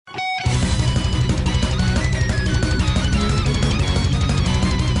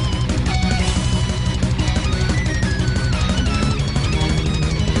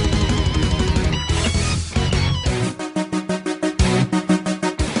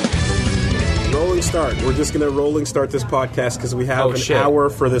start. We're just going to rolling start this podcast because we have an hour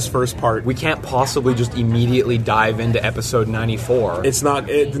for this first part. We can't possibly just immediately dive into episode 94. It's not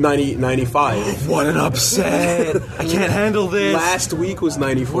 95. What an upset. I can't handle this. Last week was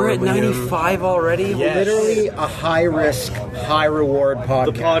 94. We're at 95 already? Yes. Literally a high-risk, high-reward podcast.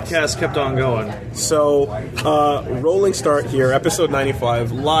 The podcast kept on going. So, rolling start here, episode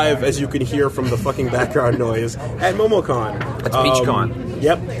 95, live, as you can hear from the fucking background noise, at Momocon. That's PeachCon.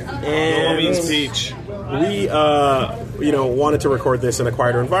 Yep. Momo And means peach. we, wanted to record this in a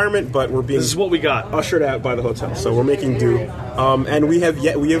quieter environment, but we're being This is what we got. ushered out by the hotel, so we're making do. And we have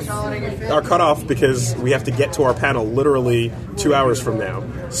our cutoff because we have to get to our panel literally 2 hours from now.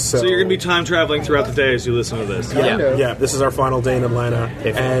 So So you're going to be time traveling throughout the day as you listen to this. Yeah, this is our final day in Atlanta,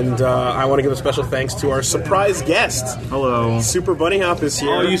 and I want to give a special thanks to our surprise guest. Hello. SuperBunnyHop is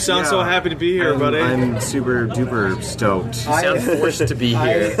here. Oh, you sound so happy to be here, buddy. I'm super duper stoked. You sound forced to be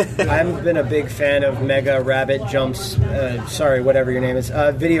here. I've been a big fan of Mega Rabbit Jumps, whatever your name is,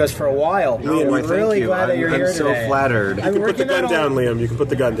 videos for a while. Liam, I'm thank really you. glad that you're here I'm so today. flattered. I'm You can put the working gun on down, Liam. You can put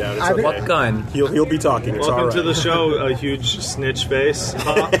the gun down. It's okay. What gun? He'll be talking. It's all Welcome right. to the show, a huge snitch face.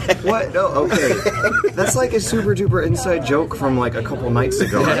 What? No, okay. That's like a super duper inside joke from like a couple nights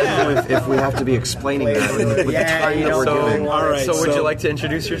ago. I don't know if we have to be explaining that with the time that we're giving. All right. So would you like to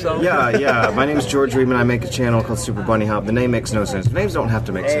introduce yourself? Yeah. My name is George Reedman. I make a channel called SuperBunnyHop. The name makes no sense. Names don't have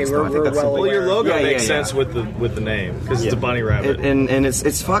to make sense, though. I think that's we're simple. Well, your logo Yeah, makes yeah. sense with the name, because it's a bunny rabbit. And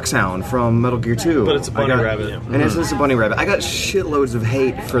it's Foxhound from Metal Gear 2. But it's a bunny rabbit. And it's a bunny rabbit. I got shitloads of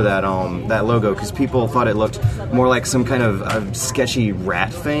hate for that logo because people thought it looked more like some kind of sketchy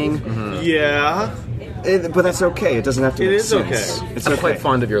rat thing. Yeah. But that's okay. It doesn't have to It make is sense. okay. It's I'm okay. quite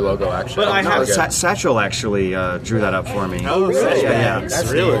fond of your logo, actually. But I have- Satchel actually drew that up for me. Oh, really? Yeah.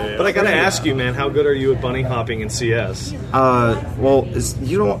 That's really? But I gotta ask you, man, how good are you at bunny hopping in CS? Well,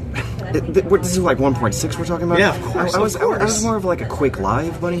 you don't. This is like 1.6 we're talking about? Yeah, of course, I was of course. more of like a Quake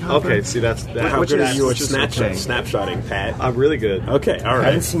Live bunny hopper. Okay, see, that's How Which good is- are you at which is okay. snapshotting, Pat? I'm really good. Okay, all I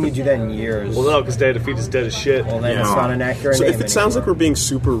haven't right. seen you do that in years. Well, no, because Day of Defeat is dead as shit. Well, then it's not an accurate So name if it sounds like anymore. we're being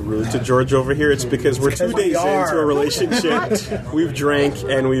super rude to George over here, it's because we're 2 days are. into a relationship. We've drank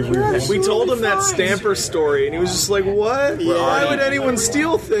and we've We told him that Stamper story, and he was just like, "What? Why would anyone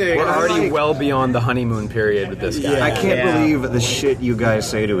steal things?" We're already well beyond the honeymoon period with this guy. Yeah. I can't Yeah. believe the shit you guys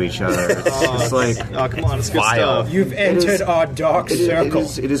say to each other. It's like Oh, come on, it's good Vile. stuff. You've entered our dark circle.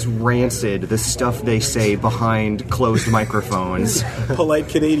 it is rancid. The stuff they say behind closed microphones. polite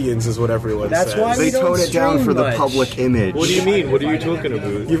Canadians is what everyone That's says. why They we don't tone it down stream for the much. public image. What do you mean? What are you talking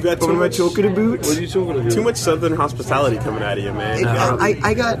about? You've got What too am I much, talking about? What are you talking about? too much Southern hospitality coming out of you, man.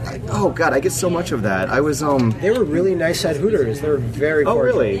 I got. Oh God, I get so much of that. I was They were really nice at Hooters. They were very Oh,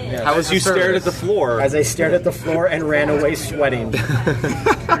 cordial. really? Yeah. How was you stared at the floor? As I stared at the floor and ran away sweating.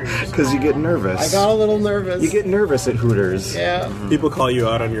 because you get nervous. I got a little nervous. You get nervous at Hooters. Yeah. People call you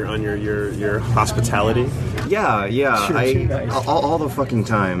out on your hospitality. Yeah. You're too nice. All the fucking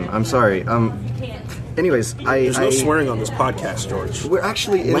time. I'm sorry. Anyways, There's no swearing on this podcast, George. we're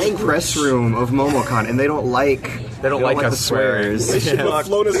actually in the press room of Momocon, and they don't like like us the swears. They should have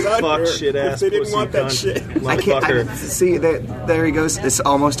flown us out Fuck here shit if ass they didn't pussy want that cunt. shit. I can't. Motherfucker. See, there he goes. It's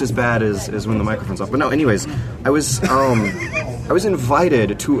almost as bad as when the microphone's off. But no, anyways, I was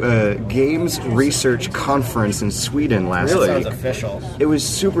invited to a games research conference in Sweden last That sounds week. official. It was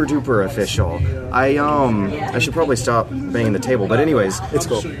super duper official. I should probably stop banging the table. But anyways, It's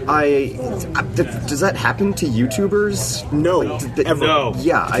cool. Does that happen to YouTubers? No, ever. No.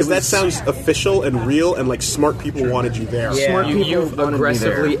 Yeah, Because that sounds official and real, and like smart people wanted you there. Yeah. Smart people You've wanted me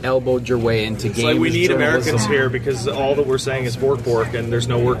aggressively there. elbowed your way into It's games like we need journalism. Americans here because all that we're saying is bork bork, and there's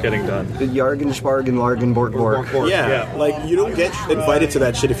no work getting done. The Yargen, Spargen, Largen, Bork, Bork. Bork. Yeah, like you don't get invited to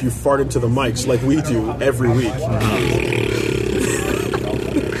that shit if you fart into the mics like we do every week.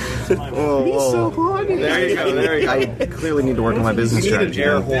 There you go. There you go. I clearly need to work on my business You need an strategy.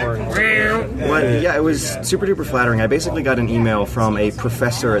 air horn. But yeah, it was super duper flattering. I basically got an email from a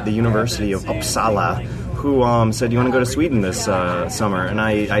professor at the University of Uppsala who said, "You want to go to Sweden this summer?" And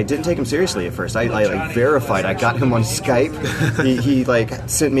I didn't take him seriously at first. I like verified. I got him on Skype. He like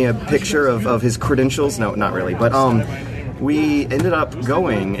sent me a picture of his credentials. No, not really. But we ended up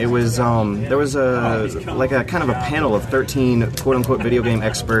going. It was there was a kind of a panel of 13 quote unquote video game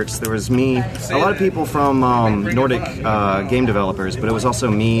experts. There was me, a lot of people from Nordic game developers, but it was also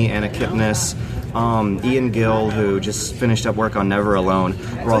me, Anna Kipnis, Ian Gill, who just finished up work on Never Alone,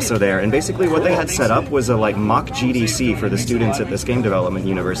 were also there. And basically what they had set up was a like mock GDC for the students at this game development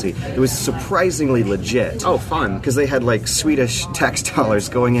university. It was surprisingly legit. Oh, fun. Because they had like Swedish tax dollars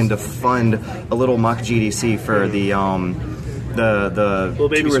going in to fund a little mock GDC for the the Little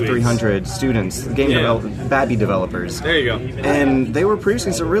Baby 200 or Swedes. 300 students, Babby developers. There you go. And they were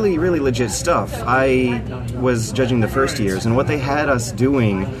producing some really, really legit stuff. I was judging the first years, and what they had us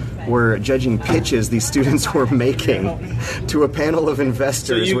doing were judging pitches these students were making to a panel of So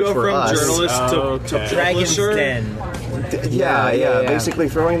investors, you which go were from us. journalist to Dragon's publisher. Den. Yeah. Basically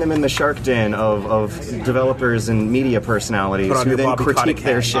throwing them in the shark den of developers and media personalities Put on who your then Bobby critique Kotick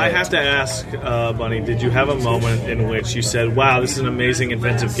their hat. shit. I have to ask, Bunny, did you have a moment in which you said, wow, this is an amazing,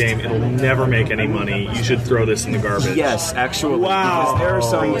 inventive game. It'll never make any money. You should throw this in the garbage. Yes, actually. Wow. Because there are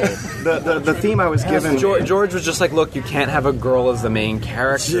some... The theme I was given... George was just like, look, you can't have a girl as the main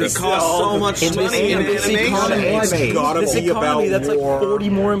character. It costs so much money in this animation. economy, It's gotta this be economy, about that's like war. 40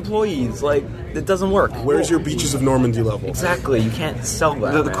 more employees. Like, it doesn't work. Where's your Beaches of Normandy level? Exactly, you can't sell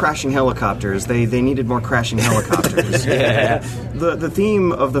that. The man. crashing helicopters. They needed more crashing helicopters. The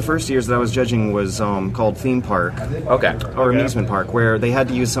theme of the first years that I was judging was called Theme Park. Okay. Or Amusement Park, where they had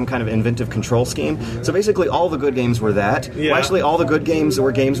to use some kind of inventive control scheme. So basically all the good games were that. Yeah. Well, actually all the good games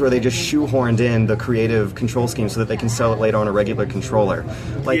were games where they just shoehorned in the creative control scheme so that they can sell it later on a regular controller.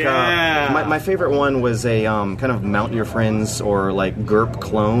 Like my favorite one was a kind of Mount Your Friends or like GURP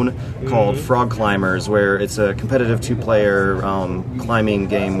clone called Frog Climbers, where it's a competitive two-player climbing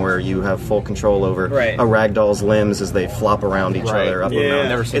game where you have full control over a ragdoll's limbs as they flop around each other up a mountain.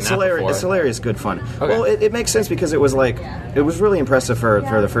 Never seen It's that hilarious. before. It's hilarious, good fun. Well, it makes sense because it was really impressive for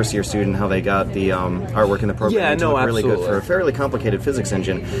the first year student how they got the artwork in the program. Yeah, to look really good absolutely. for a fairly complicated physics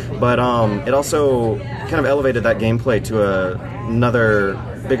engine. But it also kind of elevated that gameplay to another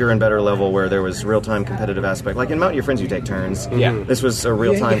bigger and better level where there was real-time competitive aspect. Like in Mount Your Friends, you take turns. Yeah. This was a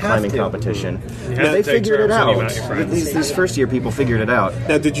real-time you have climbing to. competition. have But they to take figured it turns when you out. Mount Your Friends. These first-year people figured it out.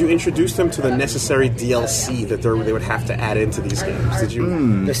 Now, did you introduce them to the necessary DLC that they would have to add into these games? Did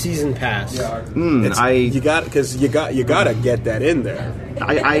you? The season pass. You gotta get that in there.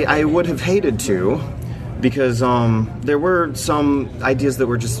 I would have hated to, because there were some ideas that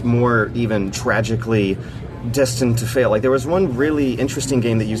were just more even tragically destined to fail. Like there was one really interesting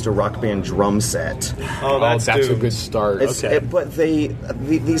game that used a Rock Band drum set. Oh, that's a doomed. good start. But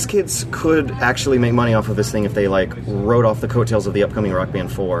these kids could actually make money off of this thing if they like rode off the coattails of the upcoming Rock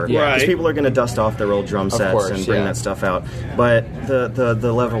Band 4. Yeah. Because people are going to dust off their old drum sets course, and bring yeah. that stuff out. But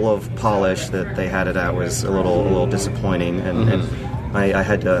the level of polish that they had it at was a little disappointing, and I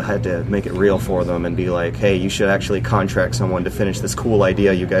had to make it real for them and be like, hey, you should actually contract someone to finish this cool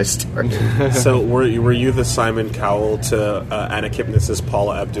idea you guys started. So were you the Simon Cowell to Anna Kipnis's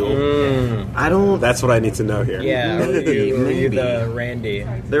Paula Abdul? I don't... That's what I need to know here. Yeah, were you Maybe. the Randy?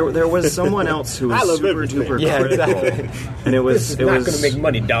 There was someone else who I was love super everything. duper Yeah, critical, exactly. and it was Not going to make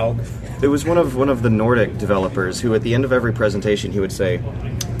money, dog. it was one of the Nordic developers who, at the end of every presentation, he would say,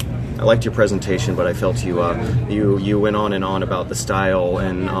 I liked your presentation, but I felt you went on and on about the style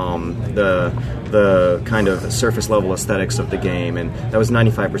and the kind of surface level aesthetics of the game, and that was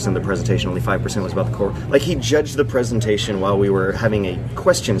 95% of the presentation. Only 5% was about the core. Like he judged the presentation while we were having a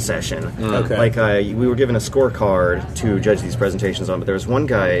question session. Okay. Like we were given a scorecard to judge these presentations on, but there was one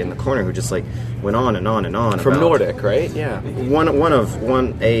guy in the corner who just like went on and on and on From about Nordic, right? Yeah. He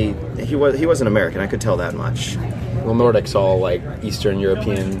wasn't American. I could tell that much. Well, Nordic's all like Eastern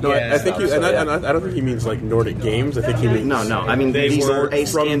European. No, I think stuff, he, and I don't think he means like Nordic games. I think he means No. I mean, they these were are a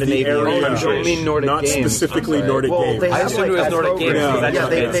from the Scandinavian area. I don't mean Nordic not games. specifically I'm sorry. Nordic Well, games. they I have assumed it was that Nordic program. games. because that Yeah,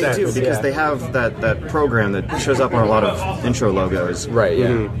 just they made sense. do because Yeah. they have that program that shows up on a lot of intro logos. Right.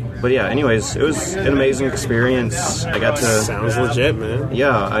 Yeah. But yeah, anyways, it was an amazing experience. I got to. Sounds legit, man.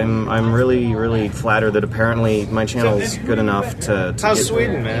 Yeah, I'm really flattered that apparently my channel's good enough to How's get-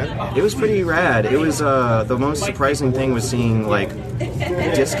 Sweden, man? It was pretty rad. It was the most surprising thing was seeing like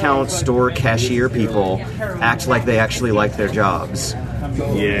discount store cashier people act like they actually like their jobs.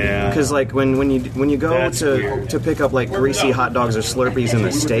 Yeah. Because like when you go That's to weird. pick up like greasy hot dogs or Slurpees in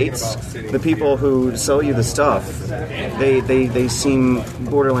the States, the people who sell you the stuff, they seem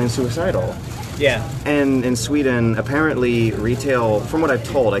borderline suicidal. Yeah. And in Sweden, apparently retail, from what I've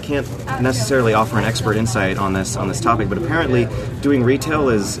told, I can't necessarily offer an expert insight on this topic, but apparently doing retail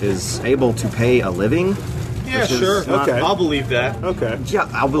is able to pay a living. Yeah, which is sure. not- Okay. I'll believe that. Okay. Yeah,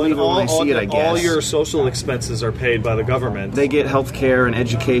 I'll believe it when I see it, I guess. All your social expenses are paid by the government. They get health care and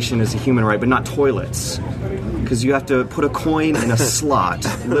education as a human right, but not toilets. Because you have to put a coin in a slot,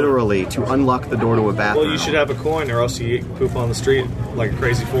 literally, to unlock the door to a bathroom. Well, you should have a coin, or else you poop on the street like a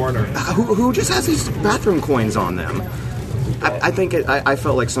crazy foreigner. Who just has these bathroom coins on them? I think I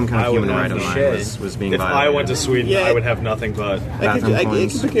felt like some kind of human right of mine was being If violated. I went to Sweden, I would have nothing but.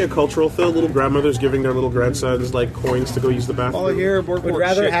 It could be a cultural thing. Little grandmothers giving their little grandsons like coins to go use the bathroom. Oh, here, Bork, Would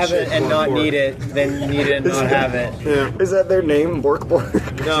rather have it and not need it than need it and not have it. Yeah. Is that their name, Bork?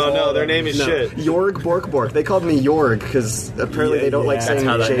 No, their name is shit. Jorg Bork. They called me Jorg because apparently they don't like saying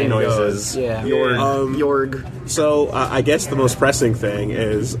J noises. Yeah. Jorg. So I guess the most pressing thing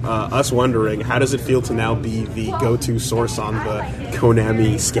is us wondering, how does it feel to now be the go-to source on the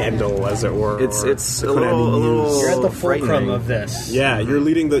Konami scandal, as it were? It's the a little You're at the fulcrum frightening. of this. Yeah, you're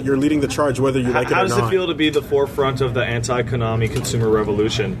leading the charge, whether you like it or not. How does it feel to be the forefront of the anti-Konami consumer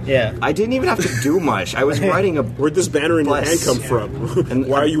revolution? Yeah. I didn't even have to do much. I was writing a. Where'd this banner in your hand Bless. come from? And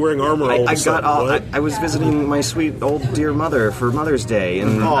why are you wearing armor all of a sudden? What? I was visiting my sweet old dear mother for Mother's Day,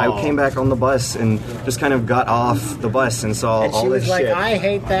 and I came back on the bus and just kind of got off the bus and saw And all she this was like, shit. I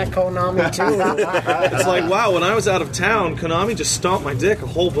hate that Konami too. It's like, wow, when I was out of town, Konami just stomped my dick a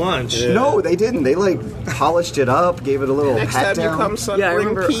whole bunch. No, they didn't. They polished it up, gave it a little Next pat time you down. come, son, Yeah, I bring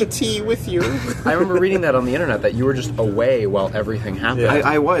remember- PT with you. I remember reading that on the internet that you were just away while everything happened.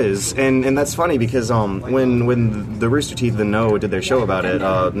 I was, and that's funny because when the Rooster Teeth and No did their show about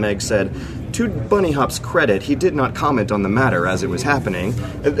it, Meg said, to Bunny Hop's credit, he did not comment on the matter as it was happening.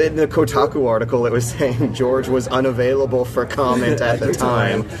 In the Kotaku article, it was saying George was unavailable for comment at the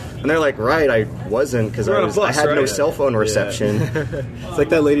time. And they're like, right, I wasn't because I had no cell phone reception. It's like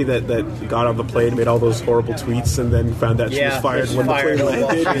that lady that got on the plane, made all those horrible tweets, and then found out she was fired when the plane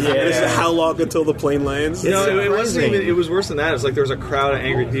landed. And it's how long until the plane lands? No, it wasn't even. It was worse than that. It was like there was a crowd of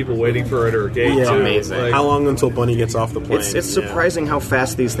angry people waiting for her at her gate. Yeah. too. Amazing. Like, How long until Bunny gets off the plane? It's surprising how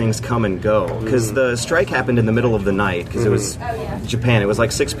fast these things come and go. Because the strike happened in the middle of the night, because it was Japan. It was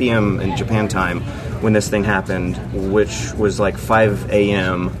like 6 p.m. in Japan time when this thing happened, which was like 5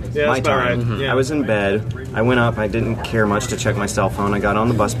 a.m. Yeah, my that's about time. right. Yeah. I was in bed. I went up. I didn't care much to check my cell phone. I got on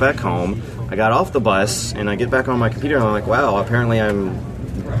the bus back home. I got off the bus, and I get back on my computer, and I'm like, wow, apparently I'm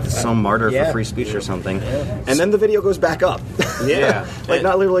some martyr for free speech or something. And then the video goes back up. Yeah. Like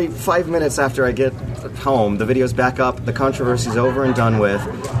not literally 5 minutes after I get home, the video's back up, the controversy's over and done with,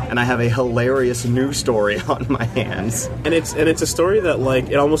 and I have a hilarious news story on my hands. And it's a story that like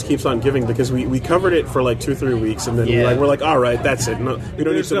it almost keeps on giving because we covered it for like 2-3 weeks and then we're like all right, that's it. No, we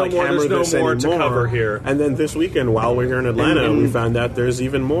don't need to like hammer this more anymore. to cover here. And then this weekend while we're here in Atlanta, we found out there's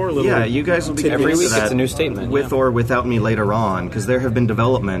even more little. Yeah, you guys will be Every getting week to that it's a new statement, with yeah. or without me later on, because there have been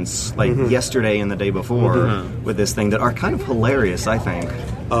developments like yesterday and the day before with this thing that are kind of hilarious, I think.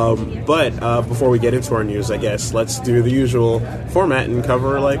 But before we get into our news, I guess let's do the usual format and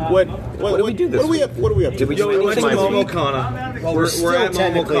cover like what do we do this What are we up to? Did we we went to My Momocon. Well, we're still at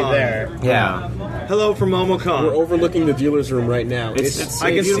technically Momocon. there. Yeah. Hello from Momocon. We're overlooking the dealer's room right now. It's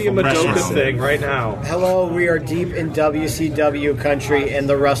I can see a beautiful Madoka precious. thing right now. Hello, we are deep in WCW country, and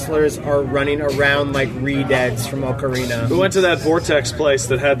the wrestlers are running around like Redeads from Ocarina. We went to that Vortex place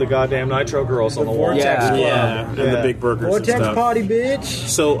that had the goddamn Nitro Girls on the wall. Vortex Club. and the big burgers and Vortex stuff. party, bitch.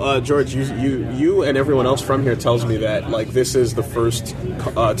 So, George, you and everyone else from here tells me that like this is the first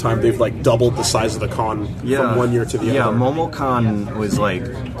time they've like doubled the size of the con from one year to the Yeah, other. Momocon was like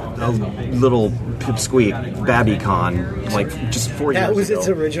a little pipsqueak BabbyCon, like just 4 years That was ago. its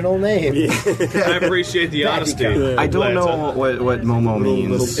original name. I appreciate the honesty. I don't know what Momo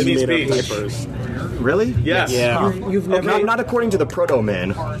means. It means made-up beach. papers. Really? Yes. Yeah. You've never. Not according to the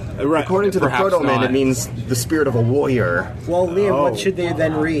Proto-Man. Right. According to the Perhaps Proto-Man, not. it means the spirit of a warrior. Well, Liam, what should they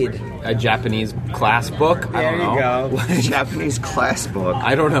then read? A Japanese class book? I There don't you know. go. Japanese class book.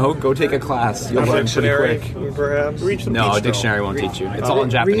 I don't know. Go take a class. You'll learn pretty Dictionary, quick. perhaps. Reach the No, peach a dictionary girl. won't teach you. It's all in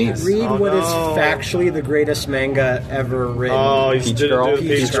Japanese. Read what is no. factually the greatest manga ever written. Oh, you Peach did Girl? do the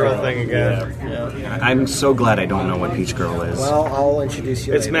Peach Peach Girl Girl. thing again. I'm so glad I don't know what Peach Girl is. Well, I'll introduce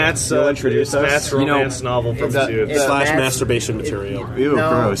you It's later. Matt's, You'll introduce it's us? Matt's You know, romance novel from it's- Dude. it's- Slash That's- masturbation material. Ew, No.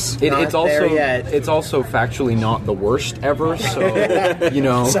 gross. It's Not also there yet. it's also factually not the worst ever, so you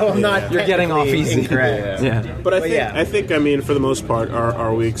know So I'm not you're getting off technically easy. incorrect. Yeah. But yeah. I think, I mean, for the most part,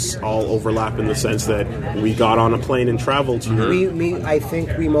 our weeks all overlap in the sense that we got on a plane and traveled here. I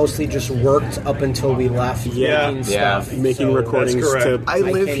think we mostly just worked up until we left. Yeah. making Yeah. stuff. making So- recordings That's correct. to I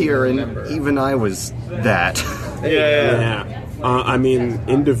live can't here, even and remember. even I was that. Yeah. I mean,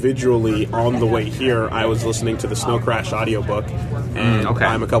 individually on the way here, I was listening to the Snow Crash audiobook, and okay.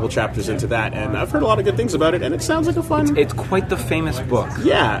 I'm a couple chapters into that, and I've heard a lot of good things about it, and it sounds like a fun. It's quite the famous book.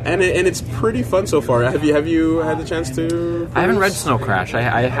 Yeah, and it's pretty fun so far. Have you had the chance to? I haven't read Snow Crash. I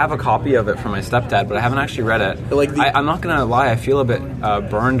have a copy of it from my stepdad, but I haven't actually read it. Like the- I'm not gonna lie, I feel a bit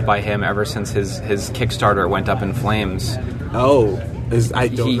burned by him ever since his Kickstarter went up in flames. Oh. I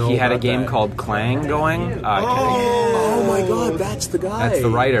don't know. He had a about game that. called Clang going. Oh my God, that's the guy. That's the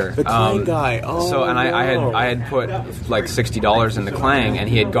writer. The Clang guy. Oh, so, and I had put like $60 into Clang, and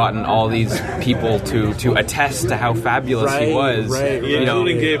he had gotten all these people to attest to how fabulous he was. Right, you know,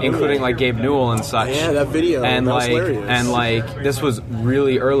 including like Gabe Newell and such. Yeah, that video. And that like, was hilarious. and like, this was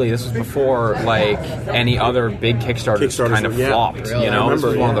really early. This was before like any other big Kickstarters kind of flopped. Really? You know, I this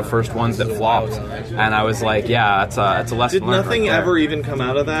was remember, one of the first ones that flopped. And I was like, yeah, it's a lesson. Did nothing ever even come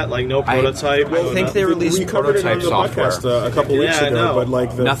out of that? Like no prototype? I think they released we covered it on prototype the software. podcast a couple weeks I ago, know. but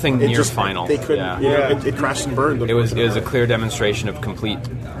like Nothing it near just, final. They couldn't. Yeah. You know, it crashed and burned. It was a clear demonstration of complete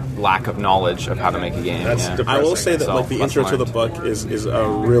lack of knowledge of how to make a game. That's yeah. depressing. I will say that So, like the lesson intro to the book is a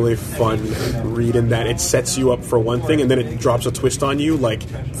really fun read in that it sets you up for one thing and then it drops a twist on you like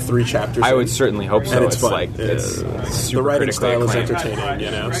 3 chapters. I in. would certainly hope so. And it's fun. like it's the super writing critically style is acclaimed. entertaining,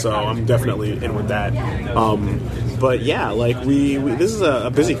 you know. So I'm definitely in with that. But yeah, like we this is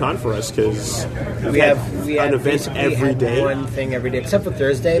a busy con for us because We have an event basically every had day. one thing every day, except for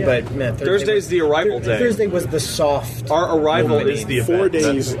Thursday. But man, Thursday's the arrival day. Thursday was the soft. Our arrival moment. is the event. 4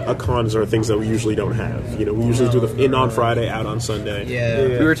 days of cons are things that we usually don't have. You know, we usually do the in on Friday, out on Sunday.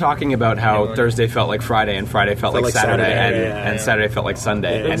 Yeah. We were talking about how Thursday felt like Friday and Friday felt like Saturday, and yeah. Saturday felt like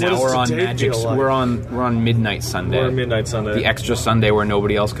Sunday. Yeah. And What now does we're on today Magic. feel like? We're on Midnight Sunday. We're midnight Sunday. The extra Sunday where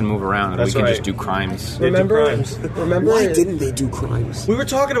nobody else can move around and That's we can right. just do crimes. They do Remember? crimes. Remember? Why didn't they do crimes? We were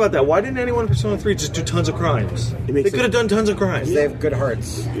talking about that. Why didn't anyone in Persona 3 just do tons of crimes? They makes could have done tons of crimes. They have good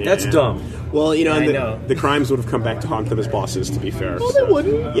hearts. That's dumb. Well, you know, I and know. the crimes would have come back to haunt them as bosses, to be fair. No, they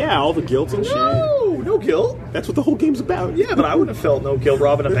wouldn't. Yeah, all the guilt and shit. No guilt. That's what the whole game's about. Yeah, but I would have felt no guilt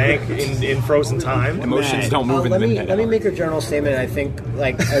robbing a bank in frozen time. Emotions don't move in the let me Midnight let me Hour. make a general statement. I think,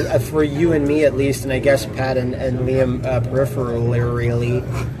 like, for you and me at least, and I guess Pat and Liam peripherally,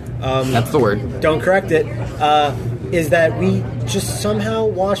 That's the word. don't correct it. Is that we just somehow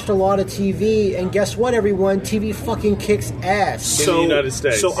watched a lot of TV, and guess what, everyone? TV fucking kicks ass. In the United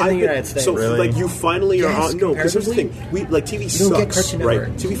States. So In the I've been- United States. So Really? like you finally Yes, are on. No, because here's the thing. comparatively. We like TV You don't get sucks, Cartoon right?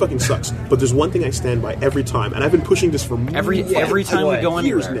 Network. TV fucking sucks. But there's one thing I stand by every time, and I've been pushing this for Every time we go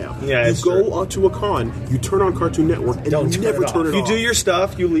years anywhere. now. Yeah, you it's go true. onto a con, you turn on Cartoon Network, and Don't you turn never it turn off. it You off. do your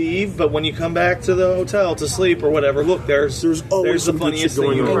stuff, you leave, but when you come back to the hotel to sleep or whatever, look, there's always the some good funniest shit thing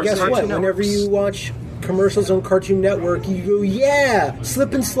going you've on. ever And guess seen. what? Whenever you watch commercials on Cartoon Network, you go, yeah,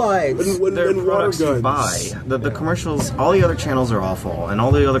 slip and slides. When They're water products you guns. buy. The commercials, all the other channels are awful, and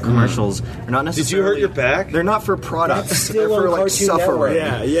all the other commercials are not necessarily. Did you hurt your back? They're not for products. That's They're still for on like Cartoon suffering.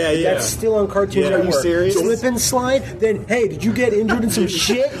 Network. Yeah. That's still on Cartoon Yeah. Network. Are you serious? Slip and slide? Then, hey, did you get injured in some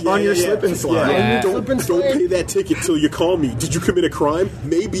shit? On your slip and slide. Yeah. Don't, Slip and don't slide? pay that ticket till you call me. Did you commit a crime?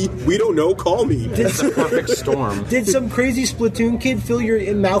 Maybe. We don't know. Call me. It's a perfect storm. Did some crazy Splatoon kid fill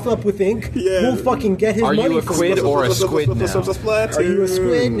your mouth up with ink? Yeah. We'll fucking get his Are you money. a squid or a squid now? Are you a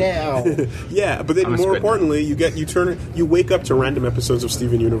squid now? Yeah, but then I'm a more squid. importantly, you wake up to random episodes of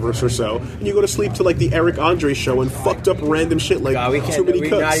Steven Universe or so, and you go to sleep to like the Eric Andre show and fucked up random shit like God, we can't- too many we're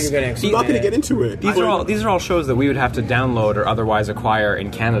cuts. not even gonna I'm explain not going to it. get into it. These are all shows that we would have to download or otherwise acquire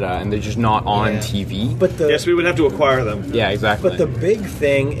in Canada, and they're just not on Yeah. TV. But the Yes, we would have to acquire them. yeah, exactly. but the big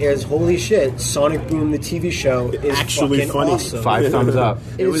thing is, holy shit, Sonic Boom the TV show is Actually fucking funny. awesome. 5 thumbs up.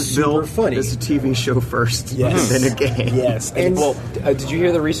 It was Super built funny. It's a TV show first, Yes. and then a game. Yes. And Well, did you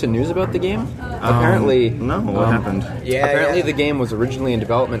hear the recent news about the game? Apparently, No, what happened? yeah, apparently yeah. the game was originally in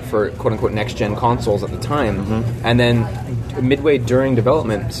development for quote-unquote next-gen consoles at the time, and then midway during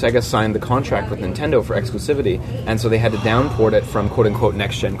development, Sega signed the contract with Nintendo for exclusivity, and so they had to downport it from quote-unquote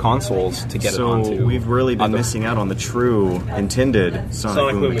next-gen consoles to get it So onto. we've really been other- missing out on the true intended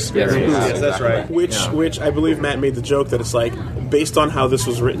Sonic Boom experience. Yes, Yes, that's right. Which I believe Matt made the joke that it's like based on how this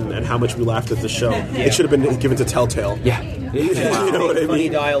was written and how much we laughed at the show, it should have been given to Telltale. Yeah. You know what I Funny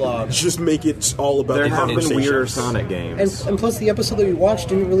mean? dialogue. Just make it all about There the have been conversations. weirder Sonic games. And plus, the episode that we watched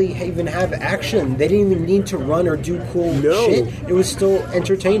didn't really even have action. They didn't even need to run or do cool No. shit. It was still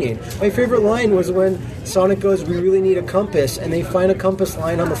entertaining. My favorite line was when Sonic goes, "We really need a compass," and they find a compass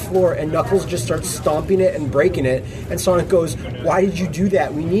lying on the floor, and Knuckles just starts stomping it and breaking it. And Sonic goes, "Why did you do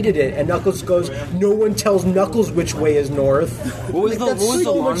that? We needed it." And Knuckles goes, "No one tells Knuckles which way is north." What was Like, the- that's what was the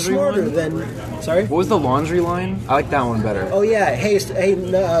so much laundry smarter one? than. Sorry. What was the laundry line? I like that one better. Oh yeah, hey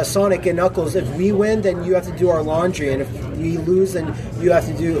Sonic and Knuckles. If we win, then you have to do our laundry, and if we lose, then we have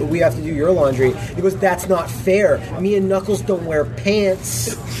to do your laundry. He goes, "That's not fair. Me and Knuckles don't wear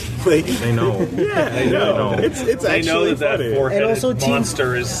pants." Like, They know. yeah, I know. It's They know actually that funny. that four-headed And also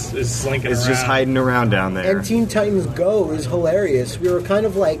monster is slinking It's around. just hiding around down there. And Teen Titans Go is hilarious. We were kind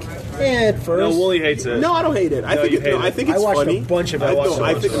of like, at first. No, Wooly hates it. No, I don't hate it. I No, think you it, hate no, I it. think I it's watched funny. a bunch of it. I, I watched no, a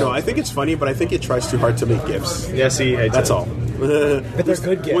I bunch think of no, it. I think it's funny, but I think it tries too hard to make gifs. Yes, he hates That's it. all. But they're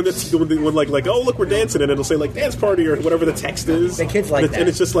good gifts. When like oh look we're dancing and it'll say like dance party or whatever the text is. The kids like and that. And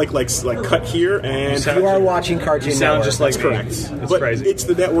it's just like cut here and You are watching Cartoon Network. Just like correct. It's but crazy. it's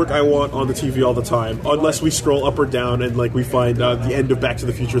the network I want on the TV all the time, unless we scroll up or down and like we find the end of Back to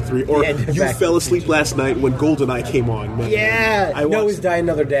the Future 3, or you fell asleep last night when GoldenEye came on. Man. Yeah, no, it's Die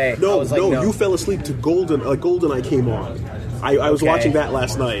Another Day. No, you fell asleep to GoldenEye came on. I was watching that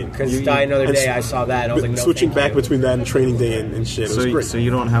last night. Because Die Another Day, I saw that. And I was like, no, switching back between that and Training Day and shit. It was great. So you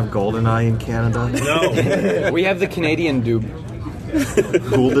don't have GoldenEye in Canada? No. We have the Canadian dude.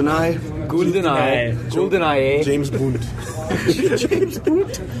 GoldenEye? GoldenEye. James Bond. James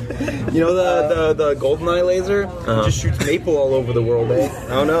Bond. You know the GoldenEye laser just shoots maple all over the world, eh?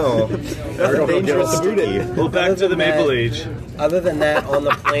 Oh no. That's dangerous. Well, back to the Maple Age. Other than that, on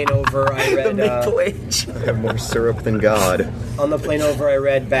the plane over, I read... Age. I have more syrup than God. On the plane over, I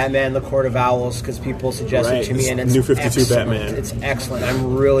read Batman: The Court of Owls because people suggested it to me, and it's New 52 excellent. Batman. It's excellent.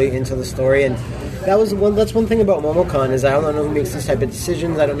 I'm really into the story, and that's one thing about Momocon is I don't know who makes these type of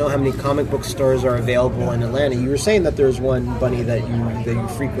decisions. I don't know how many comic book stores are available in Atlanta. You were saying that there's one, Bunny, that you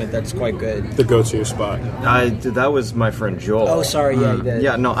frequent that's quite good. The go-to spot. That was my friend Joel. Oh, sorry, yeah, you did.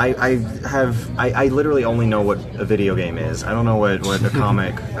 Yeah, no, I literally only know what a video game is. I don't know what a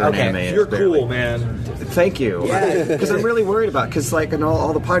comic or an anime is. You're barely. cool, man. Thank you. Yeah. Because I'm really worried about, because like in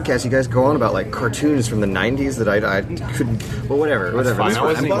all the podcasts you guys go on about like cartoons from the 90s that I couldn't, well whatever. fine. I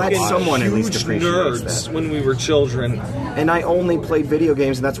wasn't I'm glad even someone at least Huge appreciates nerds that. when we were children. And I only played video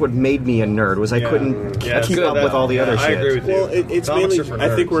games, and that's what made me a nerd, was I couldn't keep up with all the other I shit. agree with you. Well, it's Comics mainly. are for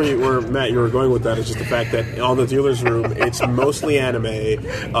I think nerds. where Matt you were going with that is just the fact that on the dealer's room it's mostly anime.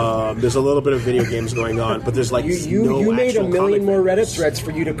 There's a little bit of video games going on, but there's like You made a actual million comic more Reddit books. threads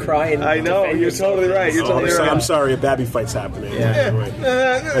for you to cry and I know, defend you're yourself. totally right. You're totally right. I'm sorry, a babby fight's happening. Anyway.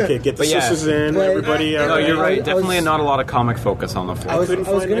 Okay, get the But yeah. sisters in, everybody. No, you're I right. was- Definitely not a lot of comic focus on the floor. I was couldn't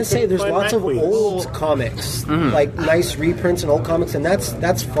going find- to I say couldn't there's find lots of Mad Queens. old comics, like nice reprints and old comics, and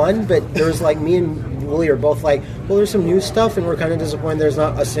that's fun. But there's like me and Wooly are both like, well, there's some new stuff, and we're kind of disappointed there's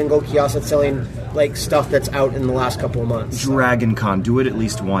not a single kiosk that's selling like stuff that's out in the last couple of months. Dragon Con, do it at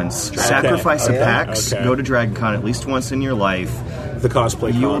least once. Sacrifice a PAX, Okay. go to Dragon Con at least once in your life. The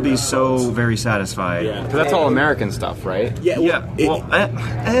cosplay. You will con, be I so suppose. very satisfied. Yeah. Because that's all American stuff, right? Yeah,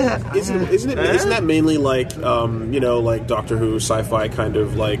 isn't that mainly like like Doctor Who sci-fi kind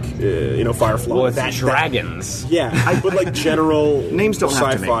of like Firefly? Well, it's that dragons. but like general Names don't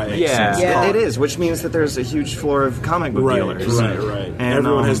have to sci-fi. make Yeah. sense. Yeah. It is, which means that there's a huge floor of comic book Right, dealers. right. And,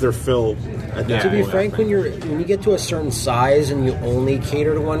 Everyone has their fill. At that To be point. frank, when you get to a certain size and you only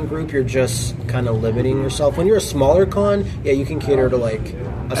cater to one group, you're just kind of limiting yourself. When you're a smaller con, yeah, you can cater to like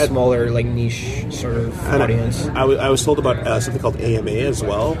a smaller like niche sort of audience. I was told about something called AMA as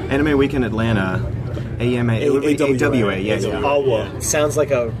well. Anime Week in Atlanta, AMA, AWA, yeah. AWA. Sounds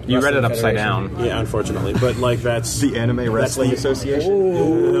like a You read it wrestling upside federation. down. Yeah, unfortunately, but like that's The Anime Wrestling like- Association.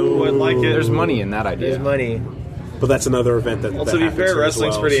 Ooh, I like it. There's money in that idea. There's money. But that's another event that. Well, that to be happens fair, here as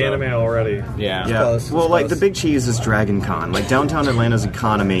wrestling's well, pretty so. anime already. Yeah. Yeah. close, Well, it's like close. the big cheese is Dragon Con. Like downtown Atlanta's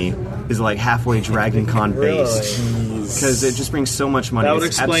economy is like halfway Dragon Con based. Because it just brings so much money. That would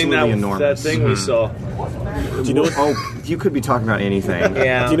It's explain absolutely that enormous. thing we saw. Do you know? What, You could be talking about anything.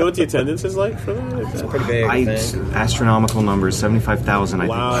 Yeah, do you know what the attendance is like for that? it's pretty big. I think. Astronomical numbers, 75,000. I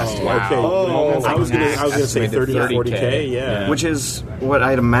Wow. think. last Okay. Oh, I was gonna say estimated 30 or 30K. 40K. Yeah. Which is what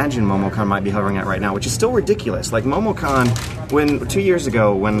I'd imagine Momocon might be hovering at right now, which is still ridiculous. Like Momocon, when 2 years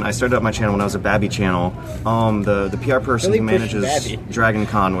ago, when I started up my channel, when I was a Babby channel, the PR person Really who push manages Babby. Dragon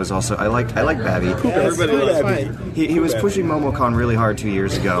Con was also I like Babby. Everybody loves That's it. fine. He was pushing Momocon really hard 2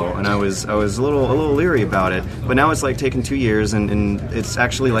 years ago, and I was a little leery about it. But now it's like taken 2 years, and it's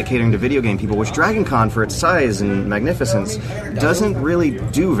actually like catering to video game people, which Dragon Con, for its size and magnificence, doesn't really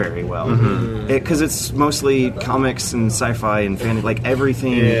do very well. Because it's mosely comics and sci-fi and fantasy, like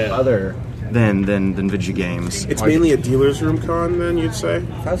everything other than video games. It's mainly a dealer's room con, then you'd say.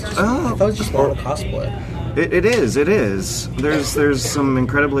 I thought it was just normal cosplay. It is. There's some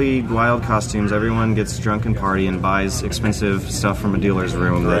incredibly wild costumes. Everyone gets drunk and party and buys expensive stuff from a dealer's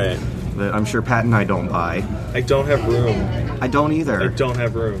room that I'm sure Pat and I don't buy. I don't have room. I don't either. I don't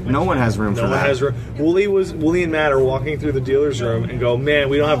have room. No one has room for No one that. has room. Wooly and Matt are walking through the dealer's room and go, man,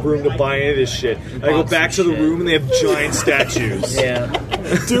 we don't have room to buy any of this shit. I go back to the room and they have giant statues. Yeah,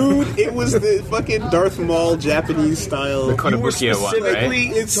 Dude, it was the fucking Darth Maul Japanese style. You were Kotobukiya one, right? specifically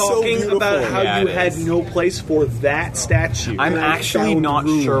It's so talking beautiful. about how Yeah, you it had is. no place for that statue. I'm actually not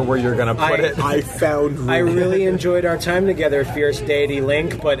sure where you're going to put it. I found room. I really enjoyed our time together, Fierce Deity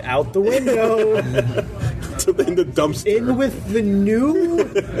Link, but out the window. So they in the dumpster. In with the new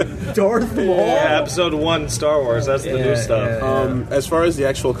Darth Maul. Yeah, episode 1 Star Wars. That's the new stuff. As far as the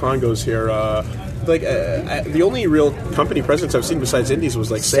actual con goes here, the only real company presence I've seen besides indies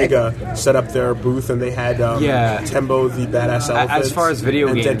was like Sega set up their booth, and they had Tembo the Badass Elephant. As far as video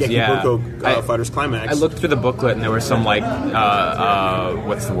and games, Dengeki Bunko Fighters Climax. I looked through the booklet, and there was some like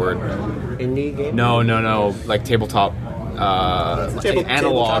what's the word? Indie game? No, like tabletop.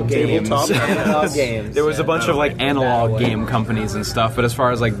 Analog games. Analog games. There was a bunch of like analog game companies and stuff, but as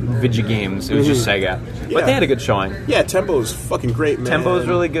far as like video games, it was just Sega. But they had a good showing. Yeah, Tembo's fucking great, man. Tembo's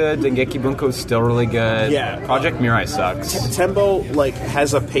really good. Dengeki Bunko's still really good. Yeah. Project Mirai sucks. Tembo like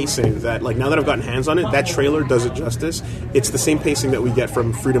has a pacing that like now that I've gotten hands on it, that trailer does it justice. It's the same pacing that we get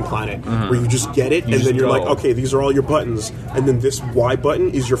from Freedom Planet, where you just get it and then you're like, okay, these are all your buttons, and then this Y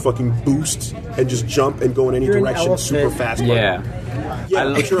button is your fucking boost and just jump and go in any direction super fast. Yeah.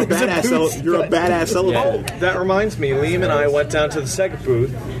 But you're a badass. You're a badass elephant. Oh, that reminds me. Liam and I went down to the Sega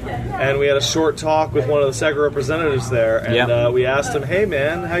booth, and we had a short talk with one of the Sega representatives there, and we asked him, "Hey,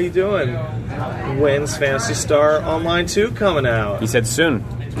 man, how you doing? When's Phantasy Star Online 2 coming out?" He said soon.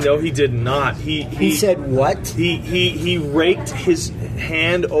 No, he did not. He said what? He raked his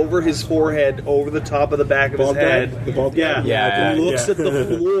hand over his forehead, over the top of the back of his head. The bald guy? Yeah. He looks at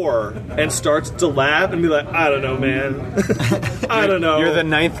the floor and starts to laugh and be like, "I don't know, man. I don't know." You're the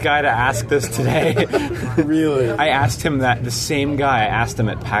 9th guy to ask this today. Really? I asked him that. The same guy I asked him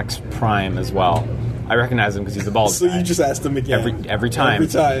at PAX Prime as well. I recognize him because he's the bald So guy. you just asked him again. Every time. Every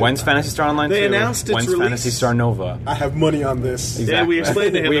time. When's Phantasy Star Online 2? They announced its When's release. Phantasy Star Nova? I have money on this. Yeah, we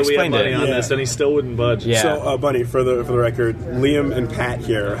explained to him that we had explained money it. on Yeah. this, and he still wouldn't budge. Yeah. So, Bunny, for the record, Liam and Pat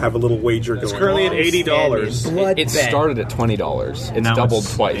here have a little wager going. It's currently at $80. Blood It bet. started at $20. It's Now doubled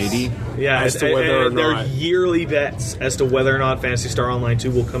it's twice. 80? Yeah, As to whether or they're not- yearly bets as to whether or not Phantasy Star Online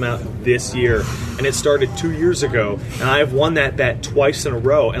 2 will come out this year. And it started 2 years ago, and I've won that bet twice in a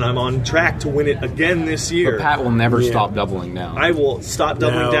row, and I'm on track to win it again this year. But Pat will never stop doubling down. I will stop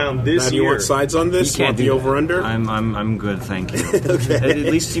doubling down Now, this do you year. want sides on this? You can't Want the do that. over-under? I'm good, thank you. At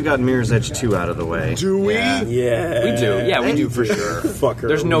least you got Mirror's Edge 2 out of the way. Do we? Yeah. Yeah. We do. Yeah, we do for sure. Fucker.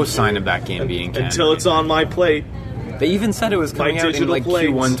 There's no sign of that game being canon. Until it's on my plate. They even said it was coming out in digital like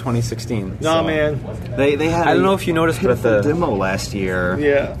plates. Q1 2016. Nah, so. man. They had I don't know if you noticed, but pitiful the demo last year.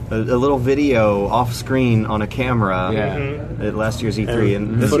 Yeah. A little video off screen on a camera. Yeah. At last year's E3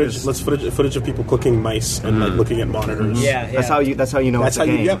 and this footage of people clicking mice and like looking at monitors. Yeah. That's how you know That's it's how a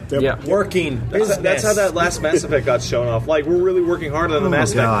game. you. Yep. Yeah. Working. That's how that last Mass Effect got shown off. Like, we're really working harder than the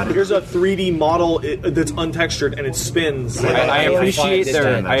Mass God. Effect. Here's a 3D model that's untextured and it spins. I appreciate Same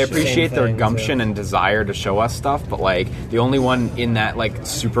their thing, gumption too. and desire to show us stuff, but like the only one in that like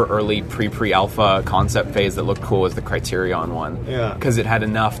super early pre-alpha concept phase that looked cool was the Criterion one. Yeah. Because it had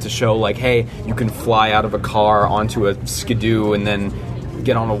enough to show like, hey, you can fly out of a car onto a skidoo and then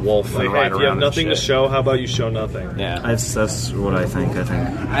get on a wolf Like, and hey, ride if around. you have and nothing to shit. show, how about you show nothing? Yeah. That's what I think. I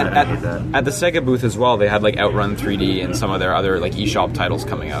hate that. At the Sega booth as well, they had like Outrun 3D and some of their other like eShop titles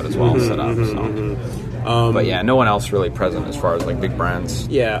coming out as well set up. So. But yeah, no one else really present as far as like big brands.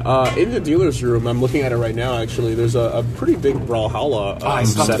 Yeah, in the dealer's room, I'm looking at it right now. Actually, there's a pretty big Brawlhalla I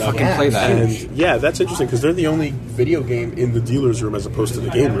still have set to up. fucking play that. And yeah, that's interesting because they're the only video game in the dealer's room as opposed to the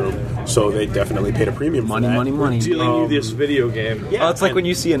game room. So they definitely paid a premium for that. Money. Dealing you this video game. Yeah, Oh, it's like when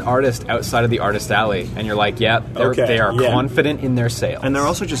you see an artist outside of the artist alley, and you're like, "Yeah, they are yeah. confident in their sales." And they're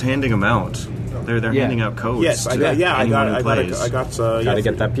also just handing them out. They're handing out codes. Yes, to I got anyone who plays. Gotta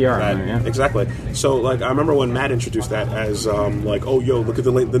get that PR in there, yeah. Exactly. So, like, I remember when Matt introduced that as, like, oh, yo, look at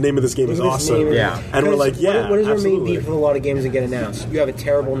the name of this game is Look at this awesome. name. Yeah. And we're like, yeah, What is our main absolutely. beef with a lot of games that get announced? You have a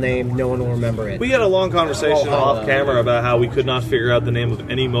terrible name, no one will remember it. We had a long conversation Oh, off camera about how we could not figure out the name of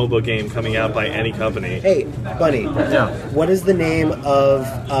any MOBA game coming out by any company. Hey, Bunny. Yeah. What is the name of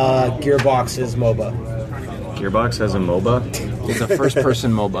Gearbox's MOBA? Gearbox has a MOBA. It's a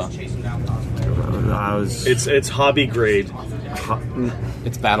first-person MOBA. It's hobby grade.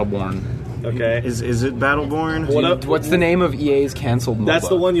 It's Battleborn. Okay. Is it Battleborn? What's the name of EA's canceled MOBA? That's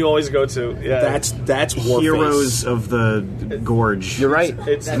the one you always go to. Yeah. That's Warface. Heroes of the Gorge. You're right.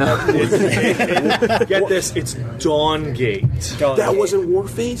 It's get this. It's Dawngate. That wasn't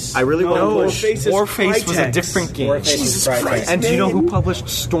Warface? I really want to No, push. Warface is Warface was a Crytek. different game. Warface is Jesus Crytek. Christ. And do you know who published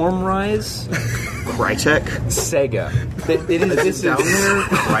Stormrise? Crytek. Sega. This Down there.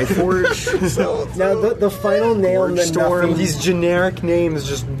 Cryforge. Now, the final nail in the Storm. nothing... These generic names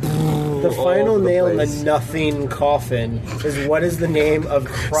just. The final nail in the place. nothing coffin is what is the name of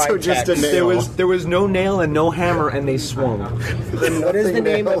Crytek? So just a nail. There was no nail and no hammer, and they swung. What is the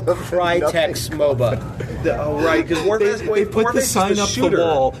name of Crytek's MOBA? Right, because they put the sign up the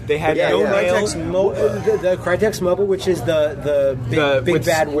wall. They had no nail. The Crytek's Mobile, which is the big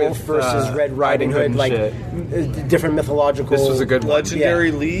bad wolf versus Red Riding Hood, like different mythological. This was a good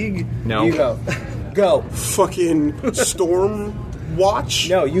Legendary League. No, you go. Fucking Storm Watch.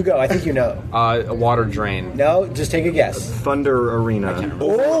 No, you go. I think you know. A water drain. No, just take a guess. Thunder Arena.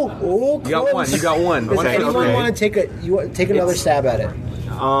 Oh, you got one. You got one. Does anyone want to take another stab at it?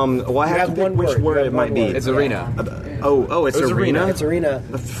 Well, I have to pick which word it might be. It's Arena. It's Arena? It's Arena.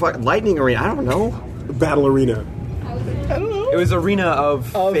 Lightning Arena? I don't know. Battle Arena. It was Arena of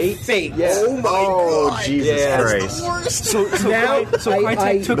Fate. Yeah. Oh my god! Jesus Christ! So now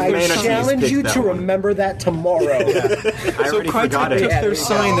I challenge you to remember that tomorrow. I already forgot it. Took their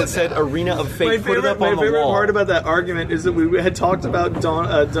sign that said Arena of Fate. Put it up on the wall. My favorite part about that argument is that we had talked about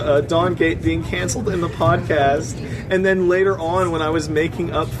Dawn Gate being canceled in the podcast, and then later on, when I was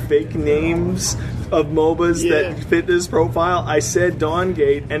making up fake names of MOBAs that fit this profile, I said Dawn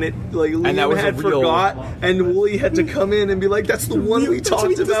Gate, and Liam had forgot, and Wooly had to come in and be like, "That's the one we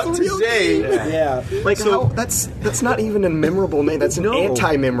talked about today." Yeah. Like, so that's not even a memorable name. That's an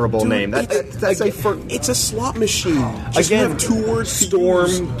anti-memorable name. It's a slot machine. Just Again, have 2 words: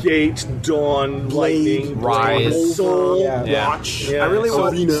 Storm Gate, Dawn, Lightning, Rise, Soul, Watch. I really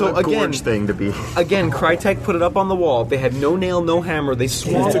want a gorge thing to be. Again, Crytek put it up on the wall. They had no nail, no hammer. They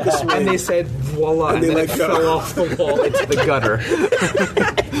swamped it, and they said, "Voila!" And then it fell off the wall into the gutter.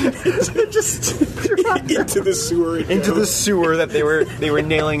 Just into the sewer. Into the sewer that they were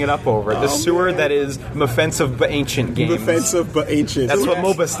nailing it up over. The sewer that is Mefense of Ancient Games. Mefense of Ancient. That's what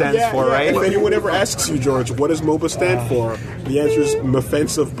MOBA stands for, right? If anyone ever asks you, George, what does MOBA stand for? The answer is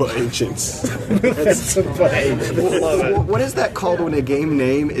Mefense of Ancients. What is that called when a game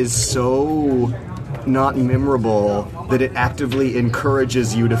name is so not memorable that it actively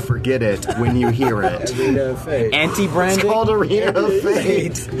encourages you to forget it when you hear it? Arena of Fate. Anti-branding? It's called Arena of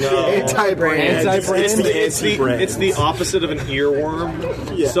Fate. No. Anti-brand. It's the opposite of an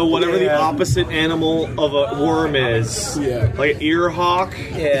earworm. Yeah. So whatever the opposite animal of a worm is, like an ear hawk.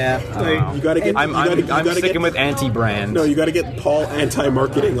 Yeah. You gotta get. I'm sticking with anti-brand. No, you got to get Paul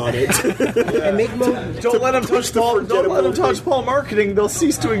anti-marketing on it. And Don't let them touch Paul. Don't let them touch Paul marketing. They'll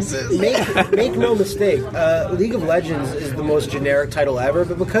cease to exist. Make no mistake. League of Legends is the most generic title ever,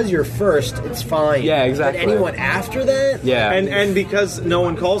 but because you're first, it's fine. Yeah, exactly. But anyone after that, and because no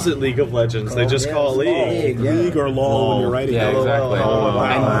one calls it League of Legends, they just call it League. League or LOL when you're writing. Yeah, exactly.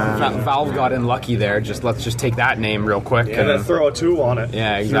 And Valve got in lucky there. Let's just take that name real quick and then throw a 2 on it.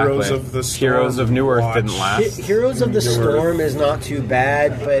 Yeah, exactly. Heroes of the Storm. Heroes of New Earth didn't last. Heroes of the Storm is not too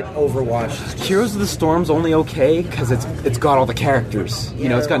bad, but Overwatch is Heroes of the Storm's only okay because it's got all the characters. You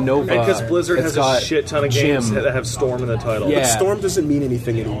know, it's got Nova. Because Blizzard has a shit ton of games Jim. that have Storm in the title. Yeah. But Storm doesn't mean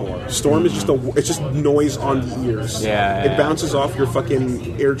anything anymore. Storm is just noise on the ears. Yeah, it bounces off your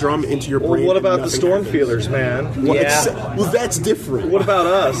fucking eardrum into your brain. Well, what about the Storm happens. feelers, man? Well, that's different. What about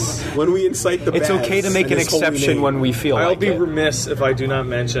us? When we incite the It's bads okay to make and an his holy exception name. when we feel I'll like be it. remiss if I do not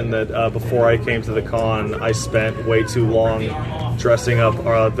mention that before I came to the con, I spent way too long dressing up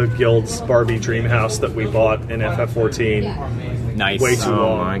the Guild's Barbie dream house that we bought in FF14. Nice. Way too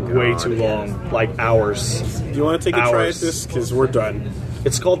Oh my long. God. Way too long. Like hours. Do you want to take a try at this? Because we're done.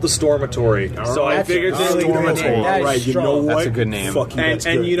 It's called the Stormatory. So I figured this Stormatory. That is Right, you know strong. what? That's a good name. Fuck you, that's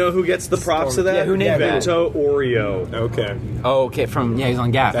and good. you know who gets the props to that? Yeah, who named that? Vento Oreo. Okay. Oh, okay. He's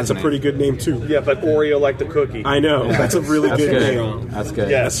on Gap. That's a isn't he? pretty good name, too. Yeah, but Oreo like the cookie. I know. That's a really That's good good. name. That's good.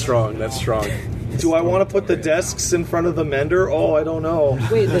 Yeah. That's strong. That's strong. Do I want to put the desks in front of the Mender? Oh, I don't know.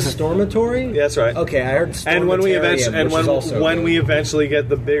 Wait, the Stormatory? Yeah, that's right. Okay, I heard Stormatarium, And when we eventually, which is also when good. we eventually get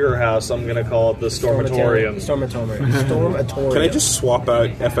the bigger house, I'm gonna call it the Stormatorium. Stormatorium. Can I just swap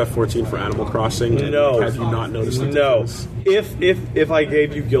out FF14 for Animal Crossing? And No. Have you not noticed the No. difference? If I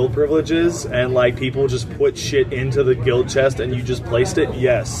gave you guild privileges and like people just put shit into the guild chest and you just placed it,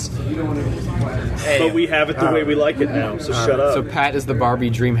 yes. But we have it the way we like it now. So shut up. So Pat is the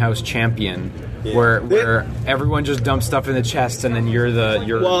Barbie Dreamhouse champion, where everyone just dumps stuff in the chest, and then you're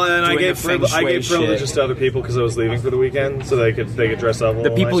well, and I doing gave the feng shui privileges shit. to other people because I was leaving for the weekend, so they could dress up. A The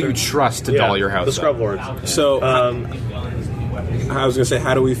little people nicer. you trust to doll your house. The scrub up. lords. So, I was going to say,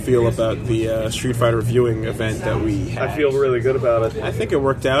 how do we feel about the Street Fighter viewing event that we had? I feel really good about it. I think it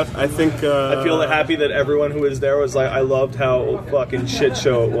worked out. I think... I feel happy that everyone who was there was like, I loved how fucking shit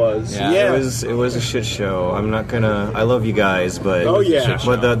show it was. Yeah. It was a shit show. I'm not gonna. I love you guys, but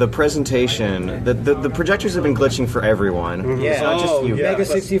but the presentation, the projectors have been glitching for everyone. Yeah. It's not just you. Mega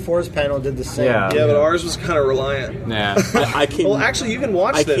 64's panel did the same. Yeah. Yeah, but ours was kind of reliant. Yeah. I came... Well, actually, you can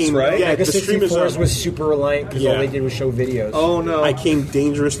watch this, right? Yeah, Mega the stream is 64's up. was super reliant because all they did was show videos. Oh no! I came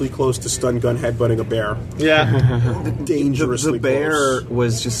dangerously close to stun gun headbutting a bear. Yeah. Dangerously The bear close.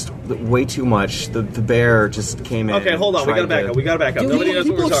 was just way too much. The bear just came in. Okay, hold on. We gotta back up. We gotta back up. Nobody knows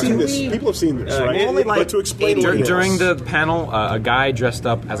what People we're have seen talking this. about. People have seen this, right? only But to explain what it is. During the panel, a guy dressed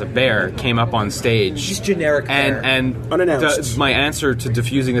up as a bear came up on stage. Just generic bear. And Unannounced. my answer to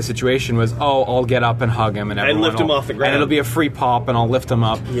diffusing the situation was, I'll get up and hug him and everyone lift him will- off the ground. And it'll be a free pop and I'll lift him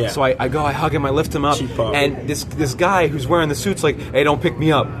up. Yeah. So I hug him, I lift him up. Cheap pop. And this guy who's wearing the suit's like, hey, don't pick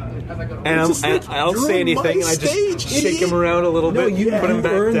me up. And Just like, I don't you're say on anything, my and I just stage, shake idiot. him around a little No, bit, you put him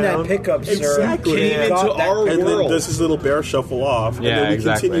back earned down. that pickup, sir. Exactly. Came You into got that our And then world. does his little bear shuffle off, and Yeah, then we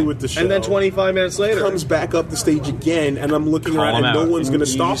exactly. continue with the show. And then 25 minutes later, comes back up the stage again, and I'm looking Call around, him and no out. one's going to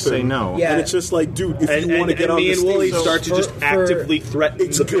You stop just say him. no. Yeah. And it's just like, dude, if and, you want to get and on me the and stage, Wooly start to just for- actively threaten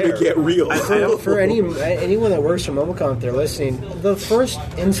it's the going bear. to get real. For anyone that works for Momocon, if they're listening, the first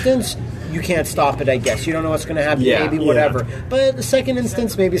instance, you can't stop it, I guess. You don't know what's going to happen, Yeah. maybe whatever. But the second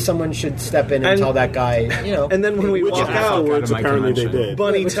instance, maybe someone should step in and tell that guy, And then when we Which walk out, afterwards, out of my apparently they convention. did.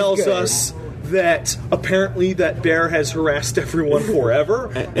 Bunny Which is tells good. us that apparently that bear has harassed everyone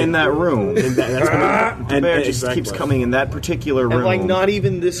forever. in that room. And that's The bear just exactly. keeps coming in that particular room. And like not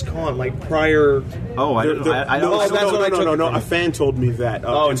even this con, like prior. Oh, I don't know. I No, don't that's what I took no. from. A fan told me that.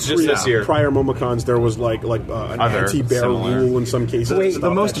 Oh, in it's just this year. Prior Momocons, there was like an Other anti-bear similar. rule in some cases. The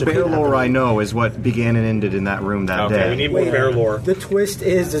Stop most that shit bear from lore I happening. know is what began and ended in that room that Okay. day. We need more bear lore. The twist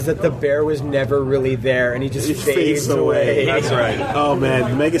is that the bear was never really there, and he just It fades away. That's right. Oh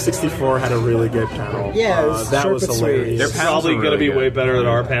man, Mega 64 had a really good panel. Yeah, it was that short was but hilarious. sweet. Their It's panels probably are going to really be good. way better than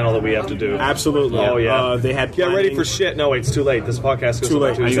our panel that we have to do. Absolutely. Oh yeah. They had Get ready planning- for shit. No, wait, it's too late. This podcast goes Too up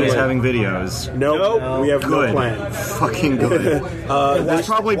late. on Are you Tuesday. guys having videos? Nope, we have Good. no plan. Fucking good. That's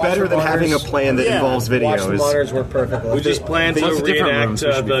probably better than having a plan that Yeah. involves Watch the videos. monitors work perfectly. We just plan to Lots of different reenact rooms,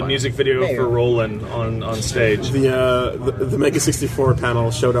 which should be the fun. music video Maybe. for Roland on stage. The Mega 64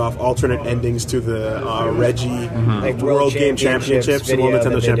 panel showed off alternate endings to the Reggie Like World Game Championships, the World video Nintendo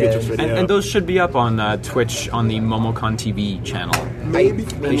that they Championships did. video. And those should be up on Twitch on the Momocon TV channel. maybe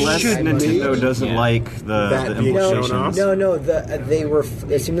Unless Nintendo doesn't Yeah. like That the being shown implications. off. No. They were.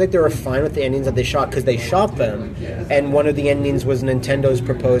 It seemed like they were fine with the endings that they shot because they shot them, and one of the endings was Nintendo's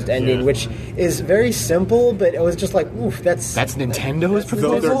proposed ending, Yeah. which is very simple, but it was just like, oof, that's Nintendo's Though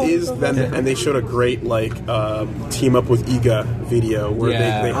proposal? there is them, and they showed a great team up with Iga video where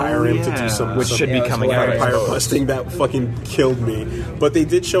Yeah. they hire him to yeah. do some Which should be Yeah, it was coming out. hilarious. fire busting that fucking killed me. But they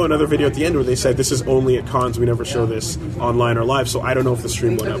did show another video at the end where they said this is only at cons. We never show this online or live. So I don't know if the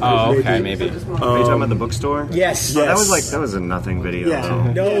stream went up. Oh, okay, maybe. Are you talking about the bookstore? yes. Oh, that was a nothing video. Yeah.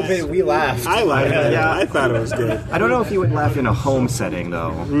 though. No, but we laughed. I liked it. Yeah. I thought it was good. I don't know if you would laugh in a home setting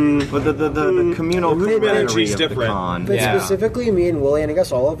though. But the communal Room camaraderie energy's of the different. con. But Yeah. specifically, me and Willie, and I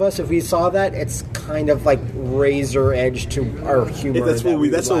guess all of us, if we saw that, it's kind of like razor edge to our humor. That's what that we-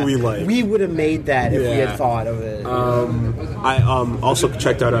 would that's what laugh. we like. We would have made that if we Yeah. had thought of it. I also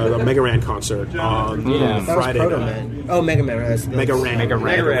checked out a Mega Ran concert on that was Friday. Proto night. Man. Oh, Mega Man. That's the, Mega Ran. Mega Ran.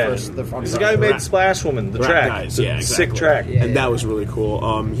 Mega Ran. It's the guy who made Splash Woman, the Rat track. Guys, The yeah, exactly. sick track. Yeah. And that was really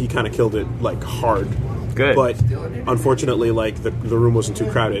cool. He kind of killed it like hard. Good. But unfortunately, like the room wasn't too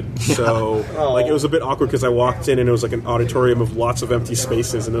crowded, so like it was a bit awkward because I walked in and it was like an auditorium of lots of empty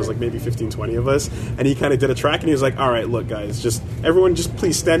spaces, and there was like maybe 15, 20 of us. And he kind of did a track, and he was like, "All right, look, guys, just everyone, just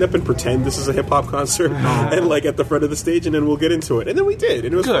please stand up and pretend this is a hip hop concert, and like at the front of the stage, and then we'll get into it." And then we did,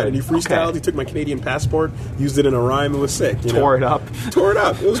 and it was Good. fun. And he freestyled. Okay. He took my Canadian passport, used it in a rhyme. It was sick. You Tore know? it up. Tore it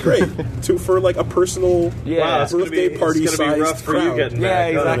up. It was great. For like a personal Yeah. It's gonna birthday be, party it's gonna be rough sized for you crowd. getting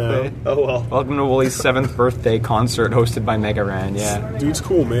Yeah, back. exactly. Oh well. Welcome to Woolie's 7th birthday concert hosted by Mega Ran. Yeah. Dude's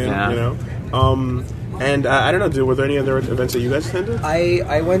cool, man. Yeah. You know. And I don't know, dude. Were there any other events that you guys attended?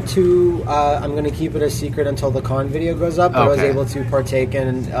 I went to. I'm going to keep it a secret until the con video goes up. But I was Okay. able to partake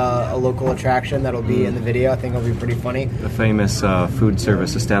in a local attraction that'll be in the video. I think it'll be pretty funny. The famous food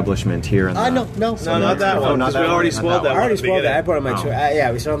service establishment here in the... No, No, not that one. not Because that we already one, not spoiled that that I one. already at the spoiled that. I beginning. put it on my tweet.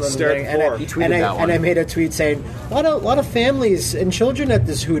 Yeah, we saw it on the Start beginning. at four. He tweeted that one. And I made a tweet saying, a lot of families and children at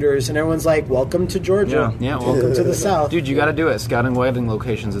this Hooters. And everyone's like, welcome to Georgia. Yeah, Welcome to the South. Dude, you got to do it. Scouting wedding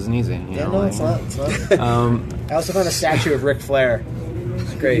locations isn't easy. You Yeah, know, no, like- it's not. It's not. I also found a statue of Ric Flair.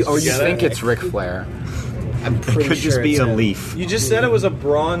 It's great. Oh, you Get think it? it's Ric Flair? I'm pretty Could sure just be it's a him. leaf. You just said it was a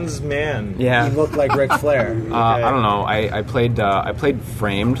bronze man. Yeah. He looked like Ric Flair. I don't know. I played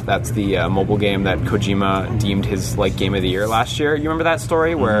Framed. That's the mobile game that Kojima deemed his like game of the year last year. You remember that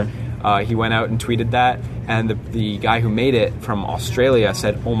story where he went out and tweeted that, and the guy who made it from Australia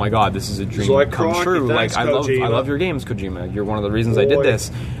said, "Oh my God, this is a dream come true! Thanks, I love your games, Kojima. You're one of the reasons I did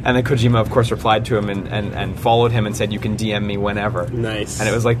this." And then Kojima, of course, replied to him and followed him and said, "You can DM me whenever." Nice. And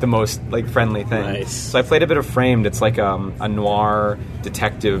it was like the most like friendly thing. Nice. So I played a bit of Framed. It's like a noir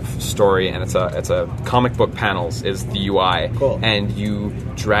detective story, and it's a comic book panels is the UI, Cool. and you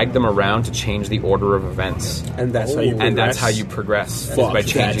drag them around to change the order of events. And that's how you progress. And that's how you progress is Fuck, by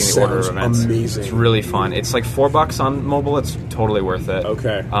changing the order of that events. sounds amazing. It's really fun. It's like $4 on mobile. It's totally worth it.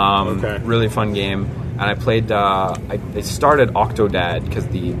 Okay. Okay. Really fun game. And I played. I started Octodad because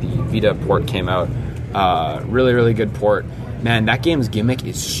the Vita port came out. Really, really good port. Man, that game's gimmick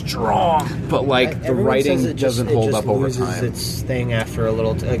is strong, but like the Everyone writing says doesn't hold up over loses time. its thing after a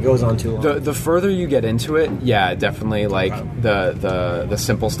little. It goes on too long. The further you get into it, yeah, definitely like the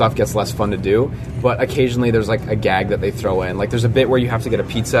simple stuff gets less fun to do. But occasionally there's like a gag that they throw in. Like there's a bit where you have to get a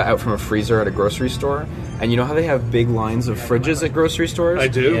pizza out from a freezer at a grocery store, and you know how they have big lines of fridges at grocery stores? I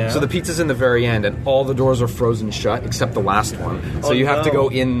do. Yeah. So the pizza's in the very end, and all the doors are frozen shut except the last one. So you have to go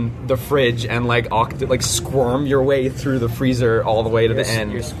in the fridge and like squirm your way through the freezer all the way to the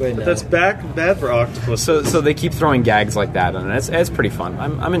end. You're squid now. That's bad for octopus. So they keep throwing gags like that, and it's pretty fun.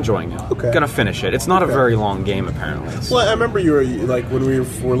 I'm enjoying it. Okay. Gonna finish it. It's not a very long game apparently. Well, I remember you were like when we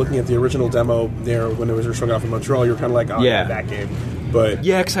were looking at the original demo there when it was showing off in Montreal. You were kind of like, oh yeah, that game. But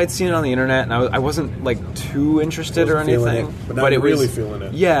yeah, because I'd seen it on the internet, and I wasn't like too interested or anything. But now you're really feeling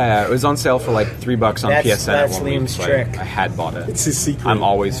it. Yeah, it was on sale for like $3 on PSN. That's at one week, Liam's so trick. I had bought it. It's his secret. I'm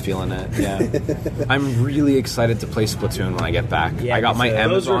always feeling it. Yeah, I'm really excited to play Splatoon when I get back. Yeah, I got my those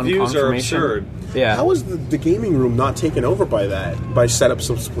Amazon reviews are confirmation. absurd. Yeah, How was the gaming room not taken over by that? By setups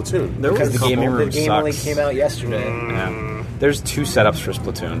of Splatoon? because the gaming room the game only sucks. came out yesterday. Yeah. There's 2 setups for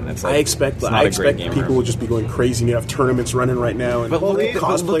Splatoon. It's like, I expect it's not a great game people room. will just be going crazy and you have tournaments running right now. And But look at the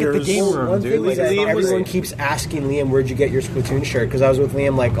cosplayers. game room, One dude. thing is that Liam was- everyone keeps asking Liam, "Where'd you get your Splatoon shirt?" Because I was with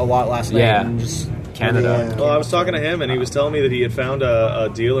Liam like a lot last night. Yeah. And just Canada. Well, I was talking to him, and he was telling me that he had found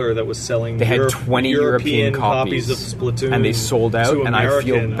a dealer that was selling. They had 20 European copies of Splatoon, and they sold out. to And I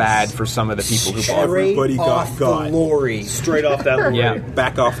feel Americans bad for some of the people who bought. Everybody got off got. the lorry. straight off that. Lorry. Yeah.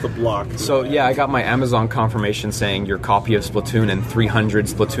 Back off the block. So yeah, I got my Amazon confirmation saying your copy of Splatoon and 300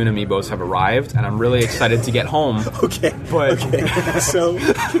 Splatoon amiibos have arrived, and I'm really excited to get home. Okay. But Okay. So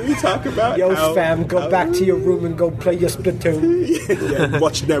can we talk about Yo, how, fam, go back to your room and go play your Splatoon. yeah,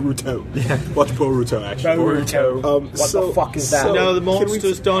 watch Naruto. Watch Boruto, actually. Boruto. What the fuck is that? No, the Can we-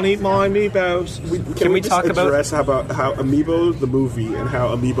 monsters don't eat my amiibos. Can we we talk just about- address about how Amiibo, the movie, and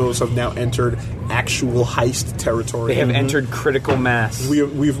how Amiibos have now entered actual heist territory? they have entered critical mass. We've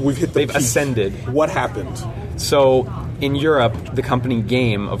hit the They've peak. ascended. What happened? So in Europe, the company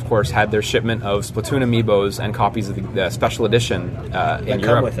Game, of course, had their shipment of Splatoon amiibos and copies of the special edition in come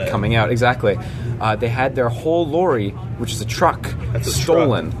Europe with it. coming out. Exactly. They had their whole lorry, which is a truck,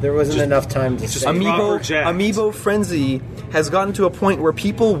 stolen. There wasn't enough time to say. Proper jacked. Amiibo frenzy has gotten to a point where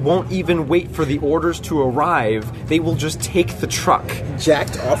people won't even wait for the orders to arrive. They will just take the truck.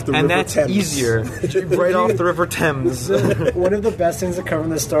 Jacked off the And River that's Thames. easier. Right off the River Thames. One of the best things that come from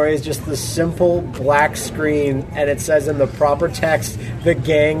this story is just the simple black screen, and it says in the proper text, "The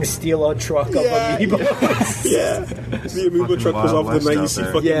gang steal a truck of Amiibo." Yeah. The Amiibo truck was Wild off the West night. You out see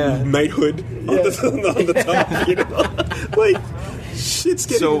there. fucking Yeah. knighthood on the top. You know? Like, shit's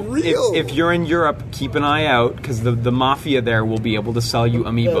getting So real. if you're in Europe, keep an eye out, because the mafia there will be able to sell you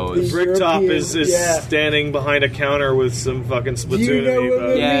amiibos. Bricktop European, is yeah. standing behind a counter with some fucking Splatoon You know what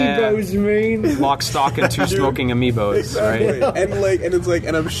amiibo. Yeah. Amiibos mean? Lock, stock, and 2 smoking amiibos, right?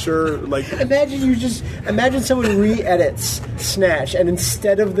 and I'm sure, like, Imagine someone re-edits Snatch, and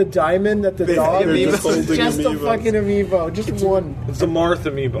instead of the diamond that the dog they're is, just holding just a amiibos. fucking amiibo, just one. It's a Marth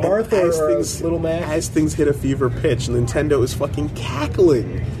amiibo. Martha or Little Man. as things hit a fever pitch, Nintendo is fucking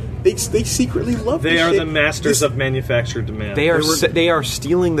cackling. They secretly love. They this are shit. the masters of manufactured demand. They are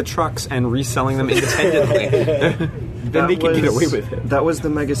stealing the trucks and reselling them independently. Then they can get away with it. That was the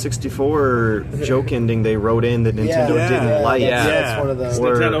Mega 64 joke ending they wrote in that Nintendo didn't like. That's one of those.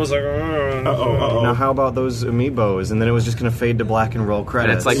 Where- Nintendo was like, Now how about those amiibos? And then it was just going to fade to black and roll And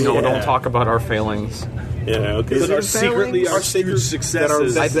credits. it's like, no, Yeah. don't talk about our failings. Yeah, okay. that are secretly Our our huge secret-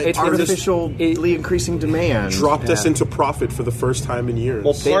 successes. that It's artificially increasing demand. dropped us into profit for the first time in years.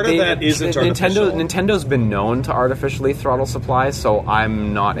 Well, part of that isn't artificial. Nintendo's been known to artificially throttle supply, so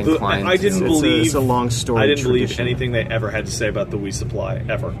I'm not inclined. I didn't to, believe it's a long story I didn't believe tradition. anything they ever had to say about the Wii supply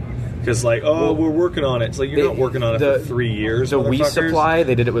ever. Because, like, we're working on it. It's like, you're not working on it for 3 years, The Wii Supply,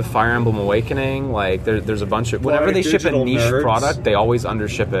 they did it with Fire Emblem Awakening. Like, there's a bunch of... Whenever they ship a niche product, they always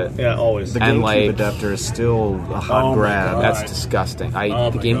undership it. Yeah, always. The GameCube adapter is still a hot grab. That's disgusting. The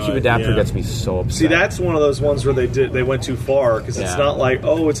GameCube adapter gets me so upset. See, that's one of those ones where they went too far, because it's not like,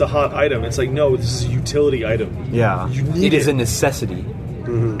 it's a hot item. It's like, no, this is a utility item. Yeah. You need it is a necessity.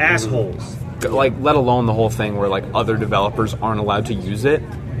 Assholes. Like, let alone the whole thing where, like, other developers aren't allowed to use it.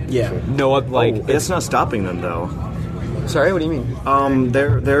 Yeah. No, like... it's not stopping them, though. Sorry, what do you mean?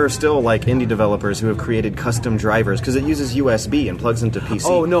 There are still, like, indie developers who have created custom drivers, because it uses USB and plugs into PC.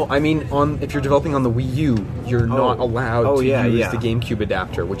 Oh, no, I mean, if you're developing on the Wii U, you're not allowed to use the GameCube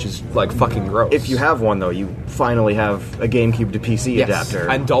adapter, which is, like, fucking gross. If you have one, though, you finally have a GameCube to PC adapter.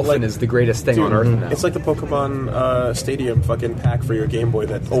 And Dolphin is the greatest thing on Earth now. It's like the Pokemon Stadium fucking pack for your Game Boy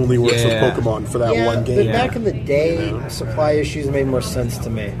that only works with Pokemon for that one game. But back in the day, supply issues made more sense to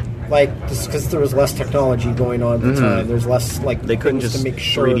me. Like, just because there was less technology going on at the time, there's less, like, they couldn't just to make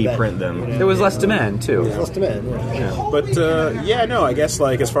sure 3D print them. There was less demand, too. There was less demand, But, I guess,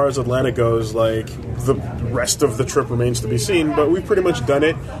 like, as far as Atlanta goes, like, the rest of the trip remains to be seen, but we've pretty much done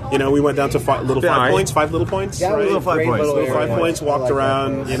it. You know, we went down to 5 little points. Yeah, right? little 5 points. Little 5 points, walked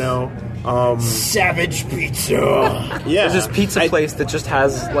around, you know. Savage pizza. Yeah, there's this pizza place that just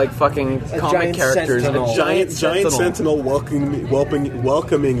has like fucking comic characters, sentinel. a giant sentinel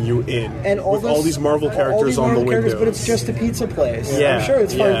welcoming you in, and all these Marvel characters on the windows. But it's just a pizza place. Yeah, I'm sure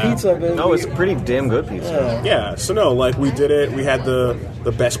it's fine pizza. But it's pretty damn good pizza. Yeah, so no, like we did it. We had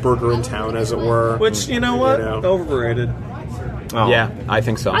the best burger in town, as it were. Which you know what, overrated. Oh. Yeah, I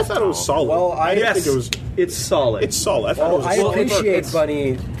think so. I thought it was solid. Well, I think it was. It's solid. It's solid. I appreciate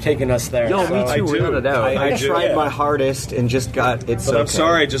Bunny taking us there. No, me too. Without a doubt. I tried my hardest and just got it. But I'm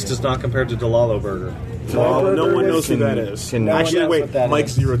sorry, it just does not compare to DeLalo Burger. Well, no one knows who that is. Actually, wait, Mike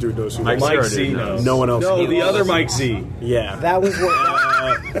Zero Dude knows who that is. Mike Z knows. No one else. No, the other Mike Z. Yeah, that was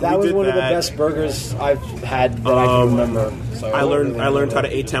one of the best burgers I've had that I can remember. So I learned how to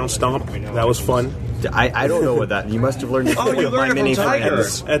 8-town stomp. That was fun. I don't know what that. You must have learned it. You learned it from Tiger.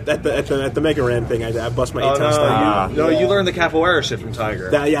 At the Mega Ran thing. I bust my 8-town stomp. You learned the capoeira shit from Tiger.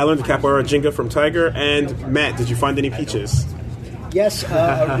 I learned the capoeira jinga from Tiger. And Matt, did you find any peaches? Yes,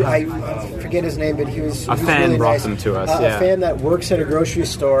 I forget his name, but he was a fan really brought nice. them to us. A fan that works at a grocery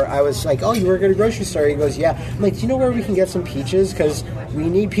store. I was like, "Oh, you work at a grocery store?" He goes, "Yeah." I'm like, "Do you know where we can get some peaches? Because we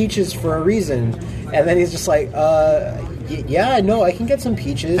need peaches for a reason." And then he's just like, "Yeah, no, I can get some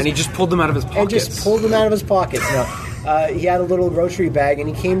peaches." And he just pulled them out of his pockets. No. He had a little grocery bag, and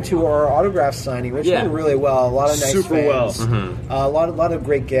he came to our autograph signing, which went really well. A lot of nice super fans. well. Mm-hmm. A lot of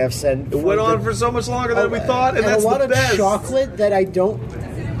great gifts, and it went on for so much longer than we thought, and that's a lot the of best. Chocolate that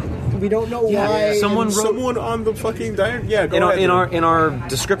we don't know why. Someone on the fucking diet. Yeah, go ahead. In our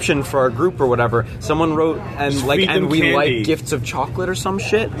description for our group or whatever, someone wrote and we candy. like gifts of chocolate or some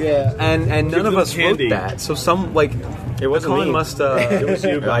shit. Yeah, and none of us candy. wrote that. So it wasn't me. Must it was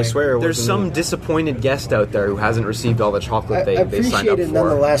you. I swear. There's some disappointed guest out there who hasn't received all the chocolate they signed up for. I appreciate it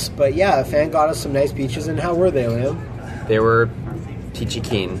nonetheless, but yeah, a fan got us some nice peaches. And how were they, Liam? They were peachy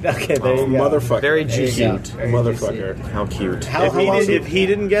keen. Okay, there you go. Motherfucker. Very juicy. Motherfucker. How cute. If he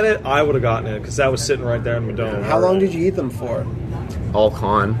didn't get it, I would have gotten it, because that was sitting right there in my dome. How long did you eat them for? All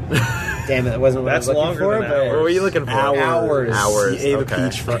con. Damn it, it wasn't what That's I was looking longer for. than But hours. What were you looking for? Hours. He ate a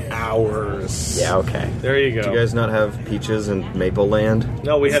peach for hours. Yeah, okay. There you go. Do you guys not have peaches in Maple Land?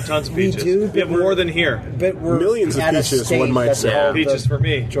 No, we have tons of peaches. We do, we have more than here. But we're Millions of at a peaches, state one might that's say. called Peaches for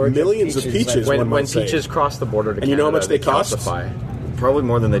me. Georgia Millions of peaches. like- When peaches cross the border to Canada, you know how much they cost? calcify. Probably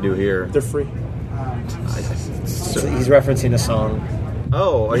more than they do here. They're free. He's referencing a song.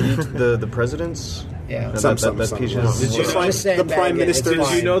 Oh, are you the president's? Yeah. That peaches. Did you Fine. Just saying the prime bag it, ministers? it's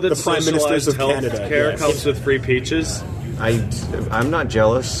Did you know that the prime ministers of Canada care comes with free peaches? I'm not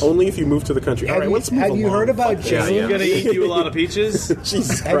jealous. Only if you move to the country. All right, let's move Have you along. heard about Fuck James? I'm gonna eat you a lot of peaches.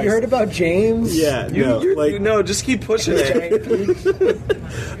 Jesus Christ. Have you heard about James? Yeah, No, just keep pushing it.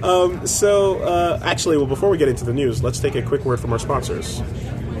 Actually, before we get into the news, let's take a quick word from our sponsors.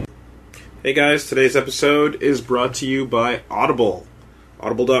 Hey guys, today's episode is brought to you by Audible.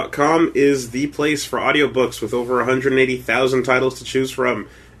 Audible.com is the place for audiobooks with over 180,000 titles to choose from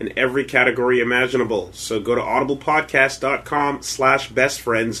in every category imaginable. So go to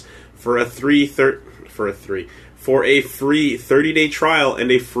audiblepodcast.com/bestfriends for a free 30-day trial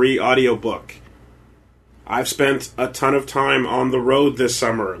and a free audiobook. I've spent a ton of time on the road this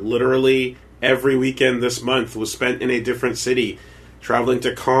summer. Literally every weekend this month was spent in a different city, traveling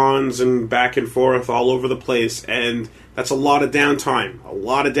to cons and back and forth all over the place, and that's a lot of downtime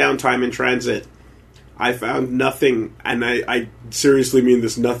in transit. I found nothing, and I seriously mean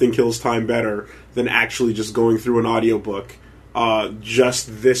this, nothing kills time better than actually just going through an audiobook.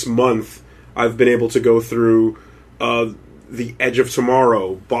 Just this month, I've been able to go through The Edge of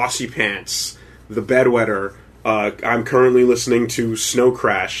Tomorrow, Bossy Pants, The Bedwetter. I'm currently listening to Snow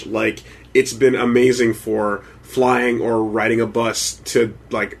Crash. Like, it's been amazing for flying or riding a bus to,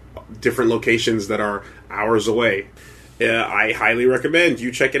 like, different locations that are hours away. I highly recommend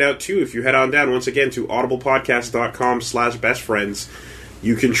you check it out too. If you head on down once again to audiblepodcast.com/bestfriends,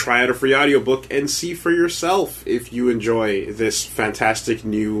 you can try out a free audiobook and see for yourself if you enjoy this fantastic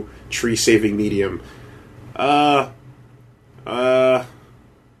new tree-saving medium.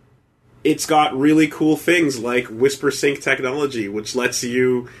 It's got really cool things like Whisper Sync technology, which lets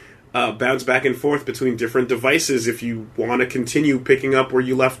you bounce back and forth between different devices if you want to continue picking up where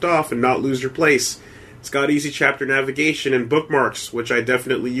you left off and not lose your place. It's got easy chapter navigation and bookmarks, which I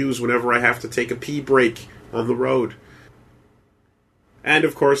definitely use whenever I have to take a pee break on the road. And,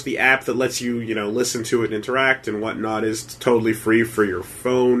 of course, the app that lets you, listen to it and interact and whatnot is totally free for your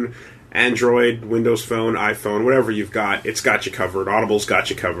phone, Android, Windows Phone, iPhone, whatever you've got. It's got you covered. Audible's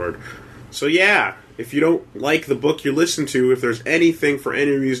got you covered. So, yeah, if you don't like the book you listen to, if there's anything for any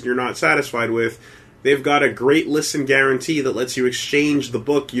reason you're not satisfied with, they've got a great listen guarantee that lets you exchange the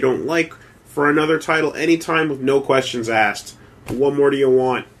book you don't like for another title anytime with no questions asked. What more do you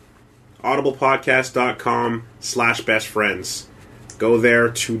want? audiblepodcast.com/bestfriends. Go there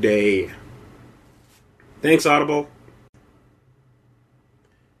today. Thanks, Audible.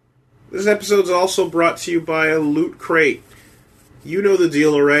 This episode is also brought to you by Loot Crate. You know the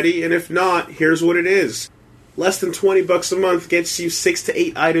deal already, and if not, here's what it is. Less than $20 a month gets you 6 to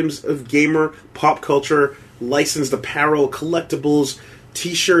 8 items of gamer, pop culture, licensed apparel, collectibles,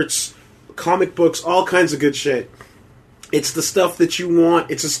 t-shirts, comic books, all kinds of good shit. It's the stuff that you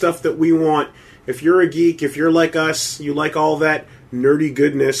want. It's the stuff that we want. If you're a geek, if you're like us, you like all that nerdy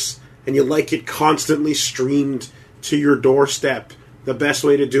goodness, and you like it constantly streamed to your doorstep, the best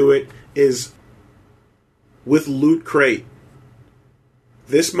way to do it is with Loot Crate.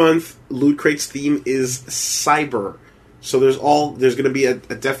 This month, Loot Crate's theme is cyber. So there's going to be a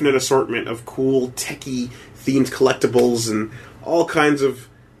definite assortment of cool, techie themed collectibles and all kinds of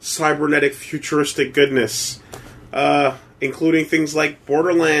cybernetic futuristic goodness, including things like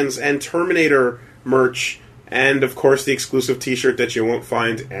Borderlands and Terminator merch, and of course the exclusive t-shirt that you won't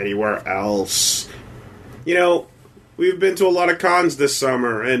find anywhere else. We've been to a lot of cons this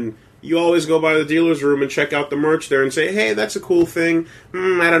summer, and you always go by the dealer's room and check out the merch there and say, hey, that's a cool thing.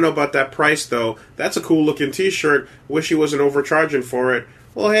 I don't know about that price, though. That's a cool looking t-shirt. Wish he wasn't overcharging for it.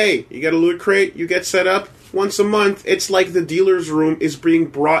 Well, hey, you get a Loot Crate, you get set up once a month. It's like the dealer's room is being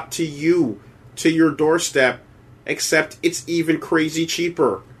brought to you, to your doorstep, except it's even crazy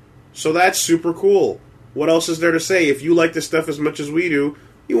cheaper. So that's super cool. What else is there to say? If you like this stuff as much as we do,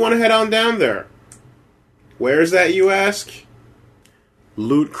 you want to head on down there. Where's that, you ask?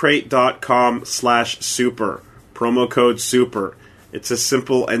 lootcrate.com/super. Promo code SUPER. It's as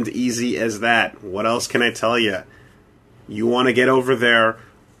simple and easy as that. What else can I tell you? You want to get over there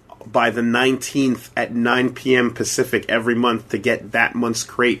by the 19th at 9 p.m. Pacific every month to get that month's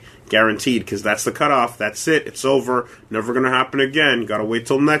crate guaranteed, because that's the cutoff. That's it. It's over. Never going to happen again. You got to wait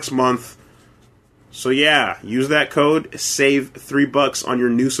till next month. So yeah, use that code, save $3 on your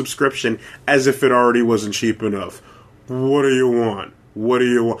new subscription as if it already wasn't cheap enough. What do you want? What do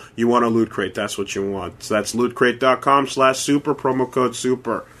you want? You want a Loot Crate. That's what you want. So that's lootcrate.com/super, promo code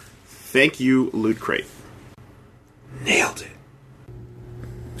SUPER. Thank you, Loot Crate. Nailed it.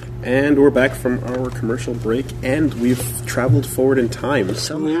 And we're back from our commercial break, and we've traveled forward in time.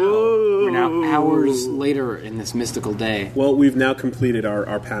 Somehow. We're now hours later in this mystical day. Well, we've now completed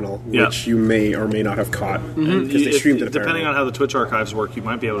our panel, which you may or may not have caught. Because they streamed it, depending on how the Twitch archives work, you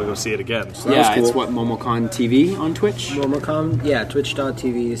might be able to go see it again. So Yeah, cool. it's what, Momocon TV on Twitch? Momocon, yeah,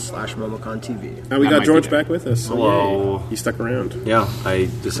 twitch.tv/Momocon TV. And we That got might George be there. back with us. So Hello. yay. He stuck around. Yeah, I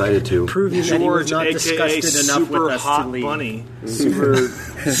decided to. Proving that he was George, not a.k.a. disgusted enough Super with us Hot to leave. Bunny. Super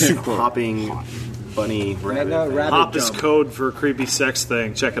hopping bunny rabbit. Mega thing. rabbit Hop is jump. code for a creepy sex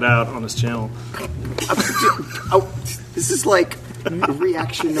thing. Check it out on his channel. Oh, this is like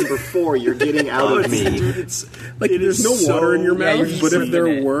reaction number 4 you're getting out of me. It's Like, it there's is no so- water in your Yeah, mouth, you're but if just there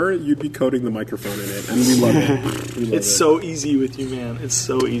leaving it. were, you'd be coating the microphone in it. And we love it. We love It's it. so easy with you, man. It's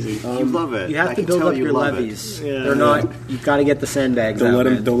so easy. You love it. You have I to can build tell up you your love levies. Yeah. They're not. You got to get the sandbags Don't out. let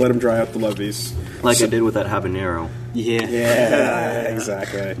him. man. Don't let him dry out the levies. it. Like I did with that habanero. Yeah. Yeah,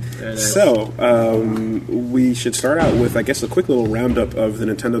 exactly. So, we should start out with, I guess, a quick little roundup of the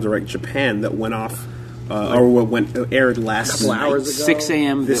Nintendo Direct Japan that went off or what aired last couple night. hours ago. 6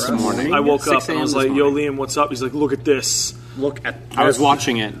 a.m. this morning. I woke up 6 and I was a.m. like, this "Yo, morning. Liam, what's up?" He's like, "Look at this." Look at. I was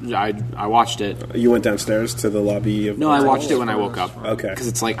watching it. I watched it. You went downstairs to the lobby of... No, I watched it when I woke up. Okay. Because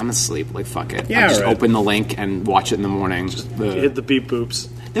it's like, I'm asleep. Like, fuck it. Yeah, I just right. open the link and watch it in the morning. Hit the beep boops.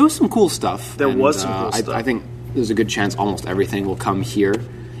 There was some cool stuff. There was some cool stuff. I think there's a good chance almost everything will come here.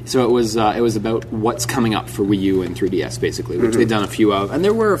 So it was about what's coming up for Wii U and 3DS, basically, which they've done a few of. And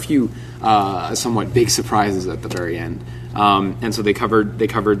there were a few somewhat big surprises at the very end. And so they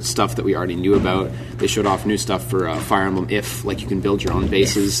covered stuff that we already knew about. They showed off new stuff for Fire Emblem If, like you can build your own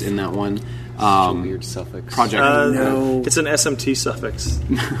bases in that one. Weird suffix. Project. It's an SMT suffix.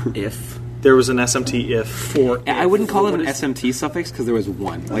 If There was an SMT if. For I wouldn't call it an SMT suffix because there was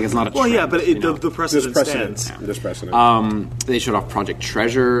one. Like, it's not a Well, trend, yeah, but you know? the precedent stands. There's precedent. They showed off Project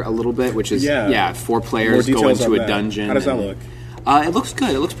Treasure a little bit, which is, Yeah. 4 More players go details into on a that. dungeon. How does that and- look? It looks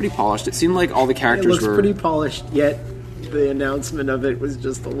good. It looks pretty polished. It seemed like all the It characters looks were... pretty polished, yet the announcement of it was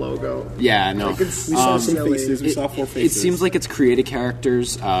just a logo. Yeah, no. It's We saw so some silly. faces. We saw 4 It faces. seems like it's created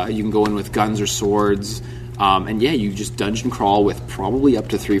characters. You can go in with guns or swords. And yeah, you just dungeon crawl with probably up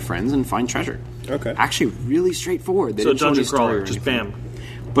to 3 friends and find treasure. Okay. Actually, really straightforward. They So didn't show any dungeon story crawler, or just anything. bam.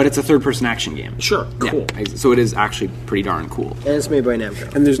 But it's a third-person action game. Sure, cool. Yeah, so it is actually pretty darn cool. And it's made by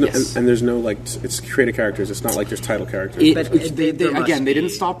Namco. And there's no, Yes. and there's no like it's created characters. It's not like there's title characters. But there must Again, they be.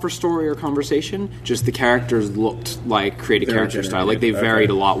 didn't stop for story or conversation. Just the characters looked like creative They were character style. Like generated, they varied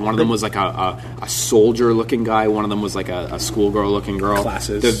okay. a lot. One of them was like a soldier-looking guy. One of them was like a schoolgirl-looking girl.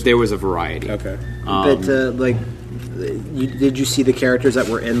 Classes. There was a variety. Okay. But did you see the characters that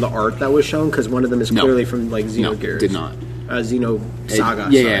were in the art that was shown? Because one of them is No. clearly from like No, Xenogears. did not. Xeno Saga.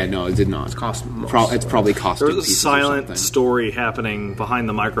 No, it did not. It's Cosmos. it's probably costume There was a pieces or silent something. story happening behind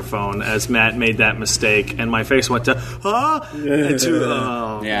the microphone as Matt made that mistake, and my face went to, huh? And to,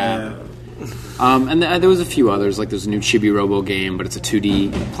 oh. Yeah. And there was a few others, like there's a new Chibi Robo game, but it's a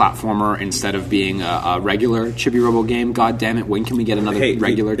 2D platformer instead of being a regular Chibi Robo game. God damn it, when can we get another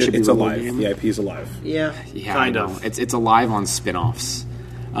regular Chibi it's Robo alive. game? The IP is alive. Yeah. Yeah, Kind I know. of. It's alive on spin-offs.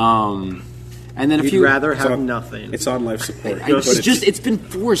 And then a You'd few... rather have It's on- nothing. It's on life support. It's been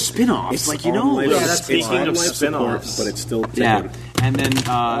 4 spin-offs. It's Like, you on know... life- Yeah, it's that's Speaking on of life support, spin-offs. but it's still ticking. Yeah. And then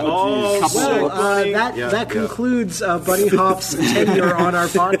Oh, couple... so- That concludes Bunny Hop's tenure on our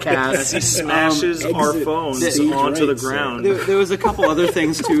As he podcast. smashes our phones Stage onto the right, ground. There was a couple other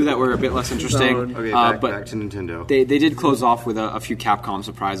things, too, that were a bit less interesting. Okay, but back to Nintendo. They did close off with a few Capcom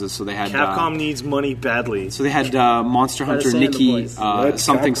surprises. So they had... Capcom needs money badly. So they had Monster Hunter say in the Nikki voice.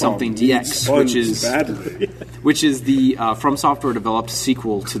 something Capcom something needs DX, funds which is the From Software developed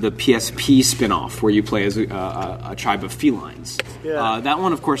sequel to the PSP spin-off where you play as a tribe of felines. Yeah. That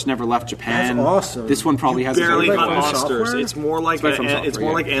one, of course, never left Japan. That's awesome. This one probably has Barely Is it hunt by From monsters. Software? It's more like by From Software, it's more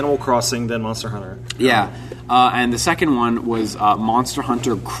yeah. like Animal Crossing than Monster Hunter. Yeah. And the second one was Monster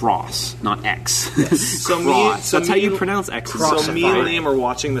Hunter Cross, not X. Cross. That's how you pronounce X. So me and Liam are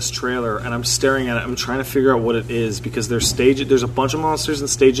watching this trailer, and I'm staring at it. I'm trying to figure out what it is because there's a bunch of monsters and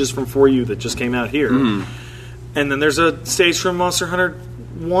stages from 4U that just came out here, and then there's a stage from Monster Hunter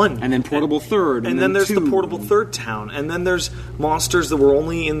 1, And then Portable Third. and then there's 2. the Portable Third Town, and then there's monsters that were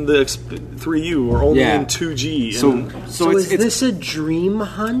only in the 3U or only Yeah. in 2G. So And So it's, is this a dream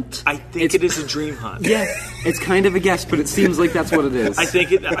hunt? I think it is a dream hunt. yeah, it's kind of a guess, but it seems like that's what it is. I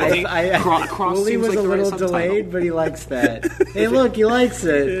think it. I think Cross Willie seems was like a the right little subtitle. delayed, but he likes that. Hey, look, he likes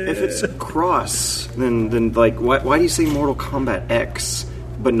it. If it's cross, then like why do you say Mortal Kombat X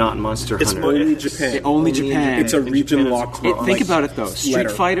but not Monster It's Hunter? Only Japan. Only Japan. It's a In region Japan, locked. it's Think about it though. Street letter.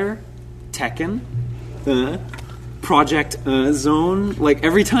 Fighter, Tekken, Project Zone. Like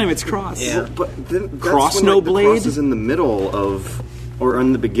every time it's cross. Yeah. But then that's Cross when, no like, the blade? cross is in the middle of, or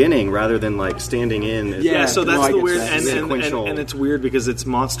in the beginning, rather than like standing in. Yeah. So no, that's I the get weird, that. and Sequential. it's weird because it's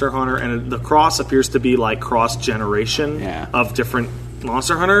Monster Hunter, and the cross appears to be like cross generation Yeah. of different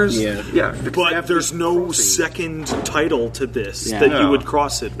Monster Hunters. Yeah. Yeah, because they But have to there's be no crossing. second title to this Yeah. that No. you would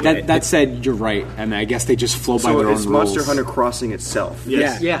cross it with. That said, you're right, and I guess they just flow by So their own it's rules. Monster Hunter crossing itself.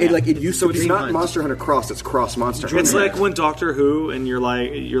 Yes. Yeah. It used So to it's be. not Monster Hunter Cross, it's Cross Monster Hunter. It's like when Doctor Who, and you're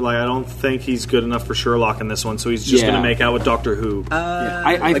like, I don't think he's good enough for Sherlock in this one, so he's just Yeah. going to make out with Doctor Who.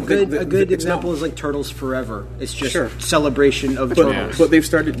 A good it's example not- is like Turtles Forever. It's just Sure. celebration of But, Turtles. but they've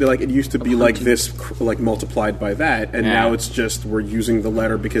started like it used to be like this, like multiplied by that, and Yeah. now it's just we're using the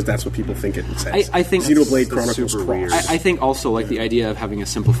letter because that's what people think it says. I think Xenoblade that's Chronicles super Cross. weird. I think also like the idea of having a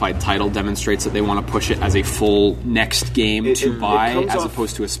simplified title demonstrates that they want to push it as a full next game to buy comes as off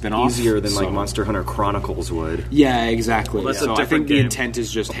opposed to a spin-off. easier than like So- Monster Hunter Chronicles would. Yeah, exactly. Well, that's a so I different think the game. intent is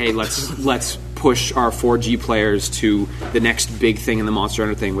just, hey, let's push our 4G players to the next big thing in the Monster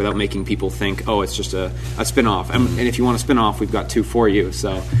Hunter thing without making people think, oh, it's just a spin-off. And if you want a spin-off, we've got 2 for you.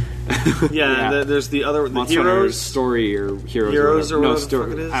 So there's the other Monster Hunter Heroes Story or Heroes or no, whatever the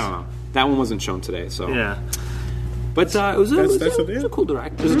fuck it is. I don't know. That one wasn't shown today. So yeah. But it was a cool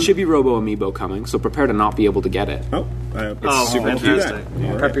direct. There's a Chibi Robo amiibo coming, so prepare to not be able to get it. It's super fantastic.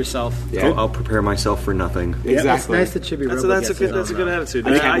 Yeah. Prep yourself. Yeah. I'll prepare myself for nothing. Exactly. It's nice that Chibi Robo That's a good attitude.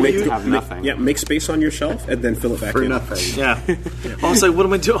 I can't wait to have nothing. Yeah, make space on your shelf and then fill it back For in. nothing. Yeah. I was like, what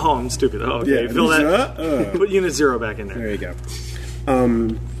am I doing? Oh, I'm stupid. Oh, okay. Yeah. Fill that. Put Unit 0 back in there. There you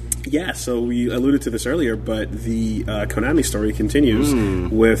go. Yeah, so we alluded to this earlier, but the Konami story continues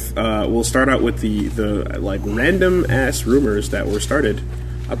with. We'll start out with the like random ass rumors that were started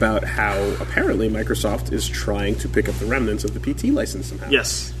about how apparently Microsoft is trying to pick up the remnants of the PT license somehow.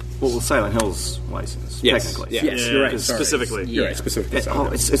 Yes. Well, Silent Hill's license, technically. Yes, you're right. Sorry. Specifically. You're right, specifically.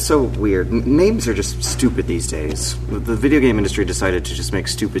 It's so weird. Names are just stupid these days. The video game industry decided to just make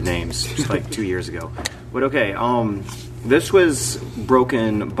stupid names just like 2 years ago. But okay, this was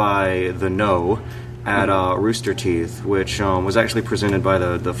broken by the No at Rooster Teeth, which was actually presented by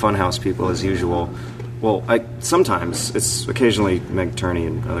the Funhouse people as usual. Well, sometimes it's occasionally Meg Turney,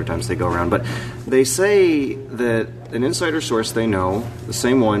 and other times they go around. But they say that an insider source they know, the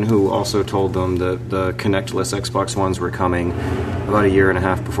same one who also told them that the Connectless Xbox Ones were coming about a year and a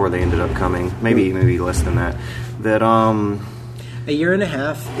half before they ended up coming, maybe less than that. That a year and a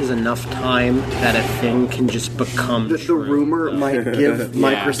half is enough time that a thing can just become the rumor might give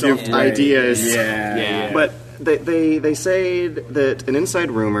Microsoft ideas. Yeah. But they say that an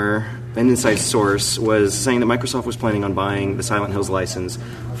inside source was saying that Microsoft was planning on buying the Silent Hills license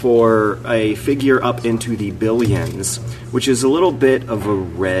for a figure up into the billions, which is a little bit of a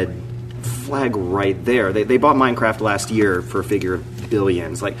red flag right there. They bought Minecraft last year for a figure of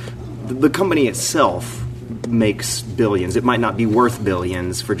billions. Like, the company itself makes billions. It might not be worth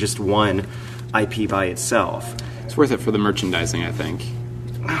billions for just one IP by itself. It's worth it for the merchandising, I think.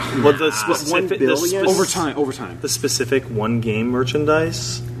 Well, the specific, Over time. The specific one game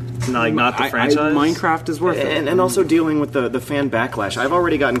merchandise, not the franchise. Minecraft is worth it, and also dealing with the fan backlash. I've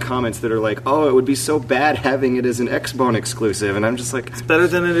already gotten comments that are like, "Oh, it would be so bad having it as an Xbone exclusive," and I'm just like, "It's better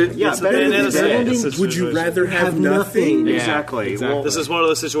than it." Yeah, better than it. Would you rather have nothing? Yeah, exactly. Well, this is one of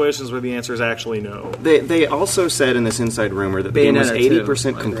those situations where the answer is actually no. They also said in this inside rumor that the game was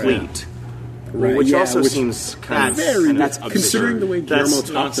 80% complete. Right. Which also seems kind of that's considering the way Guillermo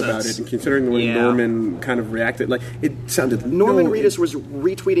talked about it, and considering the way Norman kind of reacted. Like, it sounded. Norman Reedus was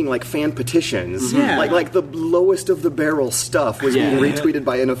retweeting like fan petitions, like the lowest of the barrel stuff was being retweeted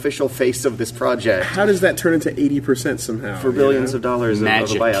by an official face of this project. How does that turn into 80% somehow for billions of dollars of a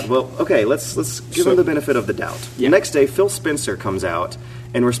buyout? Well, okay, let's give him the benefit of the doubt. The next day, Phil Spencer comes out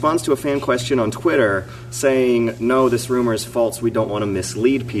in response to a fan question on Twitter saying, no, this rumor is false, we don't want to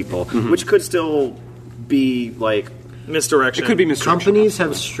mislead people, which could still be, like... misdirection. It could be misdirection. Companies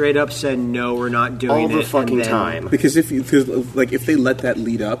have straight up said, no, we're not doing it. All the fucking time. Because if they let that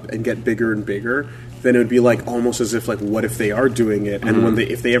lead up and get bigger and bigger, then it would be like almost as if like, what if they are doing it? And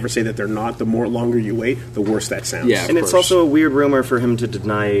if they ever say that they're not, the more longer you wait, the worse that sounds. Yeah, and it's also a weird rumor for him to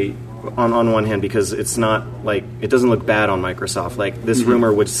deny on one hand, because it's not like it doesn't look bad on Microsoft. Like, this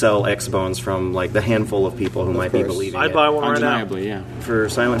rumor would sell Xbones from like the handful of people who might be believing I'd it. buy one right now. Undeniably, yeah. For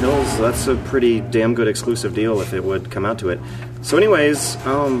Silent Hills, that's a pretty damn good exclusive deal if it would come out to it. So anyways,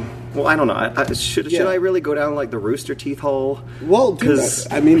 well, I don't know. Should I really go down like the Rooster Teeth hole? Well,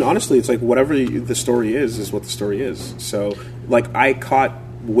 because I mean, honestly, it's like whatever the story is what the story is. So, like, I caught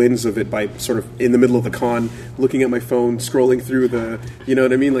winds of it by sort of in the middle of the con, looking at my phone, scrolling through the, you know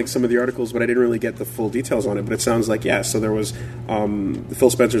what I mean, like some of the articles, but I didn't really get the full details on it. But it sounds like, so there was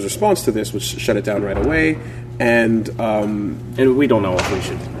Phil Spencer's response to this, which shut it down right away, and we don't know if we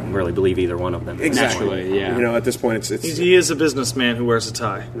should really believe either one of them. Exactly. Yeah. You know, at this point, it's he is a businessman who wears a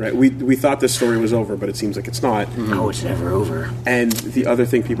tie. Right. We thought this story was over, but it seems like it's not. No, it's never over. And the other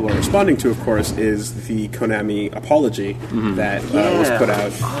thing people are responding to, of course, is the Konami apology that was put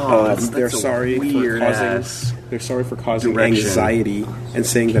out. They're sorry for causing anxiety and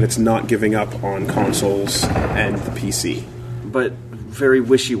saying that it's not giving up on consoles and the PC. But very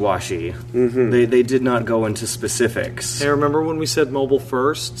wishy-washy. They did not go into specifics. Hey, remember when we said mobile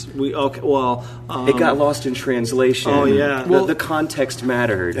first? It got lost in translation. Oh, yeah. The context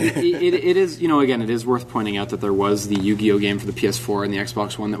mattered. It is, again, it is worth pointing out that there was the Yu-Gi-Oh game for the PS4 and the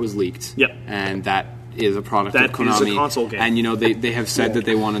Xbox One that was leaked. Yep. And that is a product That of Konami. is a console game. And, they have said that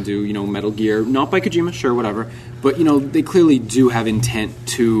they want to do, Metal Gear, not by Kojima, sure, whatever. But, they clearly do have intent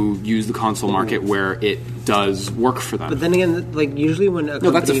to use the console market where it does work for them. But then again, usually when a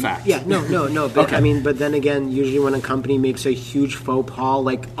company... No, that's a fact. Yeah, no. But, Okay. but then again, usually when a company makes a huge faux pas,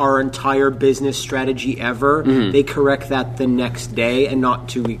 like our entire business strategy ever, they correct that the next day and not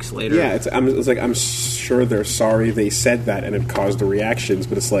 2 weeks later. Yeah, I'm sure they're sorry they said that and it caused the reactions,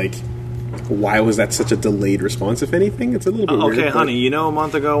 but it's like, why was that such a delayed response? If anything, it's a little bit weird. Okay, honey, a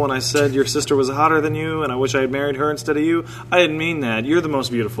month ago when I said your sister was hotter than you and I wish I had married her instead of you, I didn't mean that. You're the most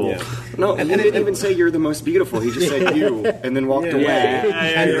beautiful. Yeah. No, he didn't even say you're the most beautiful. He just said you, and then walked away.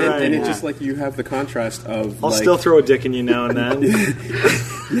 And it's just like you have the contrast of. I'll still throw a dick in you now and then.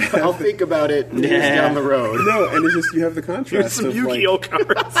 I'll think about it years down the road. No, and it's just you have the Here's contrast some of Yu-Gi-Oh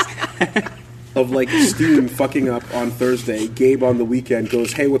cards. of Steam fucking up on Thursday. Gabe on the weekend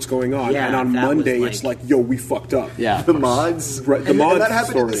goes, "Hey, what's going on?" Yeah, and on that was Monday, like- it's like, "Yo, we fucked up." Yeah. The mods, Right, the and mods that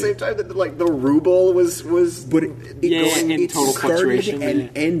happened at the story. same time that the ruble was. But in it total started fluctuation, and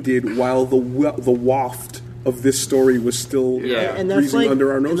ended while the waft of this story was still And that's breezing under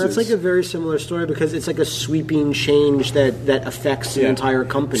our and noses. that's a very similar story because it's like a sweeping change that affects the entire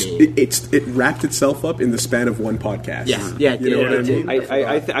company. It wrapped itself up in the span of one podcast. Yeah, You know what I mean?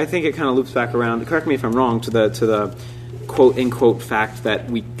 I think it kind of loops back around. Correct me if I'm wrong. To the quote unquote fact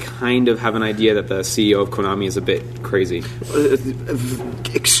that we kind of have an idea that the CEO of Konami is a bit crazy.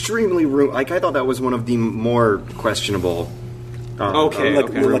 Extremely rude. I thought that was one of the more questionable.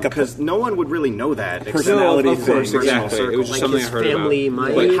 Because no one would really know that. Personality of course, thing. exactly. It was just something his I heard family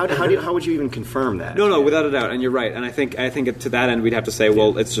about. might. But how would you even confirm that? No, without a doubt, and you're right. And I think to that end, we'd have to say,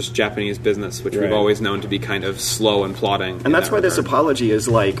 well, it's just Japanese business, which we've always known to be kind of slow and plodding. And that's why this apology is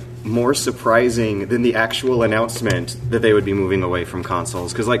more surprising than the actual announcement that they would be moving away from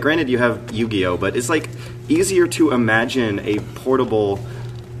consoles. Because granted, you have Yu-Gi-Oh, but it's easier to imagine a portable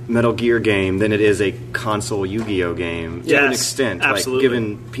Metal Gear game than it is a console Yu-Gi-Oh game to an extent. Absolutely.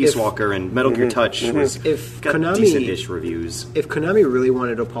 Given Peace Walker and Metal Gear Touch was got Konami- decent-ish reviews. If Konami really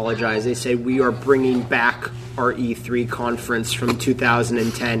wanted to apologize, they say we are bringing back our E3 conference from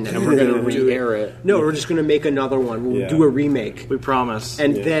 2010, and we're going to re-air it. No, we're just going to make another one. We'll do a remake, We promise.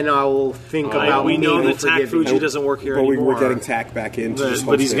 and then I'll think about. we know maybe that Tak forgiving Fuji you. doesn't work here But anymore. we're getting TAC back in. To just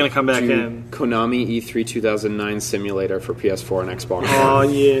But he's host going it. to come back in. Konami E3 2009 simulator for PS4 and Xbox. Oh,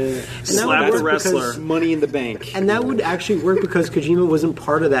 yeah. that Slap would the work wrestler. because- Money in the bank. And that would actually work because Kojima wasn't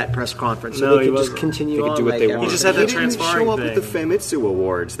part of that press conference, so No, they he could just wasn't. continue They could on. do what they want. He just had He that didn't transferring show up thing. at the Famitsu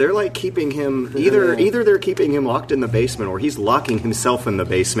Awards. They're keeping him either they're keeping him locked in the basement or he's locking himself in the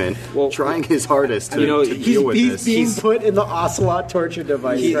basement, trying his hardest to deal with He's this. being put in the Ocelot torture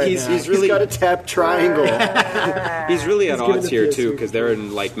device He's now. He's got a tapped triangle. He's really at given odds the here PS3 too, because they're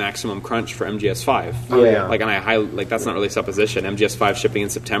in maximum crunch for MGS5. Oh, yeah. And that's not really supposition. MGS5 shipping in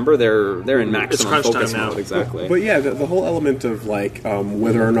September. They're in maximum crunch time focus now. mode. Exactly. But yeah, the whole element of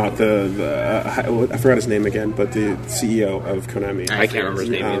whether or not I forgot his name again, but the CEO of Konami. I can't remember his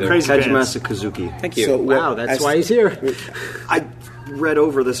name either. Crazy pants. Kajimasa Kazuki. Thank you. So Wow, that's why he's here. I read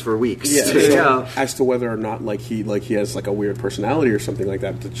over this for weeks. Yeah, Yeah. as to whether or not he has a weird personality or something like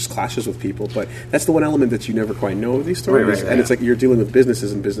that that just clashes with people. But that's the one element that you never quite know of these stories, Right, and it's you're dealing with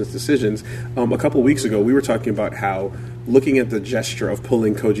businesses and business decisions. A couple weeks ago, we were talking about how looking at the gesture of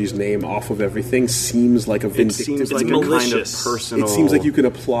pulling Koji's name off of everything seems like a vindictive. Seems like a malicious. kind of personal. It seems like you can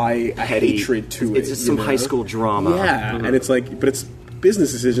apply a petty hatred to it. It's just some high school drama. Yeah, and it's but it's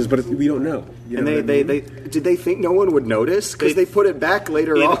business decisions, but we don't know. You And know what I they mean? did they think no one would notice because they put it back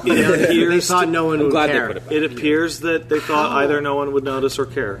later on. It They appears thought no one I'm would glad care. they put it back. It appears that they thought either no one would notice or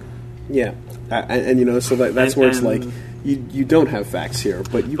care. Yeah, and so that's where it's And- you don't have facts here,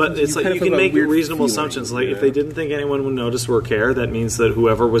 but It's kind you of can have a make weird reasonable feeling, assumptions. you If know? they didn't think anyone would notice or care, that means that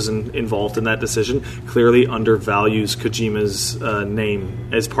whoever was involved in that decision clearly undervalues Kojima's name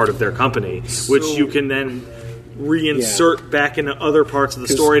as part of their company, which you can then reinsert back into other parts of the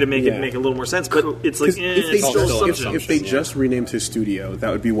story to make it make a little more sense. But it's 'Cause if they just renamed his studio,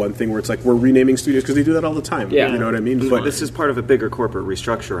 that would be one thing where it's we're renaming studios because they do that all the time. Yeah. You know what I mean? But this is part of a bigger corporate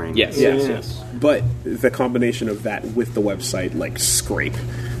restructuring. Yes. But the combination of that with the website scrape,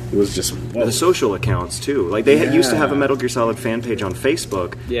 it was just The social accounts too. They used to have a Metal Gear Solid fan page on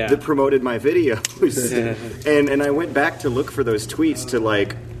Facebook that promoted my videos, and I went back to look for those tweets to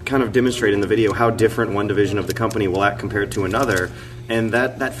kind of demonstrate in the video how different one division of the company will act compared to another. And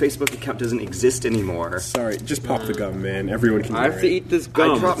that Facebook account doesn't exist anymore. Sorry, just pop the gum, man. Everyone can. I have to eat this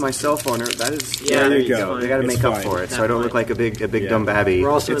gum. I dropped my cell phone. That is there you go. They got to It's make up fine. for it, so I don't look like a big dumb babby. We're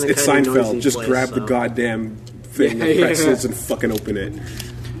also in a It's kind of Seinfeld. noisy Just place, grab the so- goddamn thing and presses and fucking open it.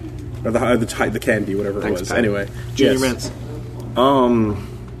 or the candy, whatever it was. Pat. Anyway, Junior yes. Mints.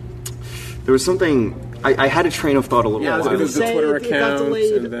 There was something. I had a train of thought a little Yeah, I was while. gonna The say, Twitter it got accounts,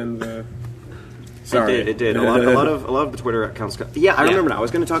 delayed. and then the. Sorry, It did. A lot of the Twitter accounts. Yeah, I remember now. I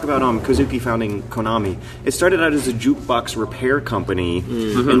was going to talk about Kozuki founding Konami. It started out as a jukebox repair company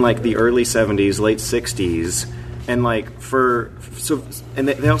in like the early '70s, late '60s, and like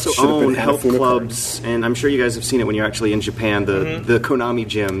they also Should've own been health Hanafuda clubs. And I'm sure you guys have seen it when you're actually in Japan. The Konami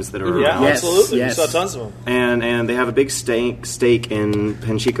gyms that are Yeah, around. absolutely. yes. We saw tons of them. And they have a big stake in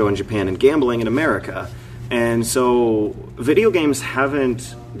Penchiko in Japan and gambling in America. And so video games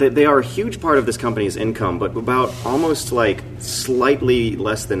haven't... They are a huge part of this company's income, but about almost like slightly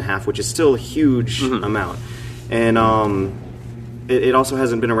less than half, which is still a huge amount. And it also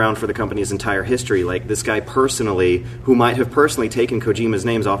hasn't been around for the company's entire history. Like, this guy personally, who might have personally taken Kojima's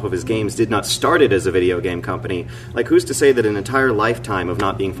names off of his games, did not start it as a video game company. Like, who's to say that an entire lifetime of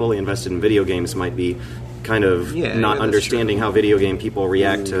not being fully invested in video games might be kind of not understanding how video game people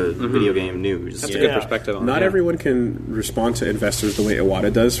react to video game news. That's a good perspective on it. Not everyone can respond to investors the way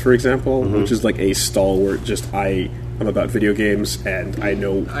Iwata does, for example, which is like a stalwart. I'm about video games, and I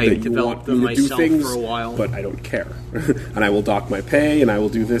know that you developed want them me to do myself things, for a while. but I don't care. And I will dock my pay, and I will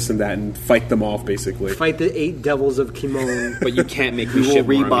do this and that, and fight them off, basically. Fight the 8 devils of Kimon. But you can't make me We will ship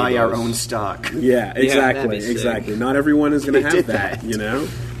more rebuy our amiibos. own stock. Yeah, that'd exactly, be sick. exactly. Not everyone is going to have did that, that.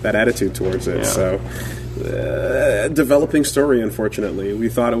 that attitude towards it. So, developing story, unfortunately. We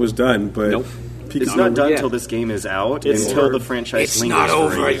thought it was done, but... Nope. It's not done until this game is out, until the franchise lingers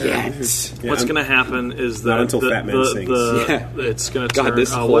for a year. Yeah, What's going to happen is that Not until Fat Man sings. it's going to God, turn.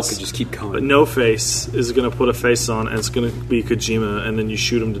 this whole could just keep But going. No Face is going to put a face on, and it's going to be Kojima, and then you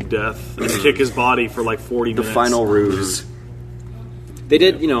shoot him to death and kick his body for like 40 The minutes. final ruse. They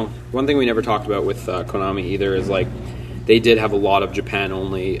did, one thing we never talked about with Konami either is like they did have a lot of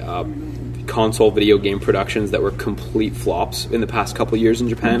Japan-only console video game productions that were complete flops in the past couple years in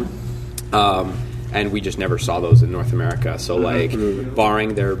Japan. And we just never saw those in North America. So, like,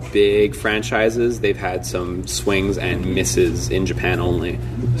 barring their big franchises, they've had some swings and misses in Japan only.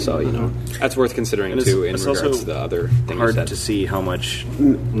 So, that's worth considering, too, in it's regards also to the other things. hard to see how much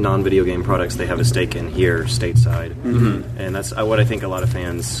non-video game products they have a stake in here, stateside. And that's what I think a lot of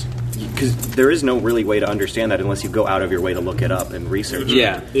fans... Because there is no really way to understand that unless you go out of your way to look it up and research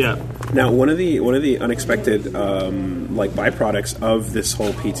it. Yeah. Now, one of the unexpected byproducts of this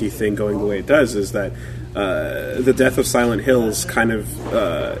whole PT thing going the way it does is that the death of Silent Hills kind of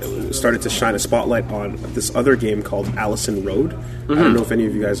started to shine a spotlight on this other game called Allison Road. I don't know if any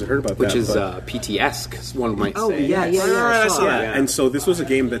of you guys have heard about Which that. is PT-esque, one might Oh, say. yeah, I saw that. And so this was a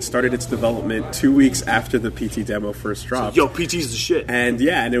game that started its development 2 weeks after the PT demo first dropped. Yo, PT's the shit. And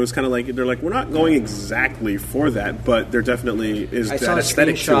and it was kind of like, they're like, we're not going exactly for that, but there definitely is I that saw a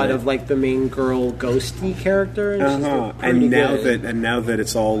aesthetic to screenshot it. of like the main girl ghosty character, and she's like, pretty And now that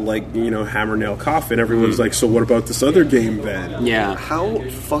it's all like hammer nail coffin, everyone's like, so what about this other game then? Yeah. How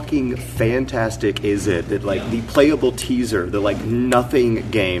fucking fantastic is it that like the playable teaser, the like nothing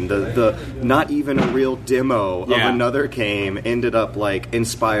game, the not even a real demo of another game ended up like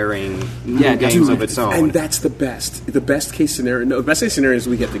inspiring new games of its own. And that's the best. The best case scenario. No, the best case scenario is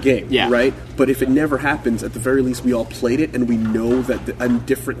we get the game, right? But if it never happens, at the very least, we all played it, and we know that a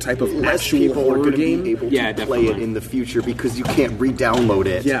different type of Less actual people are horror going to game. be able to play it in the future because you can't re-download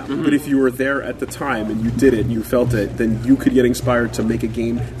it. Yeah, but if you were there at the time and you did it and you felt it, then you could get inspired to make a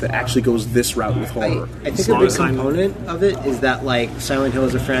game that actually goes this route with horror. I think a big component of it is that like Silent Hill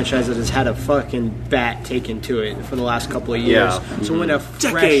is a franchise that has had a fucking bat taken to it for the last couple of years. Yeah. So when a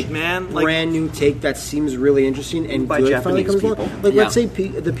fresh, brand new take that seems really interesting and by good finally Japanese comes people. along, like let's say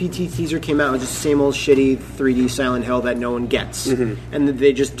the PT teaser came out and just the same old shitty 3D Silent Hill that no one gets, and then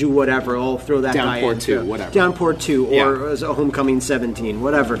they just do whatever. I'll throw that guy Downpour in. 2, whatever. Downpour 2 or as a Homecoming 17,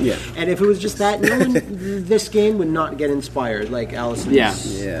 whatever. Yeah. And if it was just that, no one, this game would not get inspired like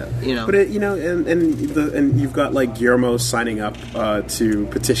Allison's. Yeah. But it, and you've got like Guillermo signing up to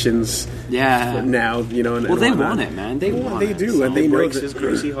petitions. Yeah. Now, and Well, they whatnot. want it, man. They want They it. do, and they know breaks that his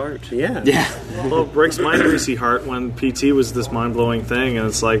greasy heart. Yeah. Yeah. Well, it breaks my greasy heart when PT was this mind-blowing thing, and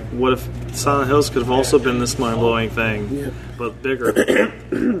it's like, what if Silent Hills could have also been this mind-blowing thing, but bigger?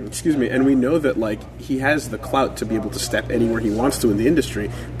 Excuse me. And we know that like he has the clout to be able to step anywhere he wants to in the industry,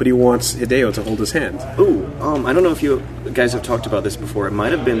 but he wants Hideo to hold his hand. hand. Ooh, I don't know if you guys have talked about this before. It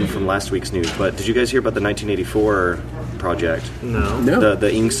might have been from last week's news, but did you guys hear about the 1984 project? No. The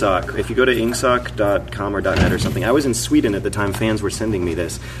Ingsoc. If you go to ingsoc.com or .net or something, I was in Sweden at the time. Fans were sending me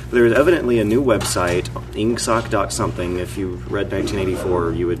this. There was evidently a new website, ingsoc.something. If you read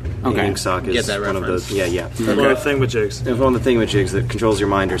 1984, you would. Ingsoc is Get that one reference. of the. Yeah. One of the thingamajigs. It's one of the thingamajigs that controls your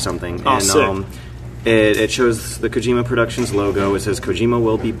mind or something. Oh, and sick. It shows the Kojima Productions logo. It says Kojima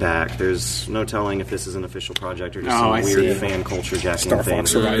will be back. There's no telling if this is an official project or just some weird fan culture jacking Star thing.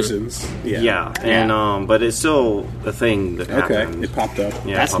 Fox Horizons. Yeah. And but it's still a thing that happened. It popped up.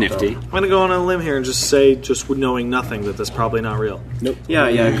 Yeah, That's it popped nifty. up. I'm going to go on a limb here and just say, just knowing nothing, that that's probably not real. Nope. Yeah,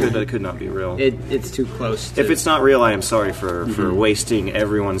 it could not be real. It's too close. To If it's not real, I am sorry for wasting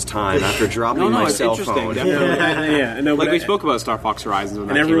everyone's time after dropping my it's cell interesting, phone. definitely. No, Like but we spoke about Star Fox Horizons when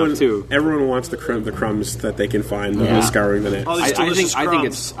and that came up too. everyone wants the crumbs that they can find scouring the net. All these delicious I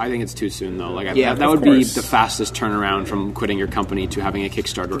crumbs. think it's too soon though. Like Yeah, that of would be course. the fastest turnaround from quitting your company to having a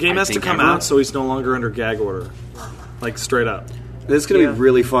Kickstarter. The game has to come out so he's no longer under gag order. Like, straight up. It's going to be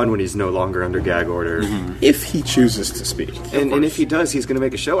really fun when he's no longer under gag order. If he chooses to speak. And if he does, he's going to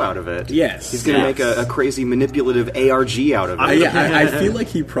make a show out of it. Yes. He's going to make a crazy manipulative ARG out of it. I feel like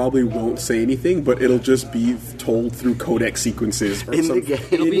he probably won't say anything, but it'll just be told through codec sequences or In the some, game.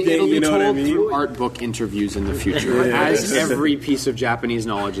 It'll be you know what I told mean? through art book interviews in the future, as every piece of Japanese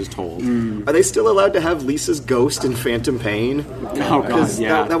knowledge is told. Are they still allowed to have Lisa's ghost in Phantom Pain? Oh god,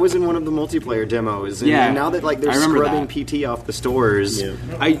 yeah. That was in one of the multiplayer demos. And Yeah. now that they're I remember scrubbing that. PT off the stores. Yeah.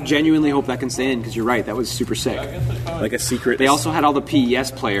 I genuinely hope that can stay in because you're right. That was super sick. Like a secret. They also had all the PES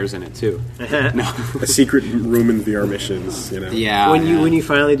players in it too. a secret room in VR missions. You know. Yeah. when you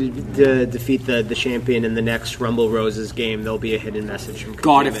finally defeat the champion in the next Rumble Roses game, there'll be a hidden message from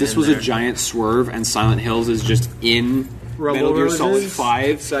God, Kojima if this in was there. a giant swerve and Silent Hills is just in Rumble Metal Gear Solid Roses?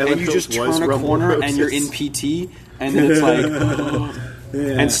 5, Silent and you Hills just was turn a Rumble corner Roses. and you're in PT, and then it's like,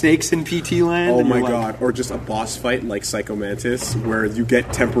 and Snake's in PT land. Oh and my you're like, god! Or just a boss fight like Psycho Mantis, where you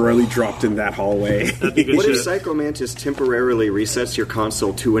get temporarily dropped in that hallway. What if Psycho Mantis temporarily resets your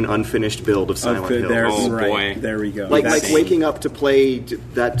console to an unfinished build of Silent Hill? Oh, right. boy. There we go. Like That's- waking up to play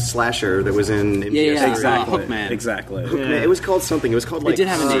that slasher that was in Yeah, exactly. Hookman. Exactly. It was called something. It was called like did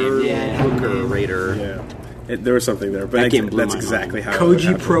have a name, Sir yeah. Hooker Raider. Yeah. There was something there, but That game blew that's my exactly how it Koji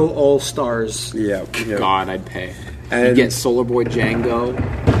happened. Pro All Stars. Yeah. God, I'd pay. And- You get Solar Boy Django,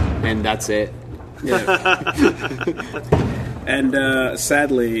 and that's it. And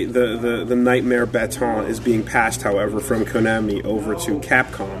sadly, the nightmare baton is being passed, however, from Konami over to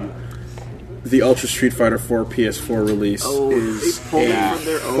Capcom. The Ultra Street Fighter 4 PS4 release is they pulled it from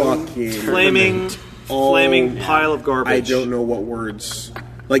their own fucking Flaming pile of garbage. I don't know what words.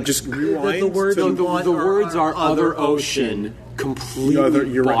 Like, just rewind. The words to you want The are words are other other ocean. Completely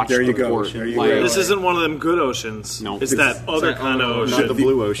You're right. botched There you the go. port. There you Like, go. This isn't one of them good oceans. No. It's that other kind of ocean. Not the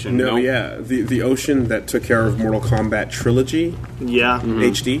Blue Ocean. No, yeah. The ocean that took care of Mortal Kombat Trilogy Yeah.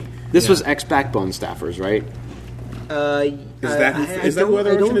 HD. This was ex-Backbone staffers, right? Is that who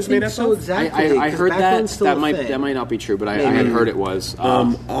Other Ocean is made up so of? exactly. I 'cause heard that. Backbone's still That a might thing. not be true, but I had heard it was.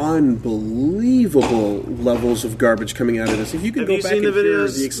 Unbelievable levels of garbage coming out of this. If you can Have go you back seen and the hear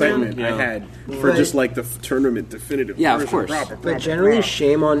videos, the excitement man? I had for just like the tournament definitive. Yeah, of version, course. proper, But generally,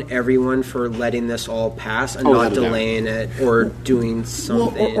 shame on everyone for letting this all pass and Oh, not without a doubt. delaying it or doing Well,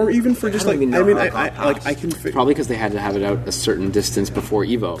 something. or even for just don't like even I know mean how it got I passed. can Probably because they had to have it out a certain distance before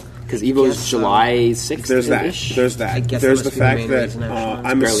Evo. Because Evo is Guess so. July 6th. there's that. There's I that. guess There's that the must be the fact main that reason, actually. I'm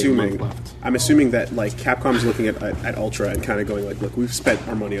Barely a month assuming left. I'm assuming that like Capcom's looking at Ultra and kind of going like, look, we've spent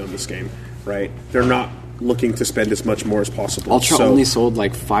our money on this game, right? They're not looking to spend as much more as possible. Ultra So- only sold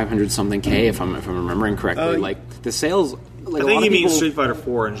like 500 something K, if I'm remembering correctly. Like the sales. Like I a think lot he of means people, Street Fighter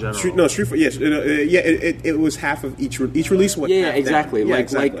 4 in general. Street Fighter, yes, it was half of each release. What Yeah, half exactly. that. Yeah, Like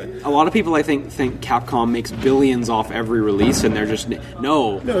exactly. a lot of people, I think Capcom makes billions off every release, and they're just the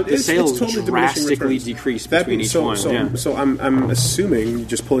sales totally diminishing drastically returns. decrease That between being- each so, one. So, yeah. so I'm assuming,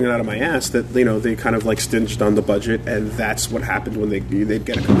 just pulling it out of my ass, that they kind of like stinged on the budget, and that's what happened when they'd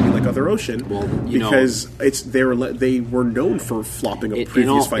get a company like Other Ocean. Well, because they were known for flopping a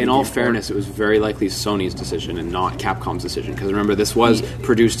previous fighting In all game fairness, it was very likely Sony's decision and not Capcom's decision. Because remember, this was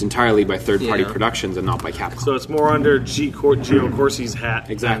produced entirely by third-party productions and not by Capcom. So it's more under Gio Corsi's hat.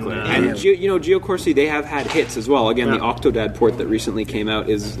 Exactly, than, and Gio Corsi, they have had hits as well. Again, the Octodad port that recently came out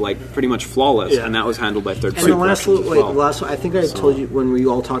is like pretty much flawless, and that was handled by third And party the last productions little, as well. I think I told you when we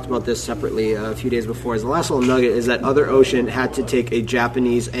all talked about this separately a few days before. Is the last little nugget is that Other Ocean had to take a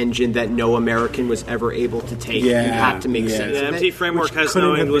Japanese engine that no American was ever able to take. Yeah, and had to make yeah. sense. The of MT it, framework which has couldn't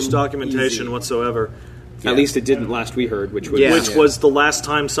no have English been documentation easy. whatsoever. At least it didn't last we heard, which was Which was the last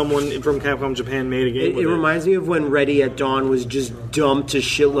time someone from Capcom Japan made a game. It reminds me of when Ready at Dawn was just dumped a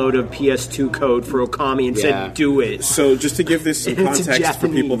shitload of PS2 code for Okami and said, "Do it." So, just to give this some It's context for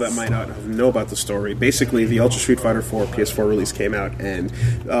people Japanese. that might not know about the story, basically, the Ultra Street Fighter 4 PS4 release came out, and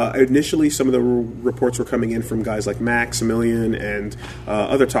initially, some of the reports were coming in from guys like Maximilian and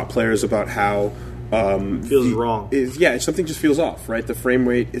other top players about how. Feels wrong. Something just feels off, right? The frame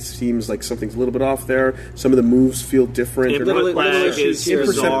rate, it seems like something's a little bit off there. Some of the moves feel different. Input lag is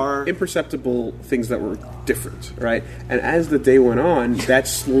bizarre. Imperceptible things that were different, right? And as the day went on, that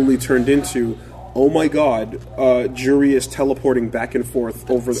slowly turned into, oh my god, Jury is teleporting back and forth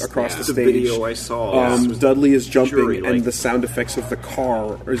across the stage. The video I saw. Dudley is jumping, Jury, and the sound effects of the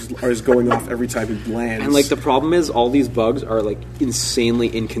car is going off every time he lands. And like the problem is, all these bugs are like insanely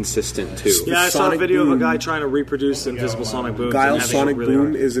inconsistent too. Yeah, I saw a Sonic video Boom. of a guy trying to reproduce invisible sonic booms. Guile's and Sonic really Boom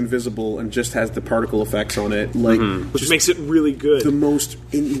hard. is invisible and just has the particle effects on it, like Which makes it really good. the most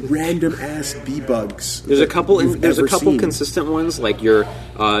random ass bee bugs. There's a couple. There's a couple seen. consistent ones, like your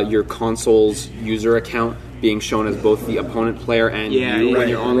console's user account being shown as both the opponent player and you when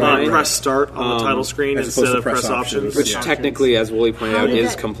you're online. Press start on the title screen as instead opposed to of press press options. Which technically, as Wooly pointed out,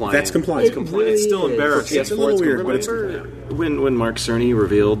 is that- compliant. That's compliant. It's still embarrassing. It's a little weird, but it's When Mark Cerny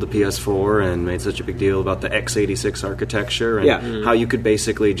revealed the PS4 and made such a big deal about the x86 architecture and how you could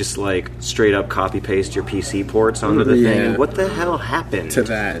basically just like straight up copy paste your PC ports onto the thing, and what the hell happened to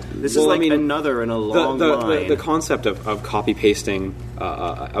that. This Well, is I like mean, another in a long line. the concept of copy pasting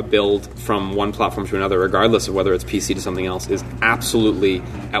a build from one platform to another, regardless of whether it's PC to something else, is absolutely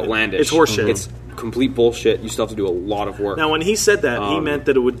outlandish. It's horseshit. It's complete bullshit. You still have to do a lot of work. Now, when he said that, he meant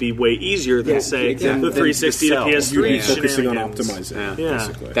that it would be way easier than, say, exactly. the 360 to You'd PS3 be focusing on shenanigans. optimizing, Yeah.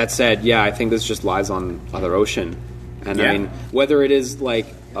 basically. That said, I think this just lies on Other Ocean, and I mean, whether it is like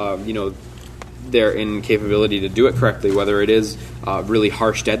their incapability to do it correctly, whether it is a really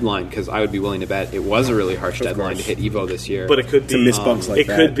harsh deadline, because I would be willing to bet it was a really harsh deadline to hit Evo this year. But it could be miss bugs like it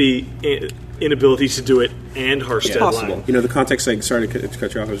that. could be inability to do it and harsh deadline. possible. You know, the context sorry to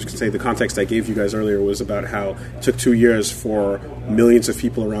cut you off, I was just going to say the context I gave you guys earlier was about how it took 2 years for millions of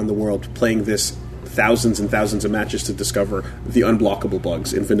people around the world playing this thousands and thousands of matches to discover the unblockable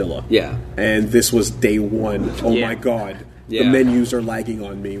bugs in vanilla. Yeah. And this was day one. Oh Yeah. my god. Yeah. The menus are lagging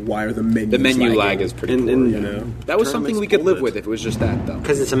on me. Why are the menus the menu lagging? lag is pretty poor. you know? That was something we could live with if it was just that, though.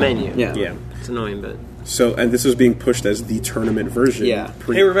 Because it's a menu. Yeah. Yeah. It's annoying, but... So, and this was being pushed as the tournament version. Yeah.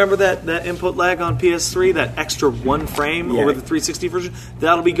 Hey, remember that input lag on PS3, that extra 1 frame Yeah. over the 360 version?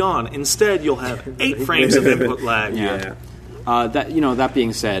 That'll be gone. Instead, you'll have 8 frames of input lag. Yeah. That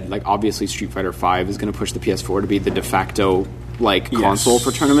being said, like obviously Street Fighter V is going to push the PS4 to be the de facto console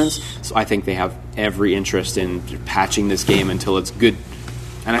for tournaments. So I think they have every interest in patching this game until it's good,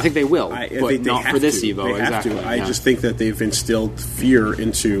 and I think they will, but they not have for this to. Evo. They have exactly. to. I just think that they've instilled fear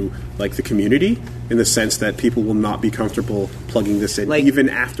into the community in the sense that people will not be comfortable plugging this in even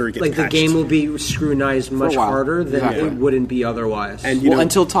after it gets the patched. game will be scrutinized much while. harder than Exactly. it wouldn't be otherwise. And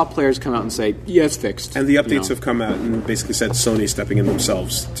until top players come out and say, yeah, it's fixed. And the updates have come out and basically said Sony stepping in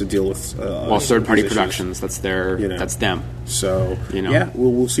themselves to deal with third-party these issues. productions, that's that's them. So You know. yeah,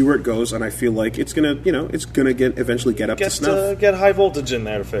 we'll see where it goes, and I feel like it's gonna eventually get up to snuff. Get high voltage in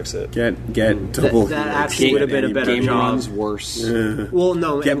there to fix it. Get double. that actually would have been a better Game job. runs worse. Well,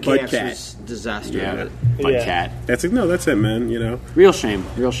 no, Get Bud MKX Cat. was disaster. Yeah, but- Bud Yeah. Cat. That's it. No, that's it, man. You know. Real shame.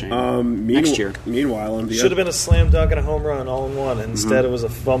 Next year. Meanwhile, on the Should have been a slam dunk and a home run all in one. Instead, it was a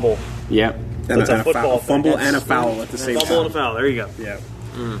fumble. Yeah. and That's a a football thing. fumble and a foul at the same Fumble time. and a foul. There you go.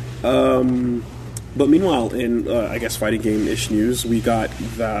 Yeah. But meanwhile, in I guess fighting game-ish news, we got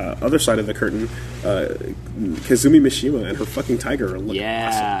the other side of the curtain. Kazumi Mishima and her fucking tiger look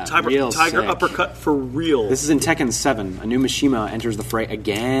Yeah. Tiger real sick. uppercut for real. This is in Tekken 7. A new Mishima enters the fray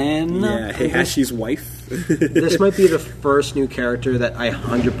again. awesome. Yeah, Heihashi's wife. This might be the first new character that I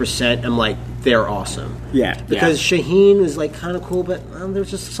 100% am like, they're awesome. Yeah. Because Shaheen was like kind of cool, but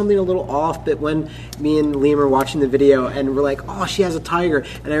there's just something a little off. But when me and Liam are watching the video and we're like, oh, she has a tiger,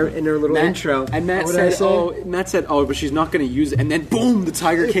 and in her little intro, And Matt what did I said, say? but she's not going to use it. And then boom, the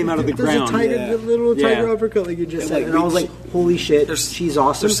tiger came out of the There's ground. a tiger, the little tiger Yeah. uppercut, like you just said, and I was like, holy shit, she's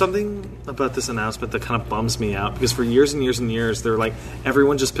awesome. There's something about this announcement that kind of bums me out because for years and years and years, they're like,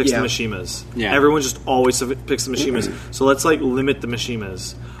 everyone just picks the Mishimas. Yeah. Everyone just always picks the Mishimas. So let's limit the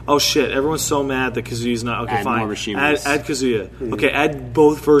Mishimas. Oh shit! Everyone's so mad that Kazuya's not okay. Add Fine, more Mishimas. add Kazuya. Okay, add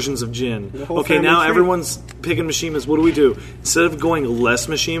both versions of Jin. whole Okay, family now tree. everyone's picking Mishimas. What do? Instead of going less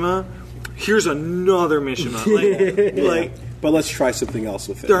Mishima, here's another Mishima. but let's try something else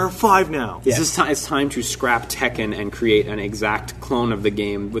with it. There are 5 now. It's time to scrap Tekken and create an exact clone of the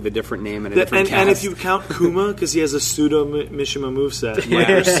game with a different name and a different cast. And if you count Kuma, because he has a pseudo Mishima moveset,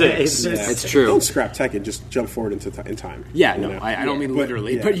 there's 6. It's true. Don't scrap Tekken, just jump forward in time. Yeah, no, I don't mean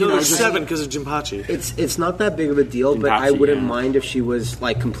literally, but No, there's 7 because of Jinpachi. It's not that big of a deal, but I wouldn't mind if she was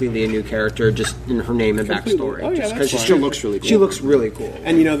like completely a new character, just in her name and backstory. Oh, yeah, just that's she fine. still looks really cool. She looks really cool.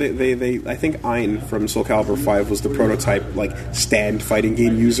 And they I think Ein from Soul Calibur 5 was the prototype like stand fighting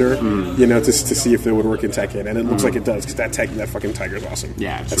game user, to see if it would work in Tekken, and it looks like it does because that fucking tiger is awesome.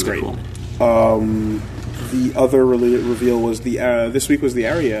 Yeah, it's that's really great. Cool. The other reveal was this week was the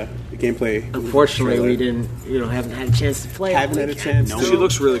Aria gameplay. Unfortunately, trailer. we didn't. Haven't had a chance to play. Haven't had a chance. No. to. She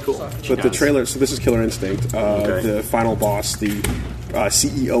looks really cool. But the trailer. So this is Killer Instinct. The final boss, the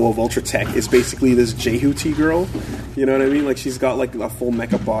CEO of Ultratech, is basically this Jehu-T girl. You know what I mean? Like she's got like a full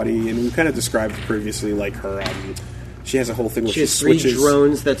mecha body, and we kind of described previously like her. She has a whole thing where She she has 3 switches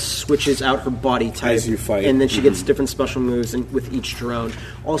drones that switches out her body type as you fight, and then she gets different special moves with each drone.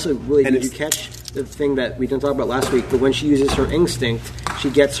 Also, really, did you catch the thing that we didn't talk about last week? But when she uses her instinct, she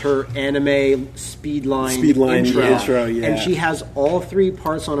gets her anime speedline intro, yeah. And she has all 3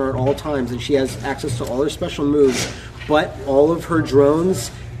 parts on her at all times, and she has access to all her special moves. But all of her drones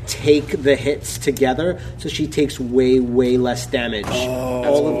take the hits together, so she takes way less damage.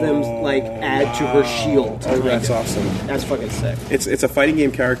 All of them add to her shield. Oh, that's awesome. That's fucking sick. It's a fighting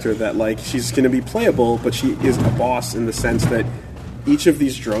game character that like she's going to be playable, but she is a boss in the sense that each of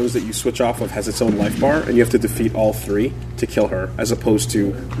these drones that you switch off of has its own life bar, and you have to defeat all 3 to kill her, as opposed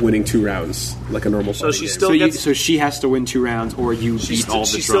to winning 2 rounds like a normal. So she game. still So she has to win 2 rounds, or you beat all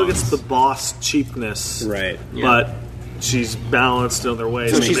the drones. She still gets the boss cheapness, right? But she's balanced in other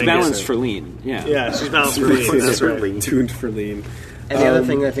ways. So she's balanced for lean. Yeah, she's balanced for lean. That's right. Tuned for lean. And the other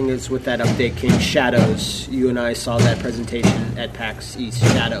thing I think is with that update came Shadows. You and I saw that presentation at PAX East,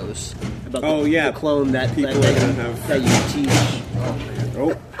 Shadows. About the clone that you teach.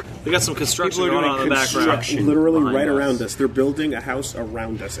 Oh, we got some construction going on in the background. Literally right around us. They're building a house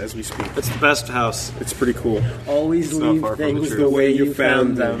around us as we speak. It's the best house. It's pretty cool. Always leave things the way you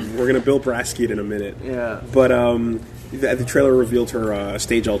found them. We're going to build Braskeet in a minute. Yeah. But the trailer revealed her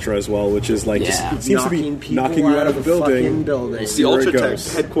stage ultra as well, which is like just seems to be knocking you out of the building. It's the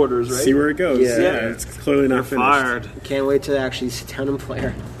Ultratech headquarters, right? See where it goes. Yeah. It's clearly not finished. Fired. Can't wait to actually sit down and play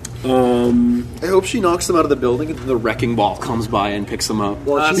her. I hope she knocks them out of the building and the wrecking ball comes by and picks them up.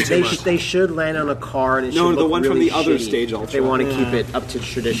 Well, they should land on a car and it should look the one really from the other shitty stage ultra. They want to keep it up to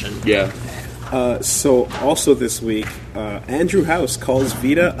tradition. Yeah. So also this week, Andrew House calls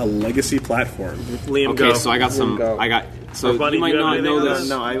Vita a legacy platform. Liam, okay, so I got some. So Buddy, you might not know this.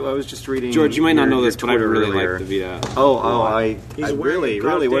 No, I was just reading. George, you might not know this, but I Twitter really earlier. like the Vita. I really.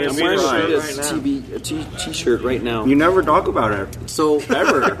 What I'm is wearing it? a T-shirt right now. You never talk about it. So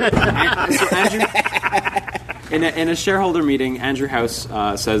Ever. so Andrew, in a shareholder meeting, Andrew House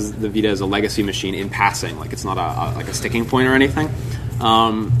says the Vita is a legacy machine in passing, like it's not a sticking point or anything.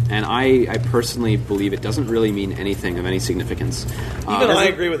 And I personally believe it doesn't really mean anything of any significance. Even I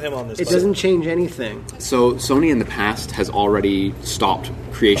agree with him on this. It doesn't change anything. So Sony in the past has already stopped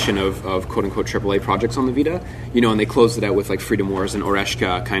creation of quote-unquote AAA projects on the Vita, and they closed it out with like Freedom Wars and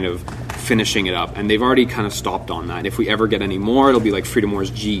Oreshka kind of finishing it up, and they've already kind of stopped on that. If we ever get any more, it'll be like Freedom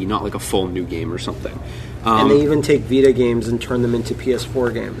Wars G, not like a full new game or something. And they even take Vita games and turn them into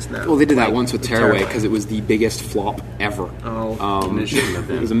PS4 games now. Well, they did that once with Tearaway because it was the biggest flop ever.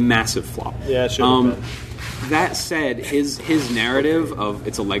 It was a massive flop. Yeah, it should have been. That said, his narrative of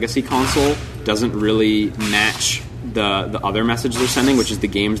it's a legacy console doesn't really match the other message they're sending, which is the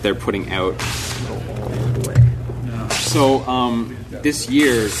games they're putting out. So this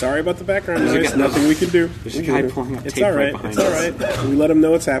year, sorry about the background noise. Nothing we can do. There's a guy pulling up tape all right. behind It's all right. We let them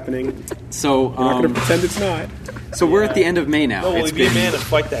know it's happening. So we're not going to pretend it's not. So we're at the end of May now. No, be a man and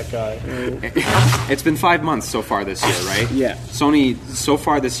fight that guy. It's been 5 months so far this year, right? Yeah. Sony so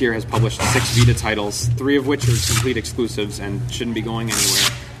far this year has published 6 Vita titles, 3 of which are complete exclusives and shouldn't be going anywhere.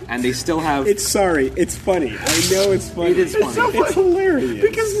 And they still have. It's funny. I know it's funny. It is funny. It's hilarious.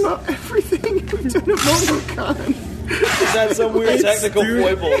 Because not everything we've done at Momocon. Is that some weird technical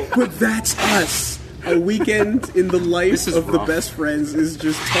foible? But that's us. A weekend in the life of rough. the best friends is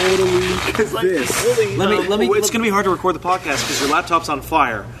just totally this. Really, Let me- it's going to be hard to record the podcast because your laptop's on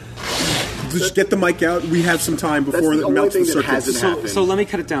fire. Just get the mic out. We have some time before it melts the circuit. So let me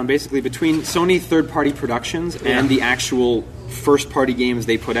cut it down. Basically, between Sony third-party productions and the actual first-party games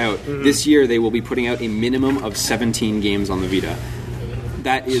they put out, this year they will be putting out a minimum of 17 games on the Vita.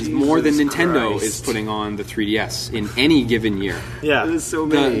 that is more than Nintendo is putting on the 3DS in any given year. Yeah. There's so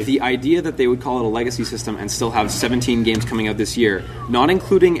many. The idea that they would call it a legacy system and still have 17 games coming out this year, not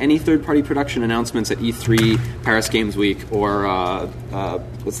including any third-party production announcements at E3, Paris Games Week, or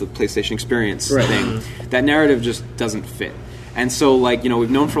what's the PlayStation Experience thing, that narrative just doesn't fit. And so, like, you know, we've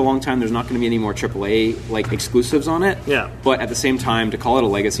known for a long time there's not going to be any more AAA, like, exclusives on it. Yeah. But at the same time, to call it a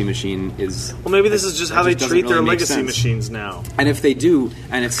legacy machine is... Well, maybe this is just how they treat their legacy sense. machines now. And if they do,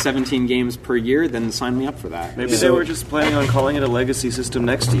 and it's 17 games per year, then sign me up for that. Maybe they were just planning on calling it a legacy system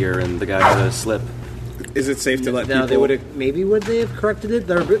next year, and the guy had a slip. Is it safe to let No, people... they would have. Maybe would they have corrected it?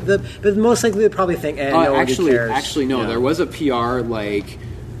 But most likely they'd probably think, no one cares. Actually, no. Yeah. There was a PR, like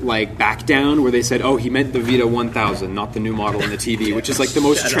back down where they said, oh, he meant the Vita 1000, not the new model in the TV, which is like the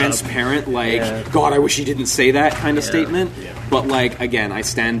most transparent, God, I wish he didn't say that kind of statement. Yeah. But, like, again, I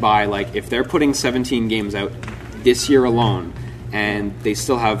stand by, like, if they're putting 17 games out this year alone, and they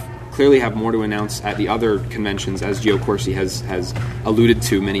still clearly have more to announce at the other conventions, as Gio Corsi has alluded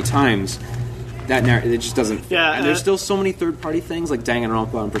to many times, that narrative, it just doesn't fit. Yeah, and there's still so many third-party things like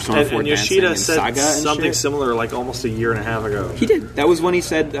Danganronpa and Persona 4 and Dancing Yoshida and said Saga and something shit. similar like almost a year and a half ago. He did. That was when he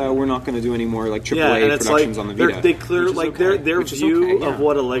said we're not going to do any more like AAA productions on the Vita. They clearly their view of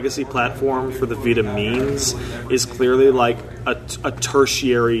what a legacy platform for the Vita means is clearly like a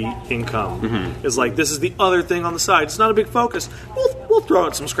tertiary income. Mm-hmm. Is like, this is the other thing on the side. It's not a big focus. We'll throw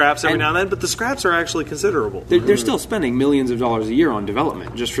out some scraps every now and then, but the scraps are actually considerable. They're still spending millions of dollars a year on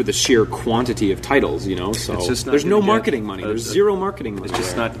development just for the sheer quantity of titles, you know. So there's no marketing money. There's zero marketing money. It's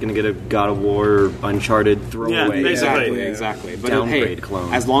just not going to get a God of War Uncharted throwaway. Exactly. But downgrade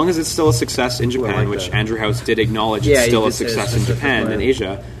clone. As long as it's still a success in Japan, which Andrew House did acknowledge it's still a success in Japan and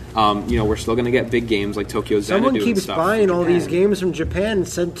Asia. We're still going to get big games like Tokyo Xanadu. Someone keeps buying all these games from Japan and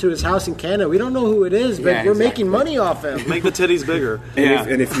sent to his house in Canada. We don't know who it is, but we're making money off him. Make the titties bigger.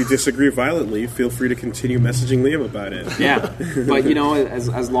 And if you disagree violently, feel free to continue messaging Liam about it. Yeah, but you know,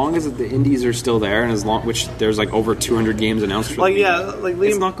 as long as the indies are still there, and which there's like over 200 games announced for Liam,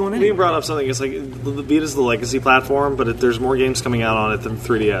 it's not going anywhere. Liam brought up something. It's like the Vita's the legacy platform, but there's more games coming out on it than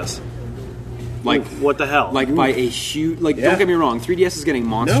 3DS. Like, what the hell? Like, by a huge... Like, don't get me wrong, 3DS is getting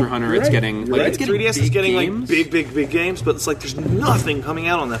Monster Hunter, it's getting... Like, it's getting 3DS is getting, games. like, big games, but it's like there's nothing coming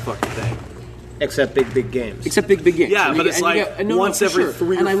out on that fucking thing. Except big games. Yeah, but it's like once every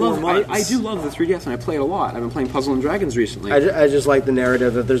 3 or 4 months. I do love the 3DS, and I play it a lot. I've been playing Puzzle and Dragons recently. I just like the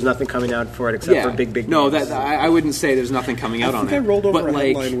narrative that there's nothing coming out for it except for big games. No, I wouldn't say there's nothing coming out on it. I rolled over but a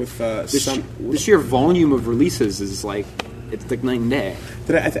headline with the sheer volume of releases is like... It's like night and day.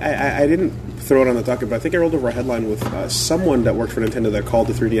 I didn't throw it on the docket, but I think I rolled over a headline with someone that worked for Nintendo that called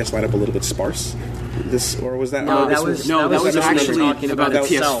the 3DS lineup a little bit sparse. Or was that? No, that was actually talking about the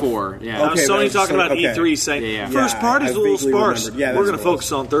itself. PS4. Yeah. Okay, Sony talking about E3 saying first party's a little sparse. We're going to focus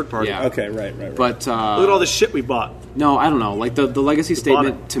on third party. Yeah. Okay, right. But look at all the shit we bought. No, I don't know. Like the legacy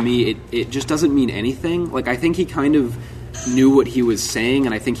statement to me, it just doesn't mean anything. Like I think he kind of knew what he was saying,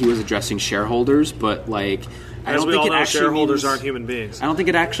 and I think he was addressing shareholders, but like. I don't think it actually shareholders aren't human beings. I don't think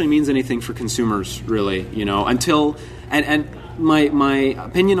it actually means anything for consumers, really. You know, until and my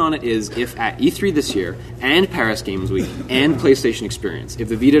opinion on it is if at E3 this year and Paris Games Week and PlayStation Experience, if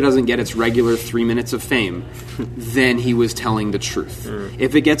the Vita doesn't get its regular 3 minutes of fame, then he was telling the truth.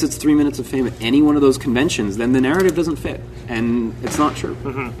 If it gets its 3 minutes of fame at any one of those conventions, then the narrative doesn't fit, and it's not true.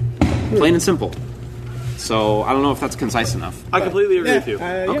 Plain and simple. So I don't know if that's concise enough. I completely agree with you.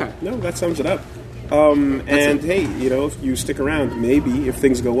 Okay. No, that sums it up. Hey, you know, if you stick around, maybe if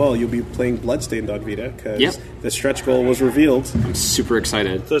things go well, you'll be playing Bloodstained on Vita because the stretch goal was revealed. I'm super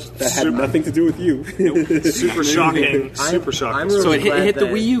excited. That had nothing to do with you. Super shocking. Super shocking. Really so it hit the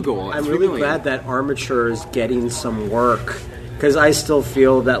Wii U goal. I'm really glad that Armature is getting some work because I still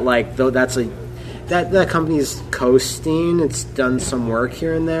feel that like though that company's coasting, it's done some work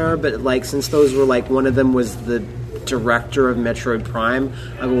here and there, but like since those were like one of them was the director of Metroid Prime,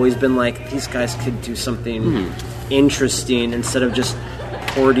 I've always been like, these guys could do something interesting instead of just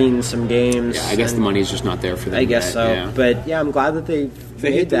porting some games. Yeah, I guess the money's just not there for them. I guess so. Yeah. But yeah, I'm glad that they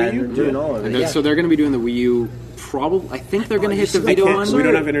made that and they're doing all of it. So they're going to be doing the Wii U. I think they're going to hit the Vita one. We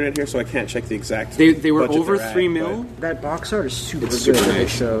don't have internet here, so I can't check the exact. They were over 3 mil. That box art is super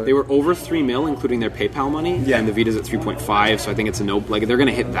nice. They were over 3 mil, including their PayPal money, and the Vita's at 3.5. So I think it's a no. Like they're going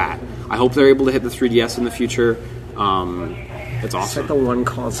to hit that. I hope they're able to hit the 3DS in the future. It's awesome. It's like the one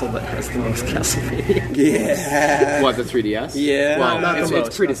console that has the most Castlevania. Yeah. What, the 3DS? Yeah. Well,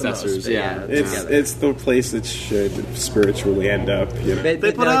 it's predecessors. It's the place it should spiritually end up. You know?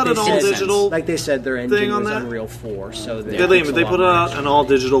 They put out an all-digital. Like they said, their engine was Unreal 4. So they put out an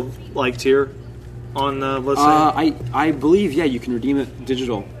all-digital like tier. on Bloodstained? I believe, you can redeem it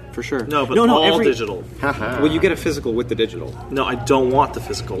digital. For sure. No, but all digital. Well, you get a physical with the digital. No, I don't want the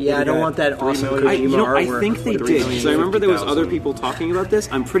physical. Yeah, I don't want that awesome Kojima artwork. I think they did. Because I remember there was other people talking about this.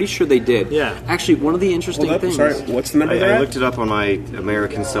 I'm pretty sure they did. Yeah. Actually, one of the interesting things... Sorry, what's the number I looked it up on my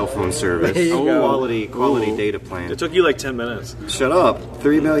American cell phone service. Quality data plan. It took you like 10 minutes. Shut up.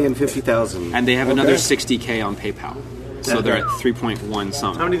 3,050,000. And they have another $60K on PayPal. So they're at 3.1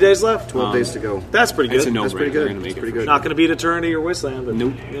 something. How many days left? 12 days to go. That's pretty good. It's a no-brainer. That's pretty good. They're going to make it. Good. Not going to beat Eternity or Wasteland. But,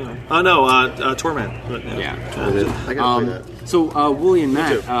 Nope. Oh, no, Torment. But, Yeah. I gotta play that. So, Wooly and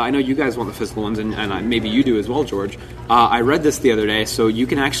Matt, I know you guys want the physical ones, and maybe you do as well, George. I read this the other day, so you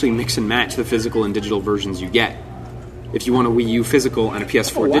can actually mix and match the physical and digital versions you get. If you want a Wii U physical and a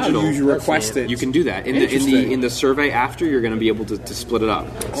PS4 digital, you request it. You can do that. In the survey after, you're going to be able to split it up.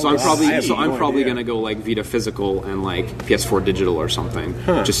 So I'm probably going to go like Vita physical and like PS4 digital or something,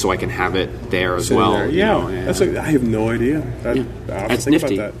 just so I can have it there as well. I have no idea. That's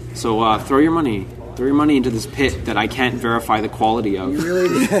nifty. About that. So throw your money into this pit that I can't verify the quality of.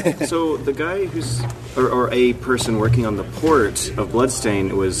 So the guy who's or a person working on the port of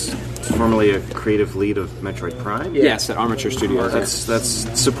Bloodstained was formerly a creative lead of Metroid Prime. Yes, at Armature Studios. That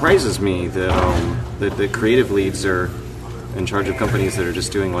surprises me that the creative leads are in charge of companies that are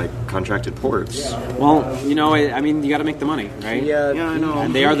just doing like contracted ports. Well, I mean, you got to make the money, right? Yeah, I know.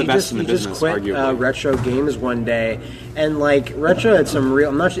 And they are the best in the business, just quit, arguably. Retro Games one day, and like Retro had some real.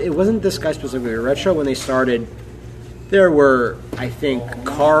 I'm not sure, it wasn't this guy specifically. Retro, when they started, there were, I think,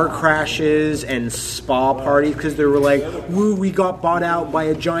 car crashes and spa parties because they were like, "Woo, we got bought out by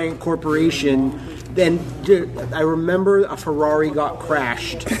a giant corporation." Then I remember a Ferrari got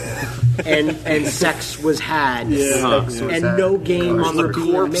crashed. And sex was had, no games on the were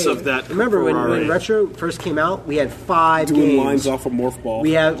being corpse made. of that. Remember when Retro first came out? We had 5 Doing games. lines off a morph ball.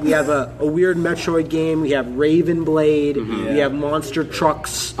 We have a weird Metroid game. We have Raven Blade. We have Monster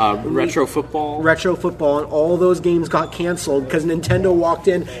Trucks. Retro Football, and all those games got canceled because Nintendo walked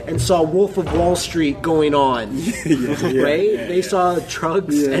in and saw Wolf of Wall Street going on. Right? They saw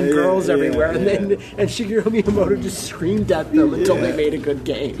drugs and girls everywhere, and Shigeru Miyamoto just screamed at them until they made a good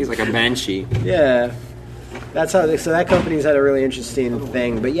game. He's like a banshee. Yeah, that's how. So that company's had a really interesting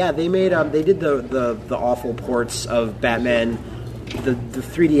thing. But yeah, they made they did the awful ports of Batman, the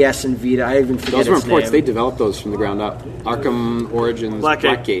 3DS and Vita. I even forget those weren't its ports. name. They developed those from the ground up. Arkham Origins,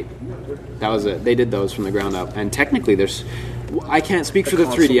 Blackgate. That was it. They did those from the ground up. And technically, I can't speak for the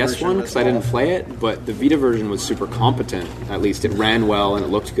 3DS one because I didn't play it, but the Vita version was super competent. At least it ran well and it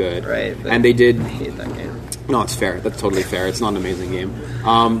looked good. Right. And they did. I hate that game. No, it's fair. That's totally fair. It's not an amazing game.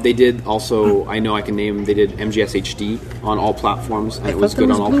 They did also, I know I can name, they did MGS HD on all platforms, and it was good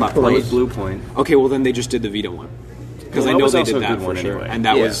on all platforms. Blue Point. Okay, well then they just did the Vita one. Because I know they did that for sure. Anyway. And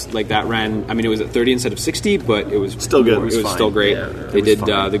that was, like, that ran, I mean, it was at 30 instead of 60, but it was still good. It was still great. Yeah, they did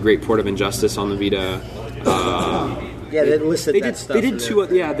the great port of Injustice on the Vita. Yeah, they listed that stuff. They did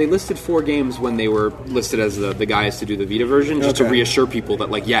they listed 4 games when they were listed as the guys to do the Vita version, just to reassure people that,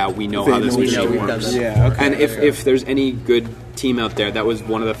 like, we know how this machine works. Yeah, okay. And if there's any good team out there, that was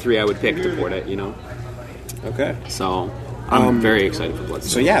one of the 3 I would pick to port it, Okay. So I'm very excited for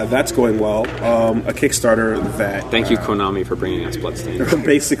Bloodstained. So yeah, that's going well. A Kickstarter that... Thank you, Konami, for bringing us Bloodstained.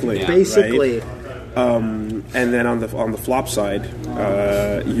 Basically. Yeah. Basically. Right? And then on the flop side,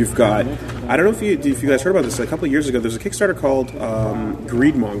 you've got... I don't know if you guys heard about this. A couple of years ago, there's a Kickstarter called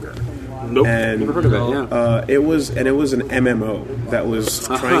Greedmonger. Nope. And, Never heard of it, yeah. It was an MMO that was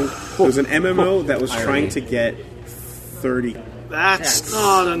trying... It was an MMO that was trying to get 30... That's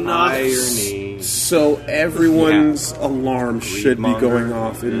not enough. Irony. So everyone's alarm should be going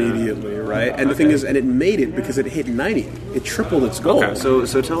off immediately, right? And the thing is, and it made it because it hit 90. It tripled its goal. Okay.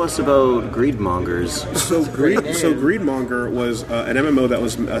 So tell us about Greedmongers. So Greedmonger was an MMO that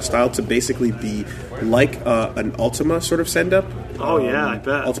was styled to basically be like an Ultima sort of send-up. Oh, yeah, I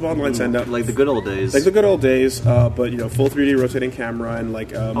bet. Ultima Online send-up. Like the good old days. Like the good old days, but, full 3D rotating camera and,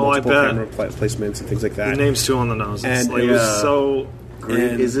 multiple camera placements and things like that. The name's too on the nose. And it was so...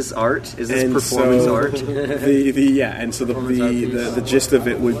 Is this art? Is this performance art? The gist of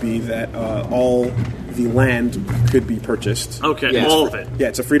it would be that all the land could be purchased. Okay, Yeah. all of it. Yeah,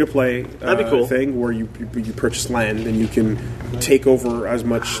 it's a free-to-play That'd be cool. thing where you purchase land and you can take over as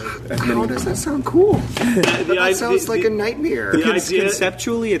many... How does that sound cool? That sounds like a nightmare.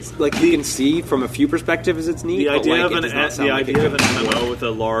 Conceptually, it's like you can see from a few perspectives it's neat. The idea of an MMO MMO with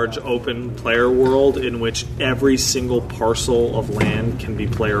a large open player world in which every single parcel of land can be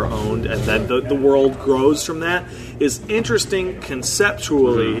player owned, and then the world grows from that is interesting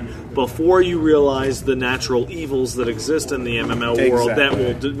conceptually before you realize the natural evils that exist in the MMO world that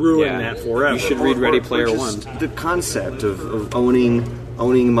will ruin that forever. You should read Ready Player One. The concept of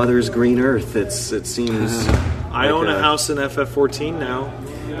owning Mother's green earth. It seems. I own a house in FF14 now.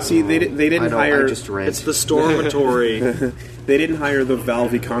 See, they didn't hire. I just read. It's the Stormatory. They didn't hire the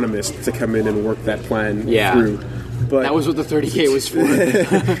Valve economist to come in and work that plan through. But that was what the 30K was for.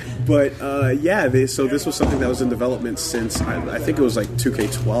 But so this was something that was in development since I think it was like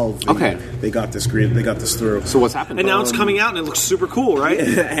 2K12. They got this through. So what's happened? And now it's coming out and it looks super cool, right?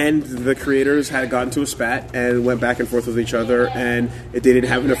 And the creators had gotten to a spat and went back and forth with each other, and they didn't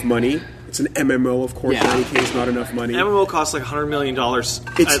have enough money. It's an MMO, of course. 90K is not enough money. MMO costs like $100 million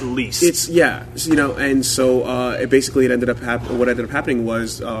at least. And so it ended up what ended up happening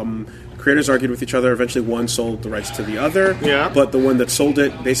was. Creators argued with each other. Eventually, one sold the rights to the other. Yeah. But the one that sold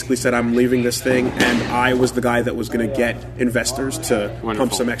it basically said, "I'm leaving this thing," and I was the guy that was going to get investors to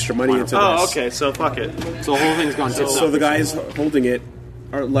pump some extra money into this. Oh, okay. So fuck it. So the whole thing's gone. So the guys holding it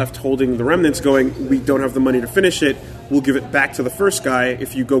are left holding the remnants, going, "We don't have the money to finish it. We'll give it back to the first guy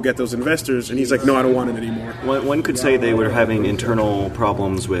if you go get those investors." And he's like, "No, I don't want it anymore." One could say they were having internal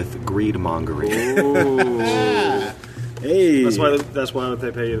problems with greed mongering. Hey, that's why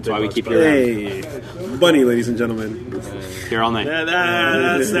they pay you. That's why we keep you around. Hey, Bunny, ladies and gentlemen, here all night. There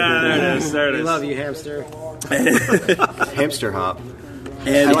it is. We love you, hamster. Hamster hop.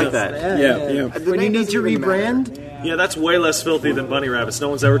 And I like that. Yeah. When you need to rebrand. Yeah, that's way less filthy than bunny rabbits. No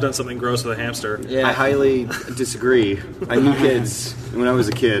one's ever done something gross with a hamster. Yeah. I highly disagree. I knew kids when I was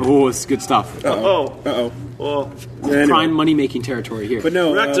a kid. Oh, it's good stuff. Uh-oh. Well, anyway. Prime money-making territory here. But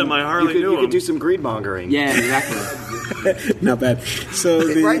no, Rectum, I hardly knew You him. could do some greed mongering. Yeah, exactly. Not bad. So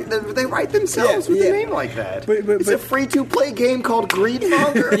they write themselves with a name like that. But it's a free-to-play game called Greed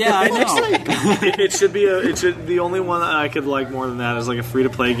Monger. Yeah, I know. It should be the only one that I could like more than that is like a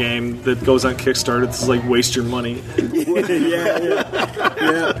free-to-play game that goes on Kickstarter. This is like waste your money.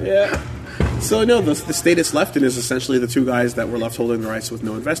 Yeah. So no, the status left in is essentially the two guys that were left holding the rights with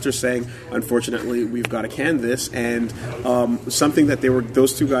no investors saying, unfortunately, we've got to can this. And something that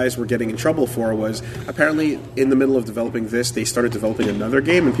those two guys were getting in trouble for was apparently in the middle of developing this, they started developing another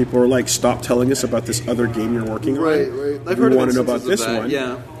game, and people were like, "Stop telling us about this other game you're working on. Right. I've heard want to know about this one."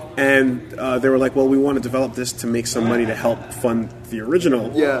 Yeah. And they were like, "Well, we want to develop this to make some money to help fund the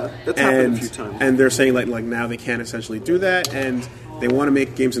original." Yeah, that's happened a few times. And they're saying like now they can't essentially do that, and they want to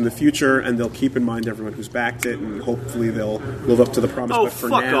make games in the future, and they'll keep in mind everyone who's backed it, and hopefully they'll live up to the promise. Oh, but for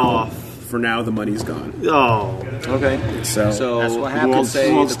fuck now, off. For now, the money's gone. Oh, okay. So that's what happens. Say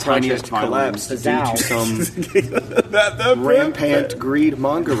the project collapsed due to some rampant greed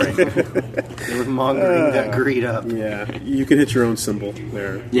mongering. They were mongering that greed up. Yeah, you can hit your own symbol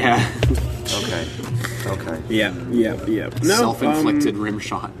there. Yeah. Okay. Yeah. No, self-inflicted rim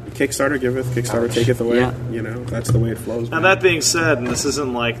shot. Kickstarter giveth, Kickstarter taketh away. Yeah. You know, that's the way it flows. Now that being said, and this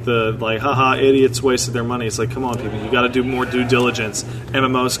isn't like haha, idiots wasted their money. It's like, come on, people, you got to do more due diligence.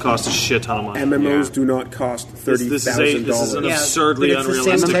 MMOs cost a shit ton of money. MMOs do not cost $30,000. This is an absurdly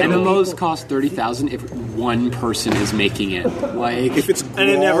unrealistic. MMOs cost $30,000 if one person is making it. Like if it's and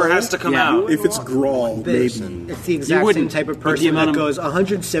it never has to come out. If it's Grawl, maybe It's the exact same type of person that goes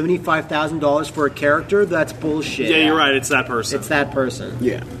 $175,000 for a character. That's bullshit. Yeah, you're right. It's that person. It's that person.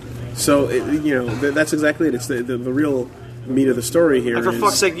 Yeah. So that's exactly it. It's the real meat of the story here. And for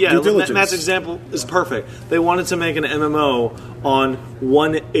fuck's sake, yeah, Matt's example is perfect. They wanted to make an MMO on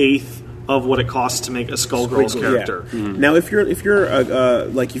 1/8 of what it costs to make a Skullgirls character. Yeah. Mm-hmm. Now, if you're if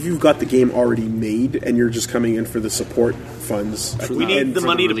you've got the game already made and you're just coming in for the support funds, we need the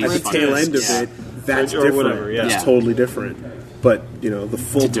money to at the tail end of it. That's or different. Whatever, yeah. It's totally different. But the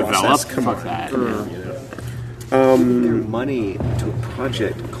full process. Come on. That. Money to a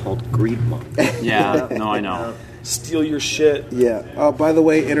project called Greed Monk. Yeah, no, I know. Steal your shit. Yeah. By the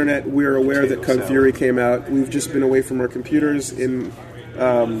way, Internet, we're aware that Kung Fury came out. We've just been away from our computers in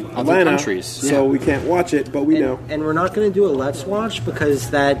Atlanta, countries, so we can't watch it, but we know. And we're not going to do a Let's Watch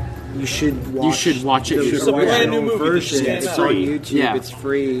because you should watch. You should watch it. It's a brand new movie version. that just It's came on out. YouTube. Yeah. It's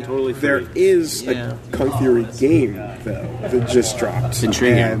free. Totally free. There is a Kung Fury game, though, that just dropped.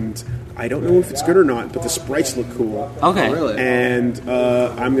 Intriguing. And I don't know if it's good or not, but the sprites look cool. Okay. Oh, really? And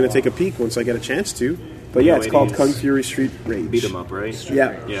I'm going to take a peek once I get a chance to. But yeah, it's called Kung Fury Street Rage. Beat 'em up, right?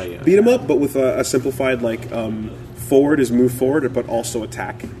 Yeah. Beat 'em up, but with a simplified, forward is move forward, but also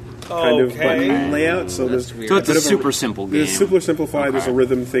attack kind of button layout. So That's there's weird. So it's a super simple game. It's super simplified. Okay. There's a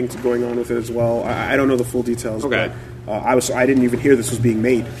rhythm thing going on with it as well. I don't know the full details. Okay. But, I didn't even hear this was being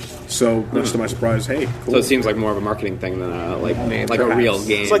made. So much to my surprise, hey, cool. So it seems like more of a marketing thing than a real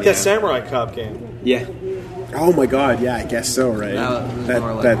game. It's like that Samurai Cop game. Yeah. Oh my god, yeah, I guess so, right?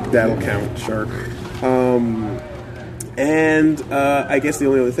 That'll count, sure. And I guess the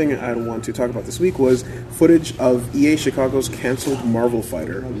only other thing I want to talk about this week was footage of EA Chicago's canceled Marvel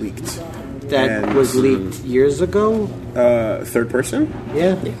Fighter leaked. That was leaked years ago. Third person?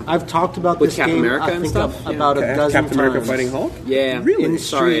 Yeah. I've talked about With this Captain game. America I and think stuff? about a dozen Captain America times. fighting Hulk? Yeah. Really?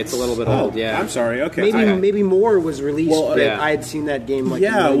 Sorry, Streets. it's a little bit old. Yeah. I'm sorry. Okay. Maybe more was released, Well, but yeah. I had seen that game like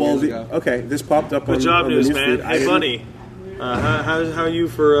Yeah. a million Well, years ago. okay. This popped up Good on job, on the Newsman. newsfeed. I Hey, didn't- Bunny. How are you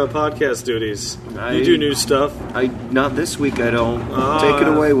for podcast duties? You do new stuff. Not this week. I don't. Oh, Take it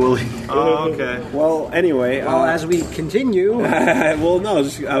away, Willie. Oh, okay. Well, anyway. Well, as we continue, well, no,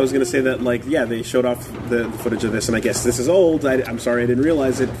 I was going to say that, like, yeah, they showed off the footage of this, and I guess this is old. I'm sorry, I didn't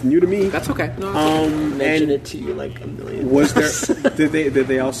realize it. New to me. That's okay. No, mention and it to you like a million. was there? did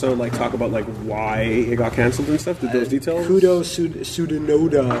they also like talk about like why it got canceled and stuff? Did those details? Kudo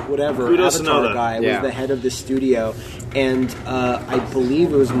Sudonoda, whatever, Kudo Avatar Tsunoda. guy, Yeah. was the head of the studio, and I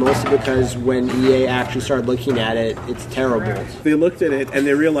believe it was mostly because when EA actually started looking at it, it's terrible. They looked at it and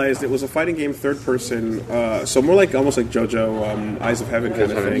they realized it was a fighting game, third person, so more like almost like JoJo, Eyes of Heaven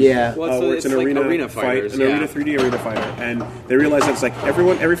kind of thing. Yeah. Well, where it's an like arena, arena fight, fighters, an yeah. arena 3D arena fighter, and they realized that it's like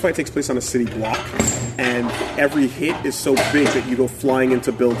every fight takes place on a city block, and every hit is so big that you go flying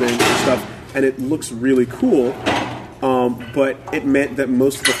into buildings and stuff, and it looks really cool. But it meant that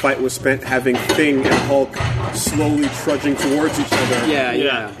most of the fight was spent having Thing and Hulk slowly trudging towards each other.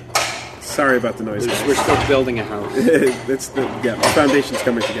 yeah. Sorry about the noise, We're guys. still building a house. It's the foundation's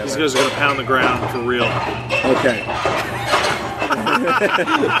coming These together. guys are gonna pound the ground for real. Okay.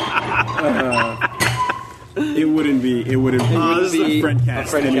 It wouldn't be. This is a friend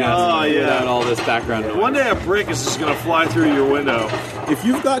cast. Oh, yeah. Without all this background noise. One day a brick is just gonna fly through your window. If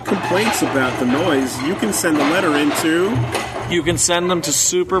you've got complaints about the noise, you can send a letter into. You can send them to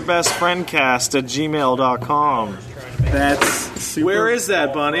superbestfriendcast@gmail.com. That's super. Where is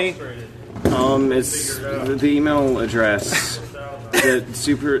that, Bunny? It's the email address. The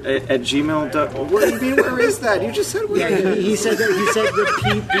super at gmail. Where is that? You just said where. Yeah, he said that. He said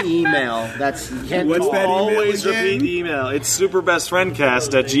repeat the email. That's you can't. What's that email Always again? repeat the email. It's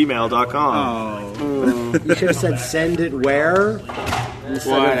superbestfriendcast@gmail.com. You should have said send it where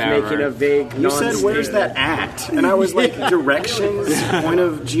instead Whatever. of making a vague. You said where's that at? And I was like directions, point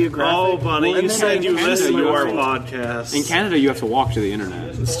of geographic. Oh, Bunny, Well, you and said then you I listen to our answered. podcast. In Canada, you have to walk to the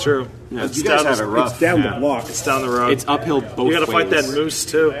internet. It's true. Yeah. It's You guys down have it the- rough. It's down the block. It's down the road. It's uphill both You gotta fight ways. that moose,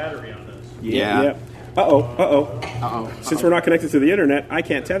 too. Yeah. Uh-oh. Since we're not connected to the internet, I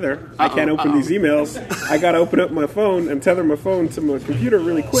can't tether. I can't open these emails. I gotta open up my phone and tether my phone to my computer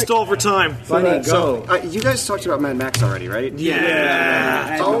really quick. Stall for time. Bunny, go. You guys talked about Mad Max already, right?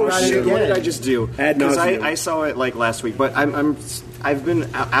 Yeah. Oh Right shit! What again. did I just do? Ad Because nauseam. I saw it like last week, but I've been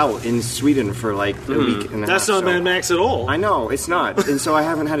out in Sweden for like a week and a That's half. not Mad Max at all. I know it's not, and so I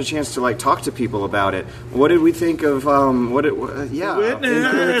haven't had a chance to like talk to people about it. What did we think of? Yeah,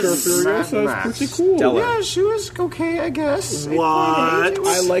 Witness. Furiosa is pretty cool. Yeah, she was okay, I guess. What? It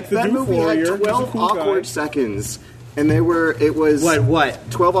was- I like the that Doom movie Warrior. had He's a 12 cool guy. awkward seconds. And it was What?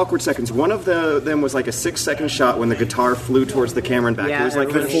 12 awkward seconds. One of them was like a 6-second shot when the guitar flew towards the camera and back. Yeah, it was like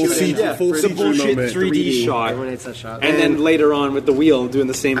everyone the hates shooting. that. full The CG bullshit moment. 3D shot. Everyone hates that shot. And then later on with the wheel doing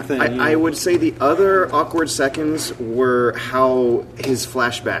the same thing. I would say the other awkward seconds were how his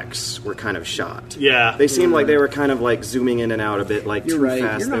flashbacks were kind of shot. Yeah. They seemed like they were kind of like zooming in and out a bit, like You're too right.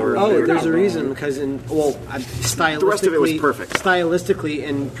 fast. You're They not were. wrong. they Oh, were- there's a reason because stylistically, The rest of it was perfect. Stylistically,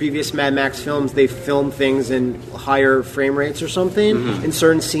 in previous Mad Max films, they filmed things in higher frame rates or something in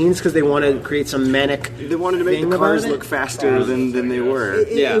certain scenes because they want to create some manic. They wanted to make thing the cars about it. look faster than they were.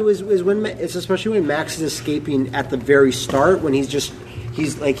 It was when it's especially when Max is escaping at the very start when he's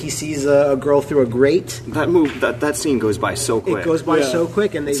like he sees a girl through a grate. That scene goes by so quick. It goes by so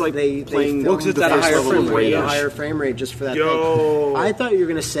quick, and they It's like they playing filmed the the first higher level frame of rate, Rage. a higher frame rate just for that Yo. thing. I thought you were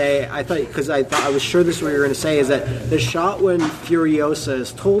going to say. I was sure this is what you were going to say. Is that the shot when Furiosa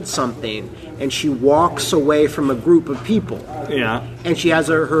is told something and she walks away from a group of people, Yeah. and she has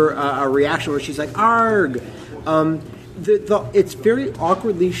her reaction where she's like "arg." It's very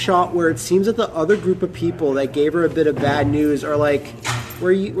awkwardly shot where it seems that the other group of people that gave her a bit of bad news are like, where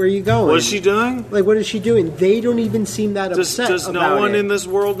are you going? What is she doing? Like, what is she doing? They don't even seem that Does upset no about one it. in this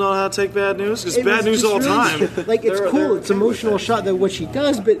world know how to take bad news? Because It bad was news just all the really- time. Like, it's cool. It's emotional shot that what she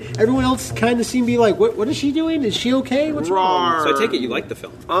does, but everyone else kind of seem to be like, what is she doing? Is she okay? What's wrong? So I take it you like the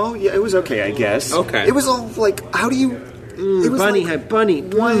film. Oh yeah, it was okay, I guess. Okay. It was all like, how do you? It was Bunny, like Bunny.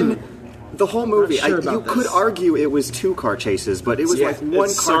 one. The whole movie, Not sure you about could this. argue it was 2 car chases, but it was like one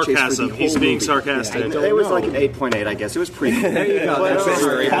It's car chase for sarcasm. the whole He's being movie. sarcastic. And it was like an 8.8, I guess. It was pretty cool. There you go. But, That's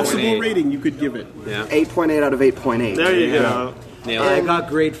uh, it. Possible 8.8. rating you could give it. Yeah. 8.8 out of 8.8. There you go. I got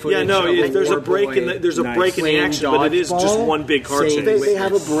great footage. Yeah, no, of there's a War break Boy in the break in the playing action, but it is just dodgeball, one big car saying chase. They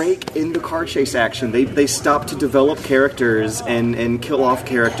have a break in the car chase action. They stop to develop characters and kill off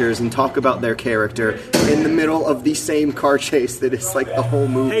characters and talk about their character in the middle of the same car chase that is like the whole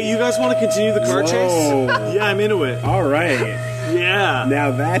movie. Hey, you guys want to continue the car chase? Yeah, I'm into it. All right. Yeah.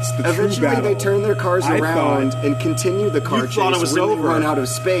 Now that's the true Eventually, battle. they turn their cars I around thought- and continue the car You chase thought it was when over. they run out of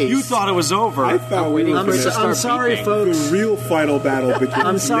space. You thought it was over. I thought we were I'm, going to I'm sorry, the folks. real final battle begins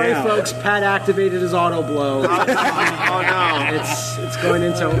I'm sorry, now. folks. Pat activated his auto blow. Oh no. It's going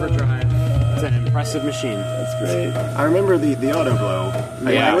into overdrive. It's an impressive machine. That's great. I remember the auto blow.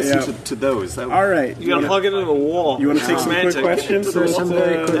 I listened Yeah. to those. That All right. You gotta plug it into the wall. You want to take some quick Romantic. questions? There's some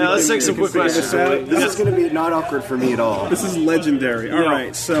very quick- Yeah, let's take some quick questions. This is going to be not awkward for me at all. This is legendary. All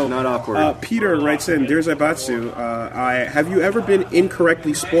right, so Not awkward. Peter writes in, "Dear Zaibatsu, have you ever been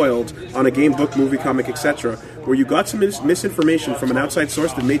incorrectly spoiled on a game, book, movie, comic, etc., where you got some misinformation from an outside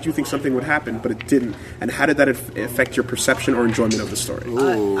source that made you think something would happen, but it didn't? And how did that affect your perception or enjoyment of the story?"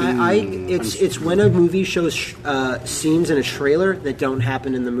 It's when a movie shows scenes in a trailer that don't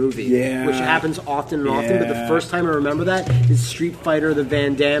happen in the movie. Yeah. Which happens often and often, but the Yeah. first time I remember that is Street Fighter, the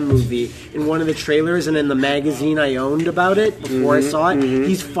Van Damme movie. In one of the trailers and in the magazine I owned about it before I saw it,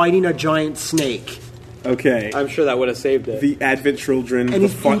 he's fighting a giant snake. Okay. I'm sure that would have saved it. The Advent Children. And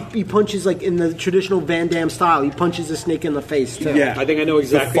the he punches, like, in the traditional Van Damme style, he punches the snake in the face, too. Yeah. I think I know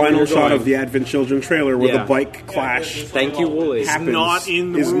exactly the final where you're shot going. of the Advent Children trailer where Yeah. the bike clash Thank you, Wooly. happens not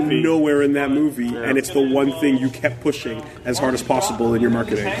in the is movie. nowhere in that movie, and it's the one thing you kept pushing as hard as possible in your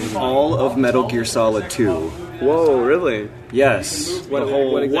marketing. all of Metal Gear Solid 2. Whoa, really? Yes. What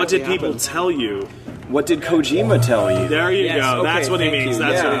What did exactly people happened? tell you? What did Kojima tell you? There you Yes, go. okay, That's what he thank means. you.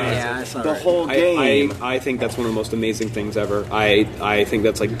 That's Yeah. what he means. Yeah, that's all The right. whole game. I think that's one of the most amazing things ever. I think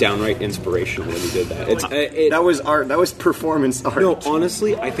that's like downright inspirational when you did that. That was art. That was performance art. No,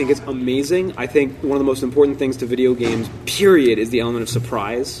 honestly, I think it's amazing. I think one of the most important things to video games, period, is the element of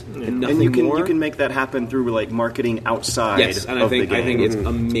surprise and nothing and you can more. you can make that happen through like marketing outside. Yes, and of I think the game. it's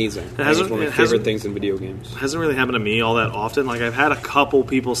amazing. It's hasn't- one of it my favorite hasn't- things in video games. Hasn't really happened to me all that often. Like I've had a couple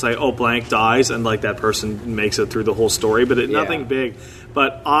people say, "Oh, blank dies," and like that person makes it through the whole story, but nothing big.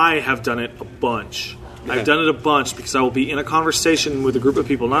 But I have done it a bunch. I've done it a bunch because I will be in a conversation with a group of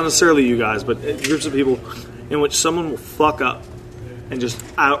people, not necessarily you guys, but groups of people, in which someone will fuck up and just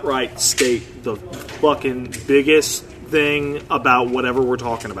outright state the fucking biggest thing about whatever we're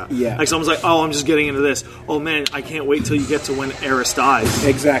talking about. Yeah. Like someone's like, "Oh, I'm just getting into this. Oh man, I can't wait till you get to when Eris dies."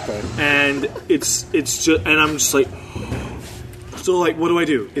 Exactly. And it's just, and I'm just like, so like, what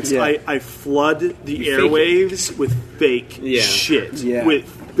do? It's Yeah. I flood the fake airwaves with fake Yeah. shit, Yeah. with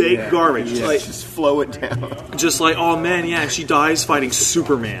fake Yeah. garbage, Yeah. like Just flow it down. just like, oh man, yeah, she dies fighting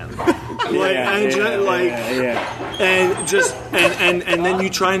Superman, like, and and then you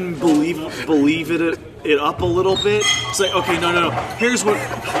try and believe it up a little bit. It's like, okay, no. Here's what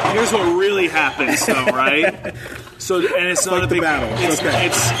really happens, though, right? So, and it's not like a the big battle. It's okay.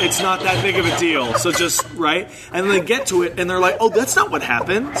 It's not that big of a deal. So just right, and then they get to it, and they're like, "Oh, that's not what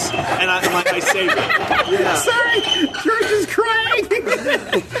happens," and I save it. Yeah, Sorry, George is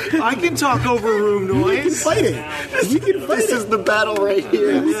crying. I can talk over room noise. Fight it. We can fight This it. is the battle right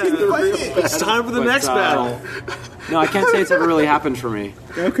here. This is the real It's time for the next battle. No, I can't say it's ever really happened for me.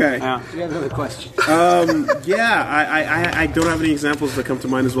 Okay. Yeah. You have another question. Yeah, I don't have any examples that come to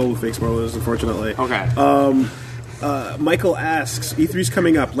mind as well with fake spoilers, unfortunately. Okay. Michael asks, E3's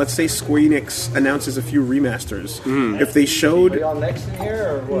coming up. Let's say Square Enix announces a few remasters. If they showed... Y'all next in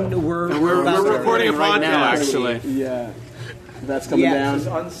here, or what? We're recording a right now, podcast. actually. Yeah. That's coming Yeah.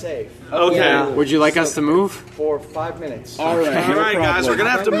 down. Unsafe Okay. Yeah. Would you like us to move? for 5 minutes. All right. All right, guys, we're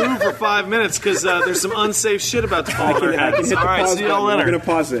gonna have to move for 5 minutes because there's some unsafe shit about to fall on our heads. All right, see y'all We're later. going to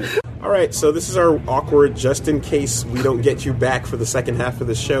pause it. All right, so this is our awkward, just in case we don't get you back for the second half of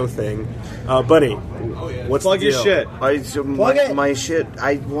the show thing. Bunny, what's Plug the your deal? shit. My shit.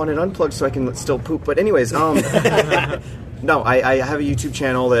 I want it unplugged so I can still poop. But anyways, no, I have a YouTube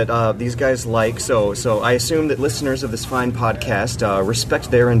channel that these guys like. So I assume that listeners of this fine podcast respect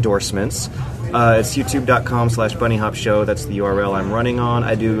their endorsements. It's youtube.com/bunnyhop show. That's the URL I'm running on.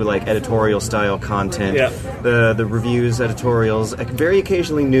 I do like editorial style content. Yeah. The reviews, editorials, very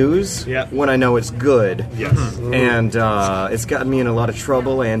occasionally news. Yeah. When I know it's good. Yes. And it's gotten me in a lot of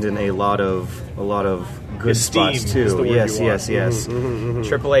trouble and in a lot of good Esteem spots is the too. word Yes, you want. yes.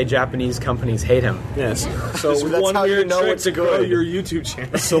 AAA Japanese companies hate him. Yes. So That's one how you weird know trick what's to grow good. your YouTube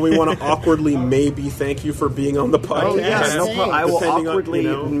channel. So we want to awkwardly maybe thank you for being on the podcast. Oh yeah, no problem. I will Depending on, awkwardly you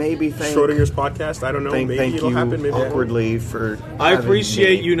know, maybe thank Schrodinger's podcast. I don't know. thank, Maybe thank it'll you happen. Maybe it won't. awkwardly for. I having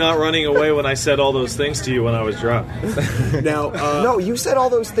appreciate me. you not running away when I said all those things to you when I was drunk. Now, No, you said all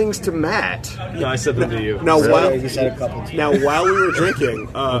those things to Matt. No, I said them to you. now while You said a couple times. now while we were drinking,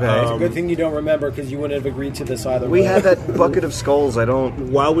 Okay. Good thing you don't remember because you wouldn't have agreed to this either. We way. had that bucket of skulls. I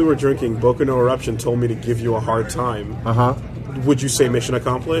don't. while we were drinking, Boku no Eruption told me to give you a hard time. Would you say mission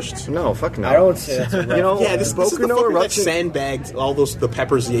accomplished? No, fuck no. I don't say that's a You know, Yeah, this is Boku the no fucker that Eruption. sandbagged all those the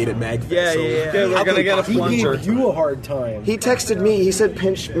peppers he ate at Magfest. Yeah, so yeah, yeah. We're how gonna could get a he He plunger. gave you a hard time. He texted me. He said,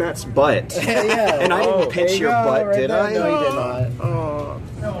 "Pinch Matt's butt," yeah. and I didn't There pinch you your go, butt, right did there. I? No, you did not.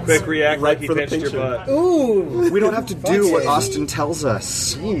 Quick react Right like he for the pinched your pincher. butt. Ooh, We don't have to do what it. Austin tells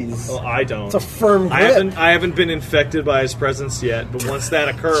us. jeez. Well, I don't. It's a firm grip. I haven't been infected by his presence yet, but once that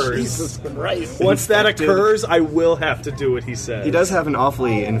occurs, Jesus Christ. once that Infected. occurs, I will have to do what he says. He does have an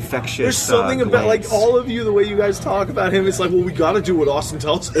awfully infectious. There's something about like glance. all of you, the way you guys talk about him. It's like, well, we got to do what Austin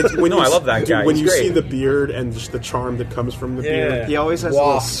tells us. It's when No, you I love that guy. When He's you great. see the beard and just the charm that comes from the beard. He always has a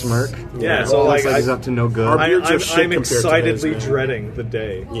little Wasps. smirk. Yeah, It so, looks like, he's up to no good. Our beards are shit I'm compared to his, excitedly man. dreading the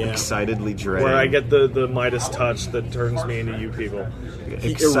day Yeah. Excitedly dreading. where I get the Midas touch that turns me into you people.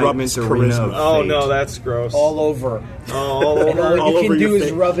 He excitement erupts arena charisma. of Oh fate. no, that's gross. all over. all And all over. you all can over do your is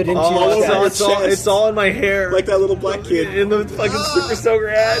face. rub it into Oh, your over chest. your chest. it's all in my hair. Like that little black kid. in the fucking Super Soaker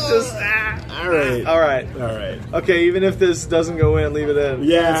ad. Just All right. all right. All right. Okay, even if this doesn't go in, leave it in.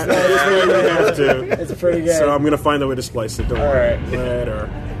 Yeah, this way we have to. It's pretty good. So I'm gonna find a way to splice it. Don't worry. right. Later.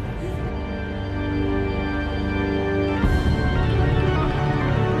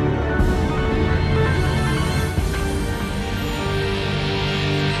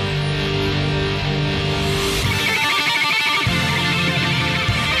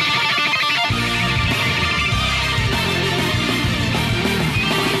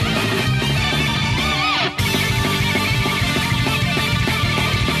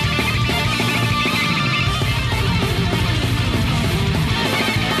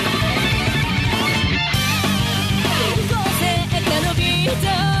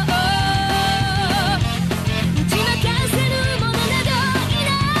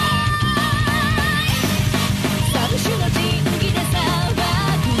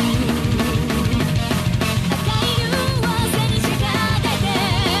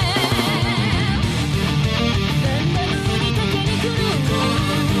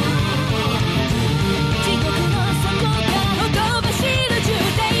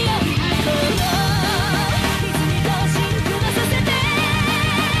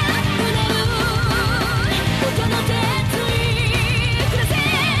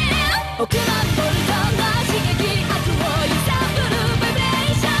 Come on.